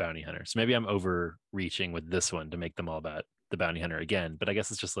about a bounty hunter. So maybe I'm overreaching with this one to make them all about the bounty hunter again. But I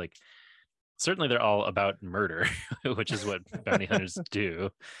guess it's just like, certainly they're all about murder, which is what bounty hunters do.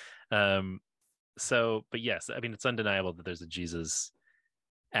 So, but yes, I mean, it's undeniable that there's a Jesus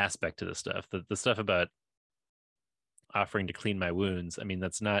aspect to this stuff. The stuff about offering to clean my wounds, I mean,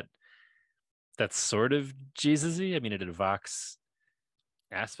 that's sort of Jesus-y. I mean, it evokes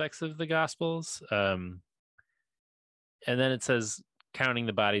aspects of the Gospels. And then it says, counting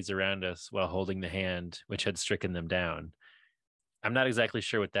the bodies around us while holding the hand which had stricken them down. I'm not exactly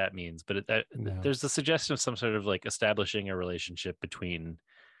sure what that means, but there's a suggestion of some sort of like establishing a relationship between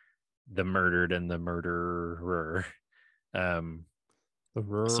the murdered and the murderer.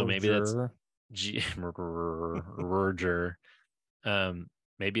 So maybe that's murderer.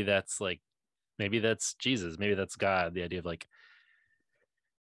 Maybe that's Jesus. Maybe that's God. The idea of like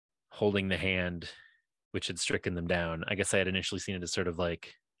holding the hand which had stricken them down. I guess I had initially seen it as sort of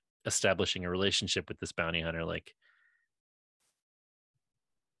like establishing a relationship with this bounty hunter, like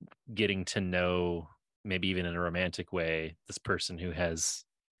getting to know, maybe even in a romantic way, this person who has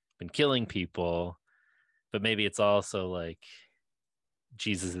been killing people. But maybe it's also like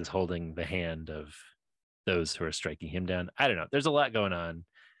Jesus is holding the hand of those who are striking him down. I don't know. There's a lot going on.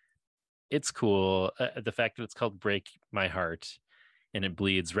 It's cool. The fact that it's called Break My Heart and it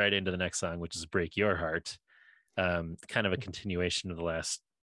bleeds right into the next song, which is Break Your Heart. Kind of a continuation of the last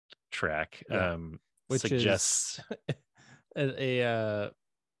track. Yeah. Which suggests a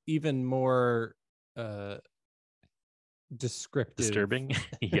even more disturbing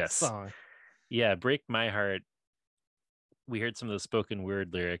yes song. Yeah, Break My Heart, we heard some of the spoken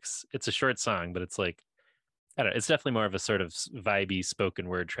word lyrics. It's a short song, but it's like, I don't know, it's definitely more of a sort of vibey spoken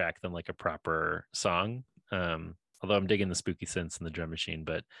word track than like a proper song. Although I'm digging the spooky synths and the drum machine,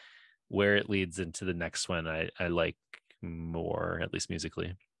 but where it leads into the next one I like more, at least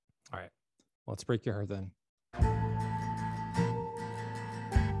musically. All right, well, let's Break Your Heart then.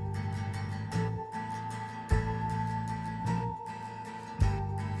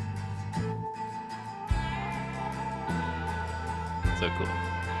 So cool.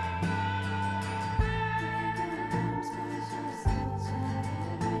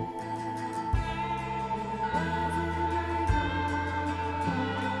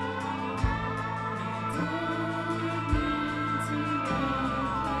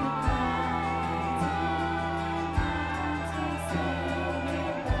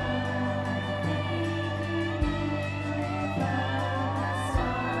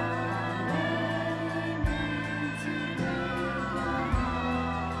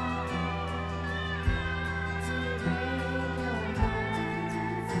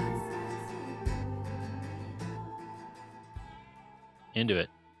 Into it.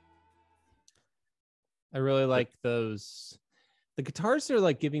 I really like those. The guitars are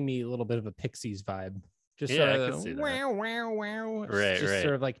like giving me a little bit of a Pixies vibe. Just I can see that. Wow, wow, wow. Right, just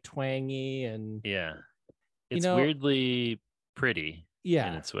sort of like twangy and yeah. It's weirdly pretty. Yeah.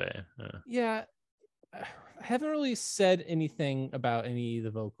 In its way. Yeah. I haven't really said anything about any of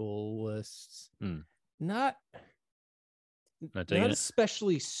the vocalists. Not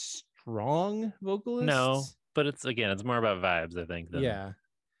especially strong vocalists. No. But it's more about vibes, I think, than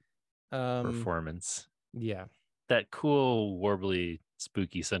performance. Yeah. That cool, warbly,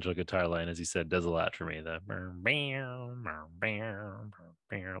 spooky central guitar line, as you said, does a lot for me.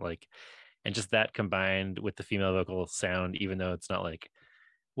 Like, and just that combined with the female vocal sound, even though it's not like,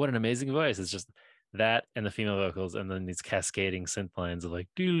 what an amazing voice. It's just that and the female vocals, and then these cascading synth lines of like,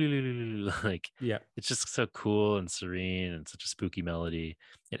 like, yeah, it's just so cool and serene and such a spooky melody.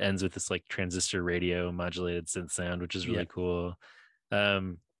 It ends with this like transistor radio modulated synth sound, which is really cool.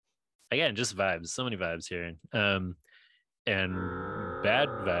 Again, just vibes, so many vibes here. And bad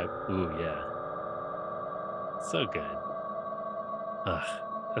vibe. Ooh, yeah. So good.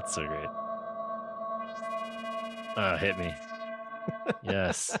 That's so great. Hit me.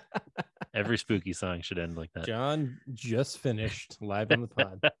 Yes. Every spooky song should end like that. John just finished live on the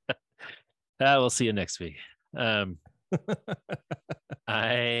pod. We'll see you next week. The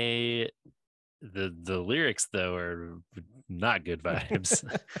lyrics though are not good vibes.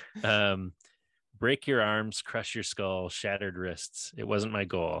 Break your arms, crush your skull, shattered wrists. It wasn't my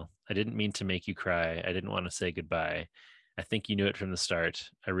goal. I didn't mean to make you cry. I didn't want to say goodbye. I think you knew it from the start.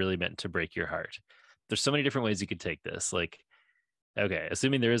 I really meant to break your heart. There's so many different ways you could take this. Like, okay,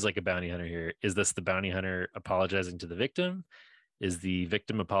 assuming there is like a bounty hunter here, is this the bounty hunter apologizing to the victim? Is the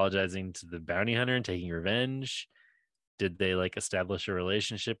victim apologizing to the bounty hunter and taking revenge? Did they like establish a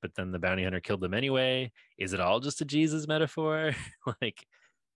relationship, but then the bounty hunter killed them anyway? Is it all just a Jesus metaphor? Like,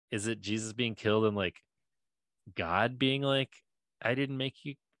 is it Jesus being killed and like God being like, I didn't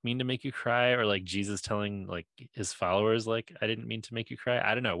mean to make you cry, or like Jesus telling like his followers like, I didn't mean to make you cry?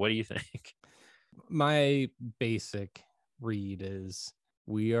 I don't know. What do you think? My basic read is,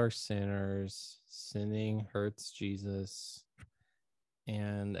 we are sinners, sinning hurts Jesus,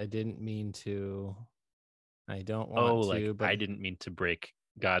 and I didn't mean to. I don't want to, but I didn't mean to break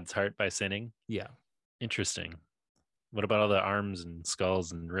God's heart by sinning. Yeah. Interesting. What about all the arms and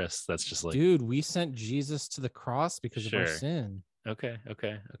skulls and wrists? That's just like, dude, we sent Jesus to the cross because of our sin. Okay.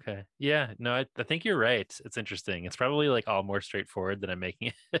 Yeah, no, I think you're right. It's interesting. It's probably like all more straightforward than I'm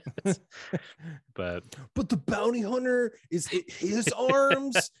making it. but the bounty hunter, is it his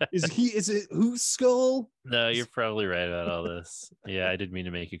arms? Is it whose skull? No, you're probably right about all this. Yeah, I didn't mean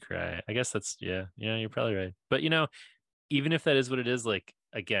to make you cry. I guess that's yeah, you're probably right. But even if that is what it is, like,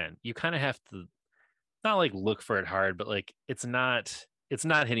 again, you kind of have to not like look for it hard, but like it's not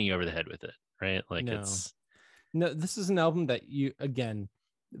hitting you over the head with it, right? Like No, this is an album that you, again,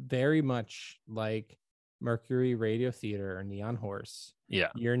 very much like Mercury Radio Theater or Neon Horse. Yeah.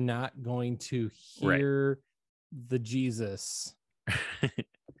 You're not going to hear the Jesus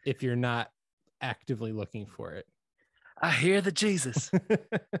if you're not actively looking for it. I hear the Jesus.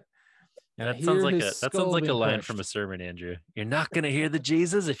 That sounds like a line from a sermon, Andrew. You're not going to hear the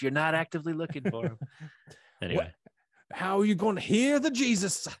Jesus if you're not actively looking for him. Anyway. How are you going to hear the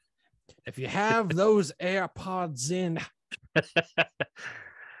Jesus if you have those AirPods in?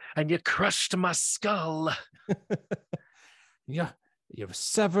 And you crushed my skull. Yeah, you've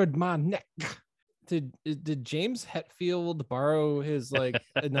severed my neck. Did James Hetfield borrow his like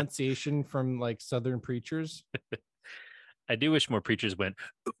enunciation from like Southern preachers? I do wish more preachers went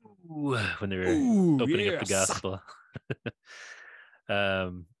ooh when they were opening up the gospel.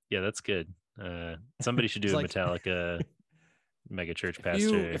 Yeah, that's good. Somebody should do a Metallica mega church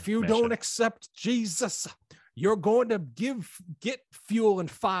pastor. If you don't accept Jesus, you're going to get fuel and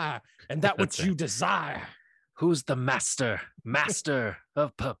fire, and that's what you desire. Who's the master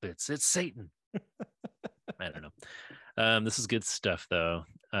of puppets? It's Satan. I don't know. This is good stuff though.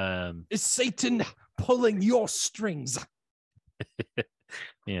 Is Satan pulling your strings?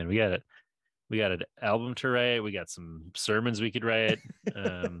 Man, we got an album to write. We got some sermons we could write.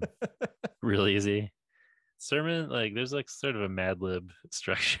 Real easy sermon. Like there's like sort of a Mad Lib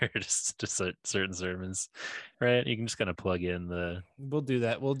structure to certain sermons, right? You can just kind of plug in the. We'll do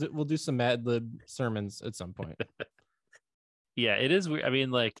that. We'll do some Mad Lib sermons at some point. Yeah, it is weird. I mean,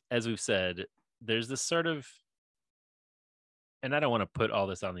 like as we've said, there's this sort of, and I don't want to put all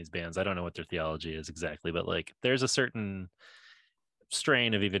this on these bands. I don't know what their theology is exactly, but like there's a certain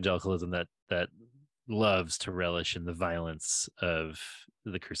strain of evangelicalism that loves to relish in the violence of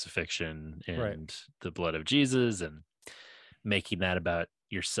the crucifixion and the blood of Jesus, and making that about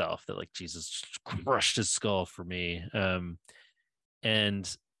yourself, that like Jesus crushed his skull for me.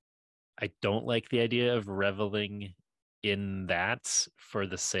 And I don't like the idea of reveling in that for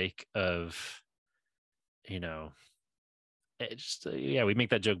the sake of, we make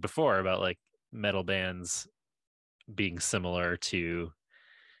that joke before about like metal bands being similar to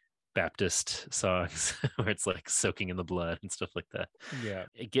Baptist songs where it's like soaking in the blood and stuff like that. Yeah.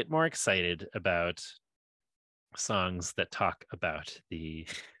 Get more excited about songs that talk about the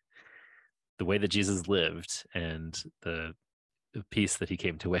way that Jesus lived and the peace that he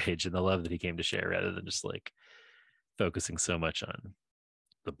came to wage and the love that he came to share, rather than just like focusing so much on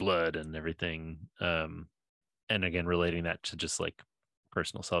the blood and everything. And again, relating that to just like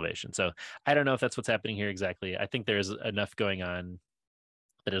personal salvation. So I don't know if that's what's happening here exactly. I think there's enough going on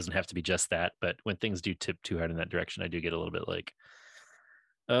that doesn't have to be just that, but when things do tip too hard in that direction, I do get a little bit like,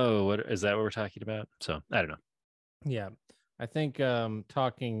 oh, what is that what we're talking about? So I don't know. Yeah. I think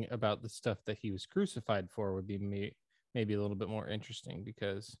talking about the stuff that he was crucified for would be maybe a little bit more interesting,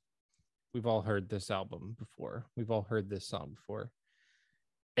 because we've all heard this album before. We've all heard this song before.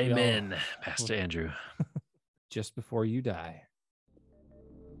 Amen, Pastor Andrew. Just Before You Die.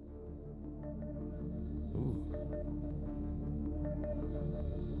 Ooh.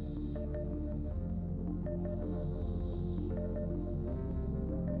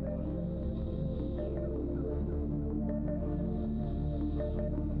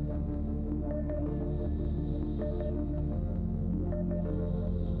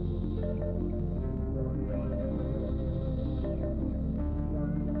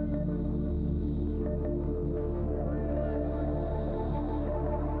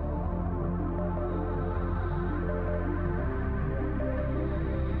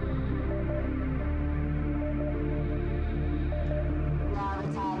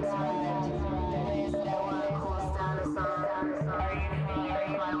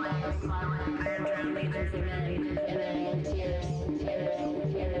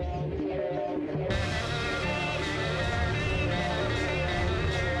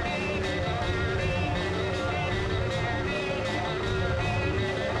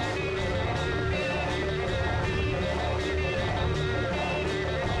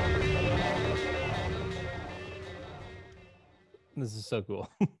 This is so cool.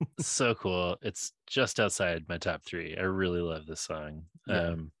 So cool. It's just outside my top 3. I really love this song.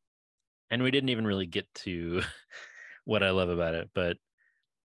 Yeah. And we didn't even really get to what I love about it, but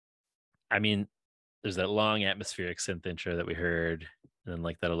I mean, there's that long atmospheric synth intro that we heard, and then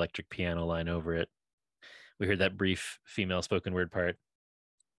like that electric piano line over it. We heard that brief female spoken word part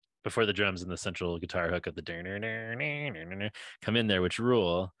before the drums and the central guitar hook of the come in there, which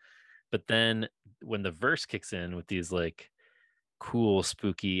rule. But then when the verse kicks in with these like cool,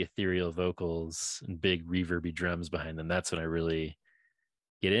 spooky, ethereal vocals and big reverby drums behind them, that's when I really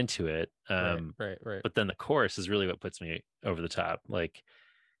get into it. Right. But then the chorus is really what puts me over the top. Like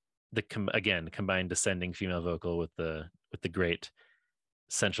the combined descending female vocal with the great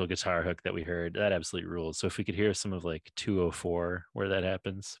central guitar hook that we heard, that absolutely rules. So if we could hear some of like 204 where that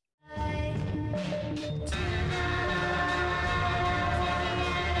happens.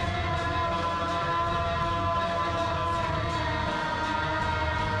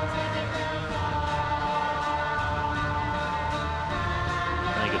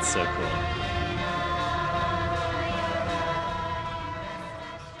 It's so cool.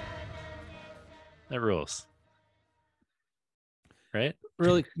 That rules. Right?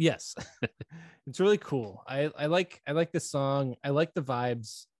 Really, yes. It's really cool. I like this song. I like the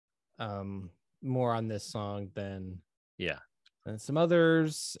vibes more on this song than some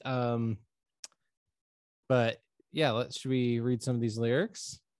others. But yeah, should we read some of these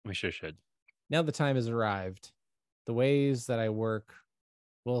lyrics? We sure should. Now the time has arrived. The ways that I work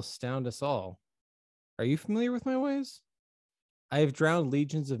will astound us all. Are you familiar with my ways? I have drowned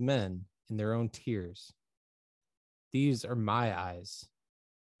legions of men in their own tears. These are my eyes.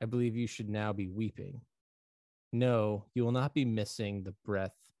 I believe you should now be weeping. No, you will not be missing the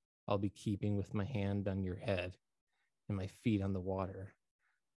breath I'll be keeping with my hand on your head and my feet on the water.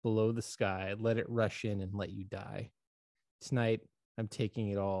 Below the sky, let it rush in and let you die. Tonight, I'm taking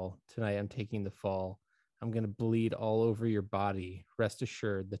it all. Tonight, I'm taking the fall. I'm going to bleed all over your body. Rest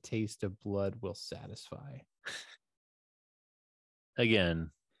assured, the taste of blood will satisfy. Again,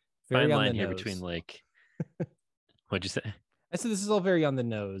 very fine line here between like, what'd you say? I said this is all very on the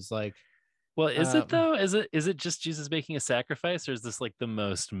nose. Like, well, is it though? Is it just Jesus making a sacrifice, or is this like the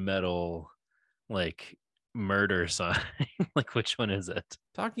most metal, like murder song? Like, which one is it?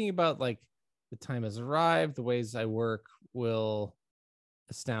 Talking about like the time has arrived. The ways I work will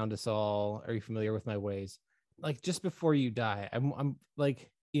astound us all. Are you familiar with my ways? Like just before you die, I'm like,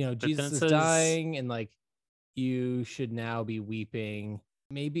 you know, Jesus is dying and like you should now be weeping.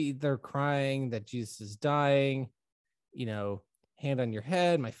 Maybe they're crying that Jesus is dying, you know, hand on your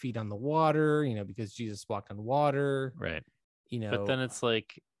head, my feet on the water, you know, because Jesus walked on water. Right. You know, but then it's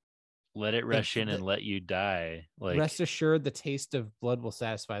like, let it rush in and let you die. Like, rest assured the taste of blood will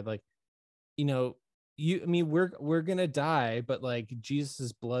satisfy. Like, you know, we're gonna die, but like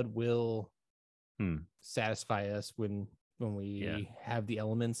Jesus's blood will satisfy us when we have the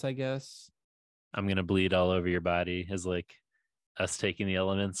elements, I guess. I'm gonna bleed all over your body is like us taking the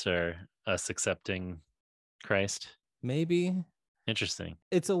elements or us accepting Christ. Maybe. Interesting.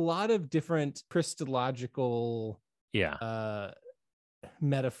 It's a lot of different Christological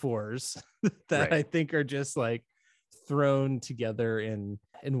metaphors that I think are just like thrown together in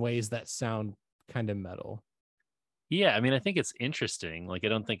ways that sound kind of metal. Yeah, I mean, I think it's interesting. Like, I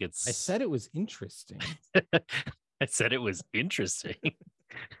don't think it's... I said it was interesting. I said it was interesting.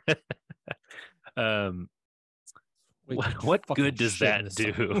 What good does that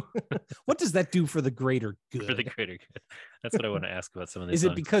do? What does that do for the greater good? For the greater good. That's what I want to ask about some of these. Is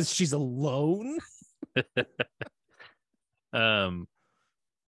songs. it because she's alone?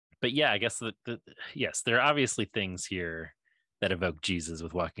 But yeah, I guess yes, there are obviously things here that evoke Jesus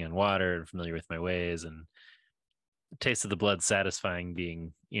with walking on water and familiar with my ways, and taste of the blood satisfying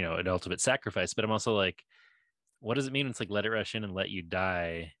being, an ultimate sacrifice. But I'm also like, what does it mean? It's like, let it rush in and let you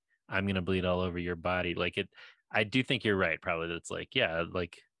die. I'm going to bleed all over your body. Like I do think you're right. Probably that it's like, yeah,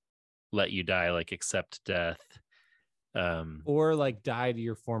 like let you die, like accept death. Or like die to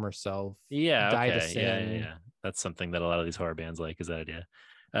your former self. Yeah. Die okay. to sin. Yeah. That's something that a lot of these horror bands like, is that idea.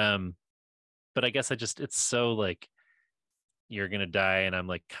 But I guess it's so like, you're going to die and I'm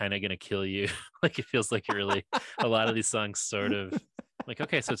like kind of going to kill you. Like it feels like really a lot of these songs sort of like,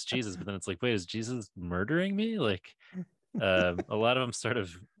 okay, so it's Jesus, but then it's like, wait, is Jesus murdering me? Like a lot of them sort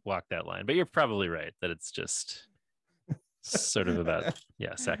of walk that line, but you're probably right that it's just sort of about,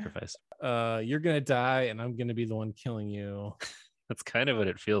 sacrifice. You're going to die and I'm going to be the one killing you. That's kind of what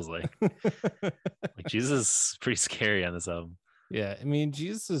it feels like. Like Jesus is pretty scary on this album. Yeah. I mean,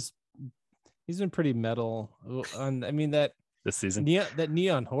 he's been pretty metal on, that this season, that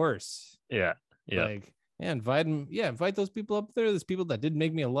neon horse. Yeah. Like, invite him. Yeah. Invite those people up there. There's people that did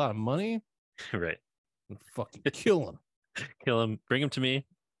make me a lot of money. Right. And fucking kill him. Kill him. Bring him to me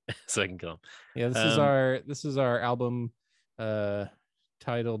so I can kill him. Yeah. This is our album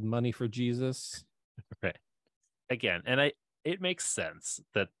titled Money for Jesus. Right. Again. And it makes sense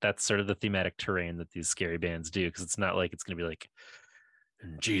that that's sort of the thematic terrain that these scary bands do. Cause it's not like it's going to be like,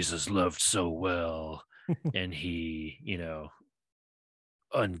 and Jesus loved so well. And he,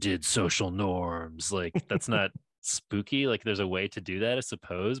 undid social norms. Like that's not spooky. Like there's a way to do that, I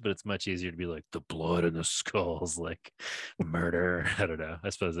suppose, but it's much easier to be like the blood and the skulls, like murder. I don't know. I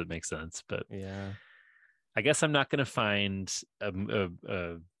suppose it makes sense, but yeah, I guess I'm not going to find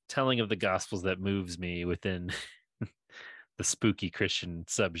a telling of the Gospels that moves me within the spooky Christian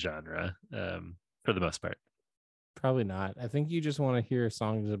subgenre, for the most part. Probably not. I think you just want to hear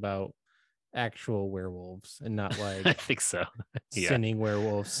songs about actual werewolves and not like I think so. Sinning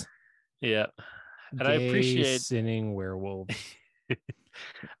werewolves. Yeah. And Gay I appreciate sinning werewolves.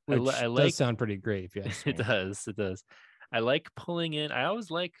 Which I like, does sound pretty great if you ask me. It does. I like pulling in, I always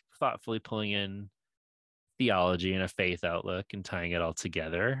like thoughtfully pulling in theology and a faith outlook and tying it all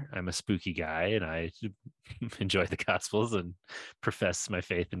together. I'm a spooky guy and I enjoy the Gospels and profess my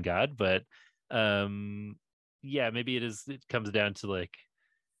faith in God, but maybe it comes down to like,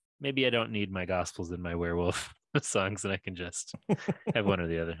 maybe I don't need my Gospels and my werewolf songs, and I can just have one or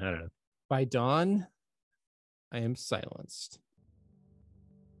the other. I don't know. By dawn, I am silenced.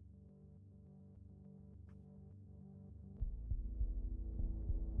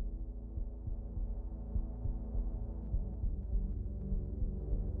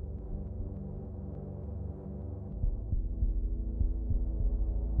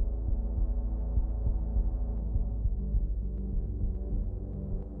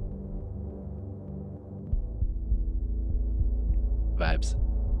 Vibes.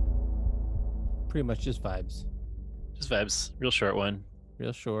 Pretty much just vibes. Just vibes. Real short one.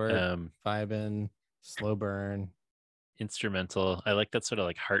 Real short. Vibing, slow burn. Instrumental. I like that sort of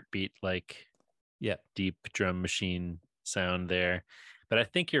like heartbeat, like deep drum machine sound there. But I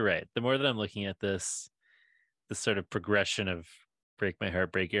think you're right. The more that I'm looking at this sort of progression of Break My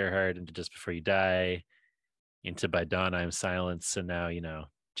Heart, Break Your Heart into Just Before You Die, into By Dawn I Am Silenced. So now,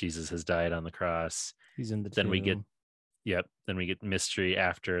 Jesus has died on the cross. He's in the Then tomb. Then we get Mystery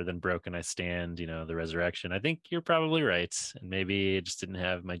after, then Broken I Stand, the resurrection. I think you're probably right. And maybe I just didn't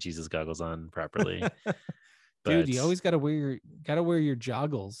have my Jesus goggles on properly. Dude, you always gotta wear your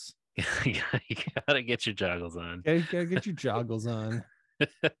joggles. You gotta get your joggles on. You gotta get your joggles on.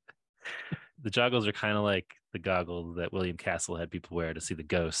 The joggles are kind of like the goggles that William Castle had people wear to see the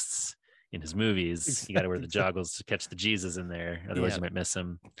ghosts in his movies. Exactly. You got to wear the joggles to catch the Jesus in there, otherwise you might miss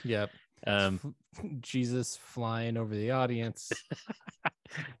him. Yep. Jesus flying over the audience.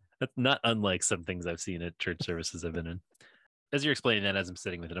 That's not unlike some things I've seen at church services I've been in. As you're explaining that, as I'm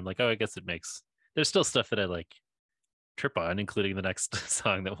sitting with it, I'm like, oh, I guess it makes. There's still stuff that I like trip on, including the next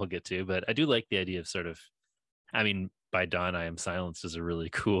song that we'll get to. But I do like the idea of sort of, By Dawn I Am Silenced is a really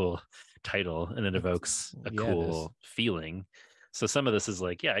cool title, and it evokes a cool feeling. So some of this is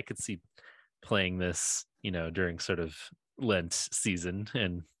like, I could see playing this, during sort of Lent season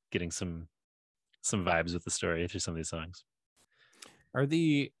and getting some vibes with the story through some of these songs. Are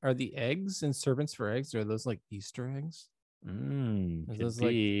the eggs and serpents for eggs? Are those like Easter eggs? Is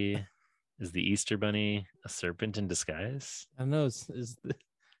the Easter bunny a serpent in disguise? I don't know. Is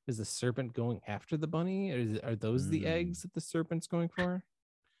the serpent going after the bunny? Are those the eggs that the serpent's going for?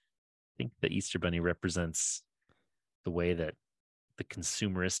 think the Easter Bunny represents the way that the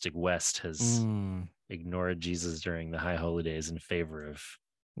consumeristic West has ignored Jesus during the high holidays in favor of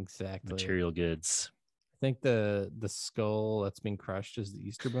material goods. I think the skull that's being crushed is the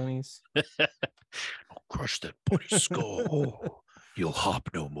Easter bunnies. I'll crush that bunny's skull. You'll hop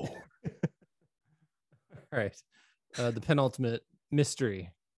no more. All right. The penultimate mystery.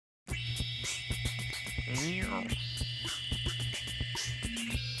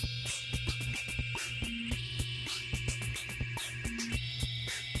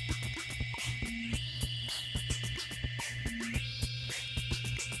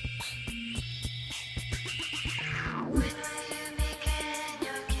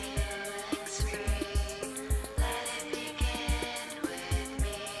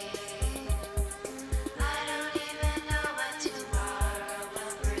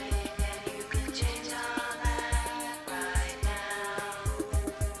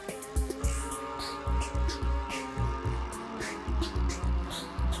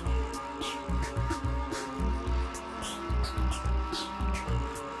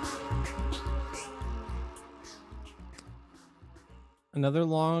 Another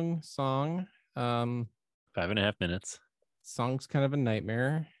long song. 5.5 minutes. Song's kind of a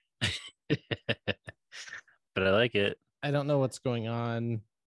nightmare. But I like it. I don't know what's going on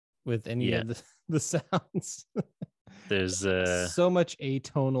with any of the sounds. There's so much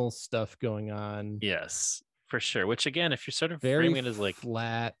atonal stuff going on. Yes, for sure. Which again, if you're sort of very framing it as like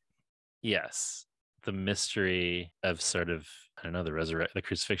flat. Yes. The mystery of sort of, I don't know, the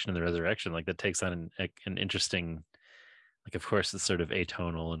crucifixion and the resurrection, like that takes on an interesting, like, of course, it's sort of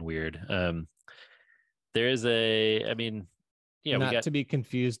atonal and weird. There is not to be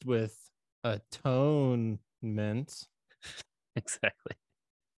confused with atonement. Exactly.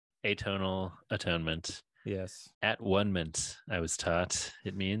 Atonal atonement. Yes. At one-ment, I was taught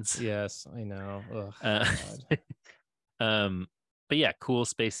it means. Yes, I know. But yeah, cool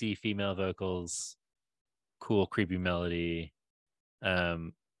spacey female vocals, cool creepy melody,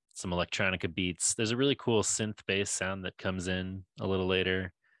 some electronica beats. There's a really cool synth bass sound that comes in a little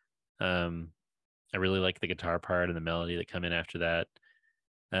later. I really like the guitar part and the melody that come in after that.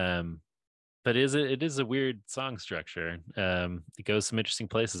 But it is a weird song structure. It goes some interesting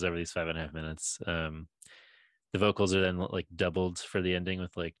places over these 5.5 minutes. The vocals are then like doubled for the ending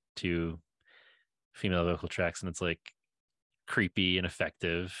with like 2 female vocal tracks, and it's like creepy and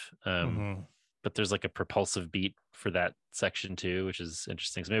effective. But there's like a propulsive beat for that section too, which is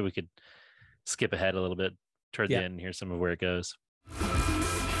interesting. So maybe we could skip ahead a little bit toward the end and hear some of where it goes.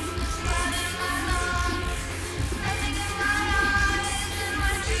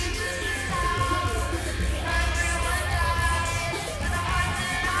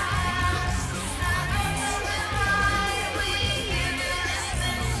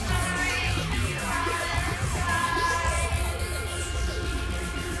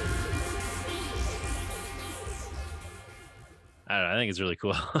 I don't know, I think it's really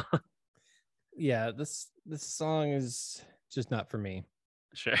cool. Yeah, this song is just not for me.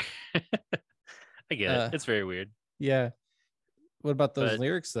 Sure. I get it. It's very weird. Yeah. What about those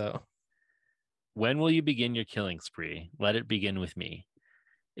lyrics though? When will you begin your killing spree? Let it begin with me.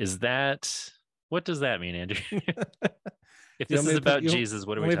 What does that mean, Andrew? If this is about Jesus,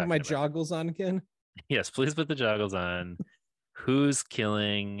 what are we talking about? Put my joggles on again? Yes, please put the joggles on. Who's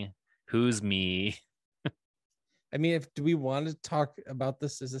killing? Who's me? I mean, do we want to talk about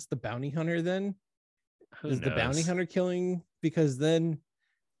this? Is this the bounty hunter then? Is the bounty hunter killing? Because then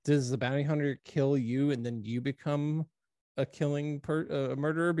does the bounty hunter kill you and then you become a a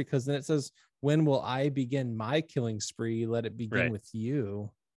murderer? Because then it says, when will I begin my killing spree? Let it begin with you.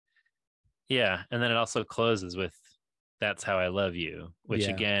 Yeah. And then it also closes with, that's how I love you, which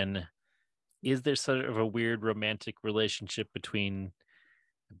again, is there sort of a weird romantic relationship between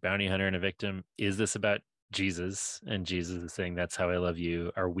a bounty hunter and a victim? Is this about Jesus, and Jesus is saying, that's how I love you?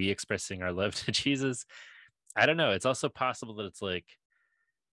 Are we expressing our love to Jesus? I don't know. It's also possible that it's like,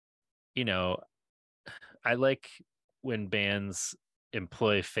 I like when bands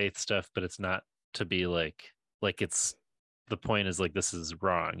employ faith stuff, but it's not to be like it's, the point is like, this is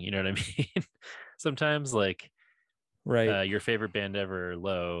wrong. You know what I mean? Sometimes like, your favorite band ever,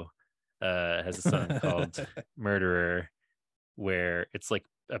 Low, has a song called Murderer, where it's like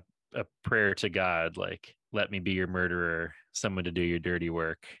a prayer to God, like, let me be your murderer, someone to do your dirty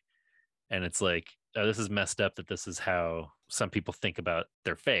work. And it's like, oh, this is messed up that this is how some people think about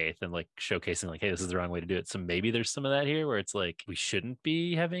their faith, and like showcasing like, hey, this is the wrong way to do it. So maybe there's some of that here where it's like, we shouldn't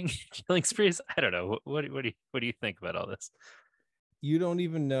be having killing sprees. I don't know. What do you think about all this? You don't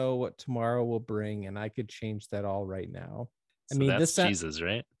even know what tomorrow will bring, and I could change that all right now. So I mean, that's Jesus,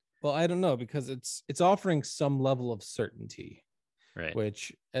 right? Well, I don't know, because it's offering some level of certainty, right?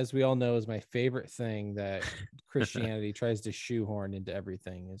 Which, as we all know, is my favorite thing that Christianity tries to shoehorn into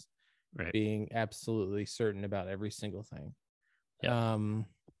everything, is being absolutely certain about every single thing. Yeah.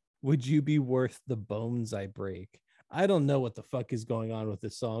 Would you be worth the bones I break? I don't know what the fuck is going on with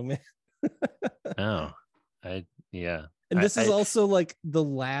this song, man. Yeah. And this is also like the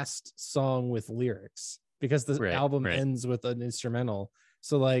last song with lyrics, because the album ends with an instrumental.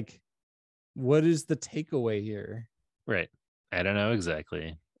 So like, what is the takeaway here? Right. I don't know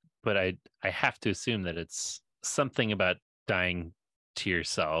exactly, but I have to assume that it's something about dying to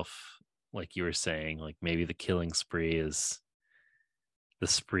yourself, like you were saying. Like maybe the killing spree is the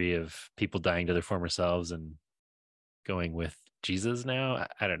spree of people dying to their former selves and going with Jesus now.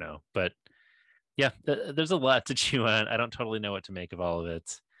 I don't know, but yeah, there's a lot to chew on. I don't totally know what to make of all of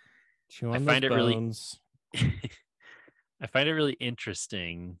it. Chew on those bones. I find it really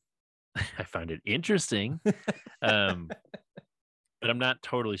interesting. I find it interesting, but I'm not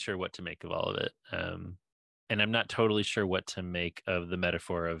totally sure what to make of all of it. And I'm not totally sure what to make of the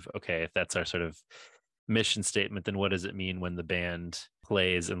metaphor of, okay, if that's our sort of mission statement, then what does it mean when the band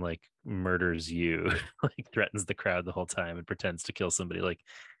plays and like murders you, like threatens the crowd the whole time and pretends to kill somebody? Like,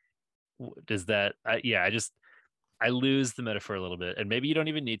 does that? I lose the metaphor a little bit. And maybe you don't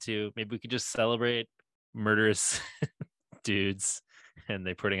even need to. Maybe we could just celebrate murderous dudes and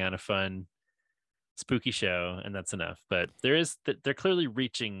they're putting on a fun spooky show, and that's enough. But they're clearly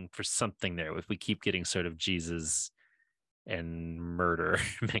reaching for something there if we keep getting sort of Jesus and murder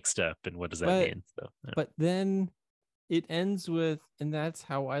mixed up, and what does that mean? So, but then it ends with, and that's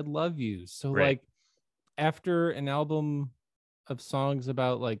how I love you. So like, after an album of songs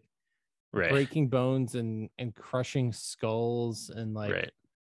about like breaking bones and crushing skulls and like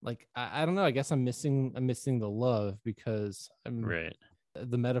I don't know, I guess I'm missing the love, because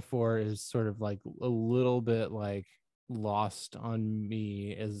the metaphor is sort of like a little bit like lost on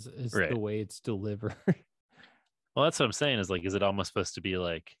me as the way it's delivered. Well, that's what I'm saying, is like, is it almost supposed to be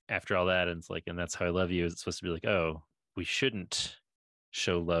like, after all that, and it's like, and that's how I love you, is it supposed to be like, oh, we shouldn't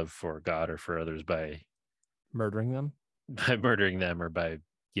show love for God or for others by murdering them or by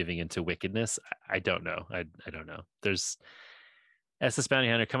giving into wickedness? I don't know. I don't know. There's SS Bounty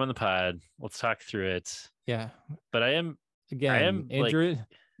Hunter, come on the pod. Let's talk through it. Yeah. But Andrew,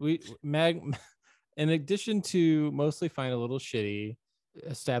 in addition to mostly find a little shitty,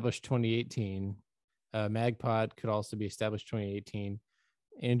 established 2018, Magpod could also be established 2018.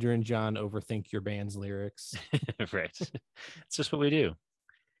 Andrew and John overthink your band's lyrics. Right. It's just what we do.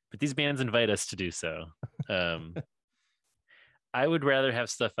 But these bands invite us to do so. I would rather have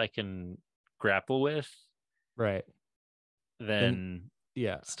stuff I can grapple with. Right. Than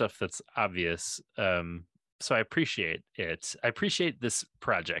stuff that's obvious. So I appreciate it. I appreciate this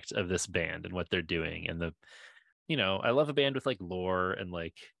project of this band and what they're doing, and I love a band with like lore and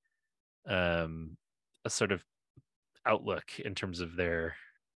like a sort of outlook in terms of their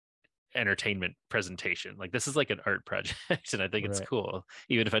entertainment presentation. Like, this is like an art project, and I think it's cool,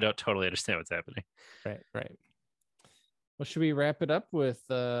 even if I don't totally understand what's happening. Right. Well, should we wrap it up with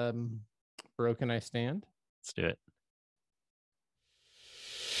Broken I Stand? Let's do it.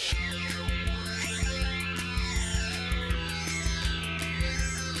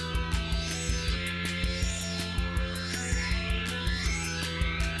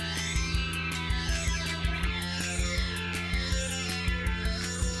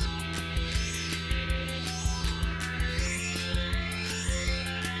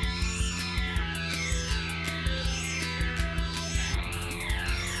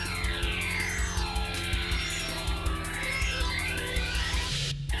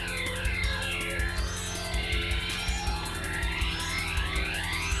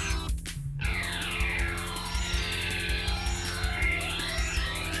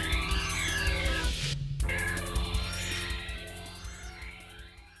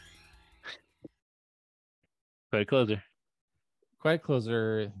 Quiet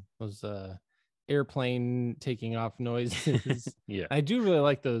Closer was airplane taking off noises. Yeah, I do really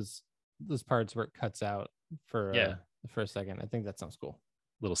like those parts where it cuts out for a second. I think that sounds cool.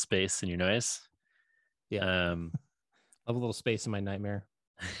 Little space in your noise. Yeah. I have a little space in my nightmare.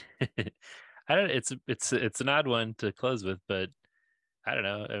 I don't. It's an odd one to close with, but I don't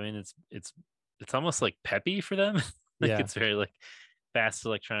know. I mean, it's almost like peppy for them. It's very like fast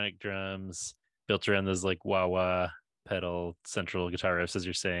electronic drums built around those like wah-wah pedal central guitar riffs, as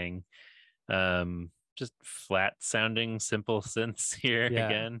you're saying. Just flat sounding simple synths here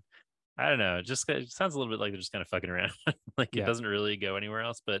again. I don't know. It sounds a little bit like they're just kind of fucking around. It doesn't really go anywhere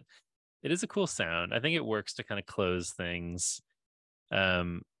else, but it is a cool sound. I think it works to kind of close things.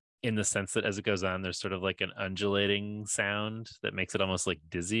 in the sense that as it goes on, there's sort of like an undulating sound that makes it almost like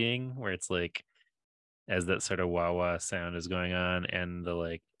dizzying, where it's like as that sort of wah wah sound is going on and the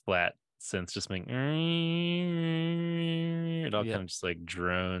like flat synths just make it all kind of just like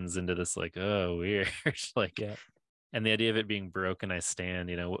drones into this like, oh, weird. Like, and the idea of it being Broken I Stand,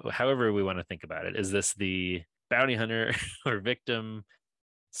 you know, however we want to think about it, is this the bounty hunter or victim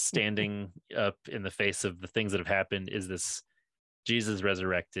standing up in the face of the things that have happened? Is this Jesus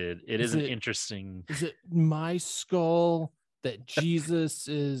resurrected? Is interesting. Is it my skull that Jesus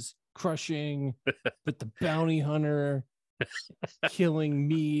is crushing, but the bounty hunter killing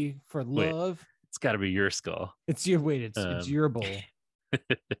me for love? Wait, it's got to be your skull. It's your it's your bowl. I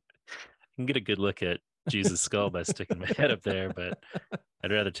can get a good look at Jesus' skull by sticking my head up there, but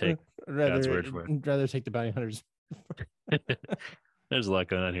I'd rather take God's word for it. I'd rather take the bounty hunters. There's a lot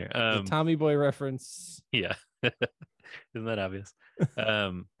going on here. The Tommy Boy reference. Yeah. Isn't that obvious?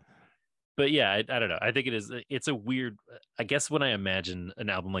 But yeah, I don't know. I think it's a weird, I guess when I imagine an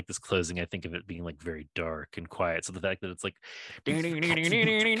album like this closing, I think of it being like very dark and quiet. So the fact that it's like,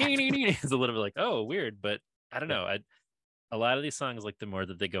 it's a little bit like, oh, weird. But I don't know. A lot of these songs, like the more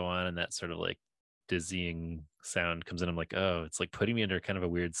that they go on and that sort of like dizzying sound comes in, I'm like, oh, it's like putting me under kind of a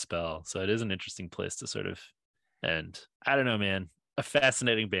weird spell. So it is an interesting place to sort of end. I don't know, man. A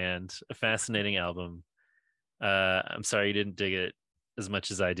fascinating band, a fascinating album. I'm sorry you didn't dig it as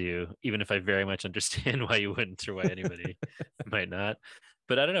much as I do, even if I very much understand why you wouldn't or why anybody might not.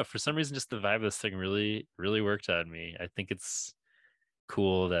 But I don't know, for some reason, just the vibe of this thing really, really worked on me. I think it's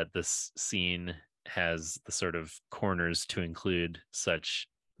cool that this scene has the sort of corners to include such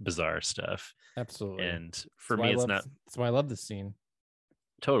bizarre stuff. Absolutely. And for me, that's why I love this scene.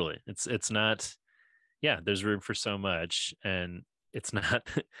 Totally. It's not, there's room for so much. And it's not,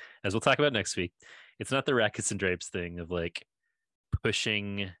 as we'll talk about next week, it's not the Rackets and Drapes thing of like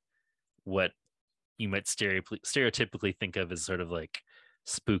pushing what you might stereotypically think of as sort of like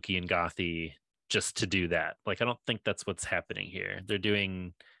spooky and gothy just to do that. Like, I don't think that's what's happening here. They're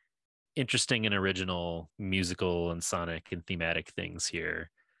doing interesting and original musical and sonic and thematic things here.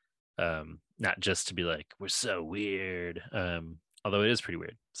 Not just to be like, we're so weird. Although it is pretty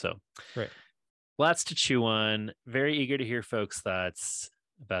weird. So right. Lots to chew on. Very eager to hear folks' thoughts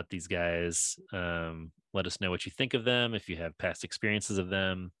about these guys. Let us know what you think of them, if you have past experiences of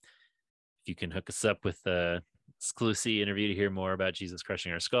them. If you can hook us up with a exclusive interview to hear more about Jesus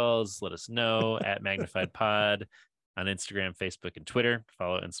Crushing Our Skulls, let us know at Magnified Pod on Instagram, Facebook, and Twitter.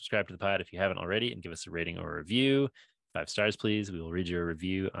 Follow and subscribe to the pod if you haven't already, and give us a rating or a review. 5 stars, please. We will read your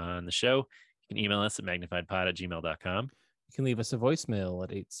review on the show. You can email us at magnifiedpod@gmail.com. You can leave us a voicemail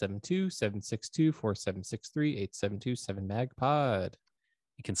at 872-762-4763, 872-7MAGPOD.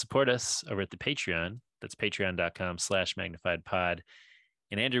 You can support us over at the Patreon. That's patreon.com/magnifiedpod.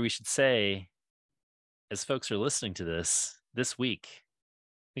 And Andrew, we should say, as folks are listening to this week,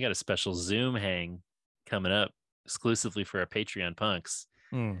 we got a special Zoom hang coming up exclusively for our Patreon punks.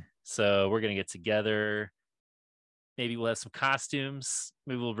 So we're going to get together. Maybe we'll have some costumes.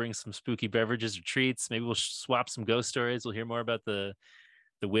 Maybe we'll bring some spooky beverages or treats. Maybe we'll swap some ghost stories. We'll hear more about the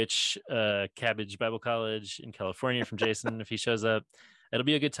witch Cabbage Bible College in California from Jason if he shows up. It'll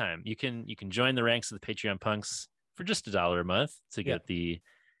be a good time. You can join the ranks of the Patreon punks for just $1 a month to get the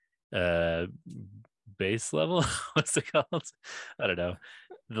base level. What's it called? I don't know.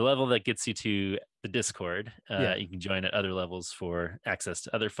 The level that gets you to the Discord. You can join at other levels for access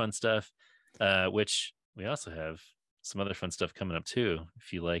to other fun stuff, which we also have some other fun stuff coming up too.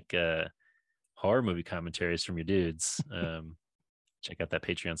 If you like horror movie commentaries from your dudes, check out that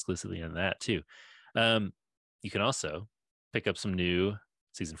Patreon exclusively on that too. You can also pick up some new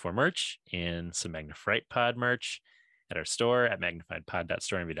season 4 merch and some Magnifright Pod merch at our store at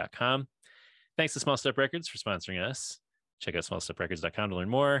magnifiedpod.storeenvy.com. Thanks to Small Step Records for sponsoring us. Check out smallsteprecords.com to learn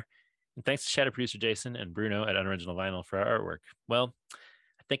more. And thanks to shadow producer Jason and Bruno at Unoriginal Vinyl for our artwork. Well,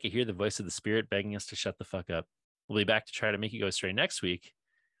 I think I hear the voice of the spirit begging us to shut the fuck up. We'll be back to try to make you go astray next week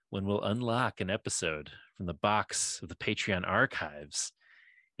when we'll unlock an episode from the box of the Patreon archives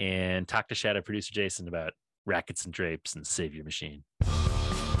and talk to shadow producer Jason about Rackets and Drapes and Savior Machine.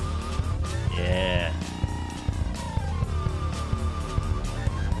 Yeah.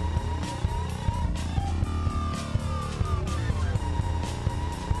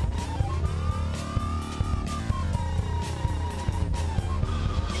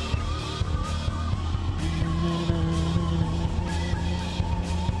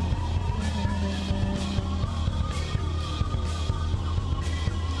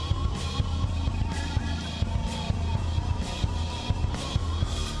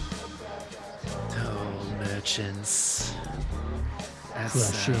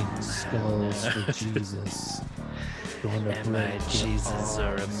 Crushing skulls for Jesus. Am I Jesus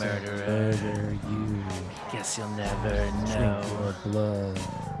or a murderer? Murder you. Guess you'll never know. Drink your blood.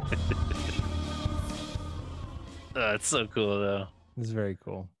 It's so cool, though. It's very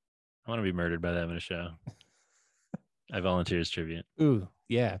cool. I want to be murdered by them in a show. I volunteer as tribute. Ooh,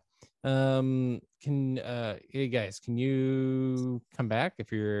 yeah. Hey guys, can you come back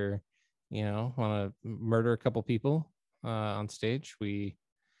if you're, want to murder a couple people on stage? We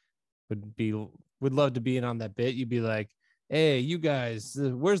would love to be in on that bit. You'd be like, hey, you guys,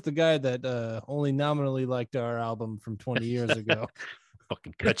 where's the guy that only nominally liked our album from 20 years ago?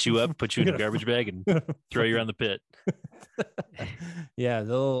 Fucking cut you up, put you in a garbage bag, and throw you around the pit. Yeah,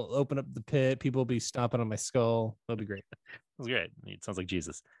 they'll open up the pit. People will be stomping on my skull. That'll be great. That's great. It sounds like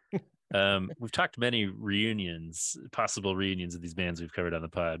Jesus. We've talked many reunions, possible reunions of these bands we've covered on the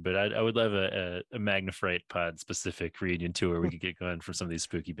pod, but I would love a Magnafright pod specific reunion tour we could get going for some of these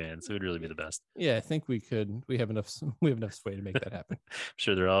spooky bands. It would really be the best. Yeah, I think we could. We have enough sway to make that happen. I'm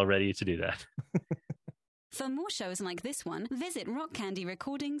sure they're all ready to do that. For more shows like this one, visit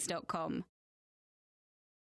rockcandyrecordings.com.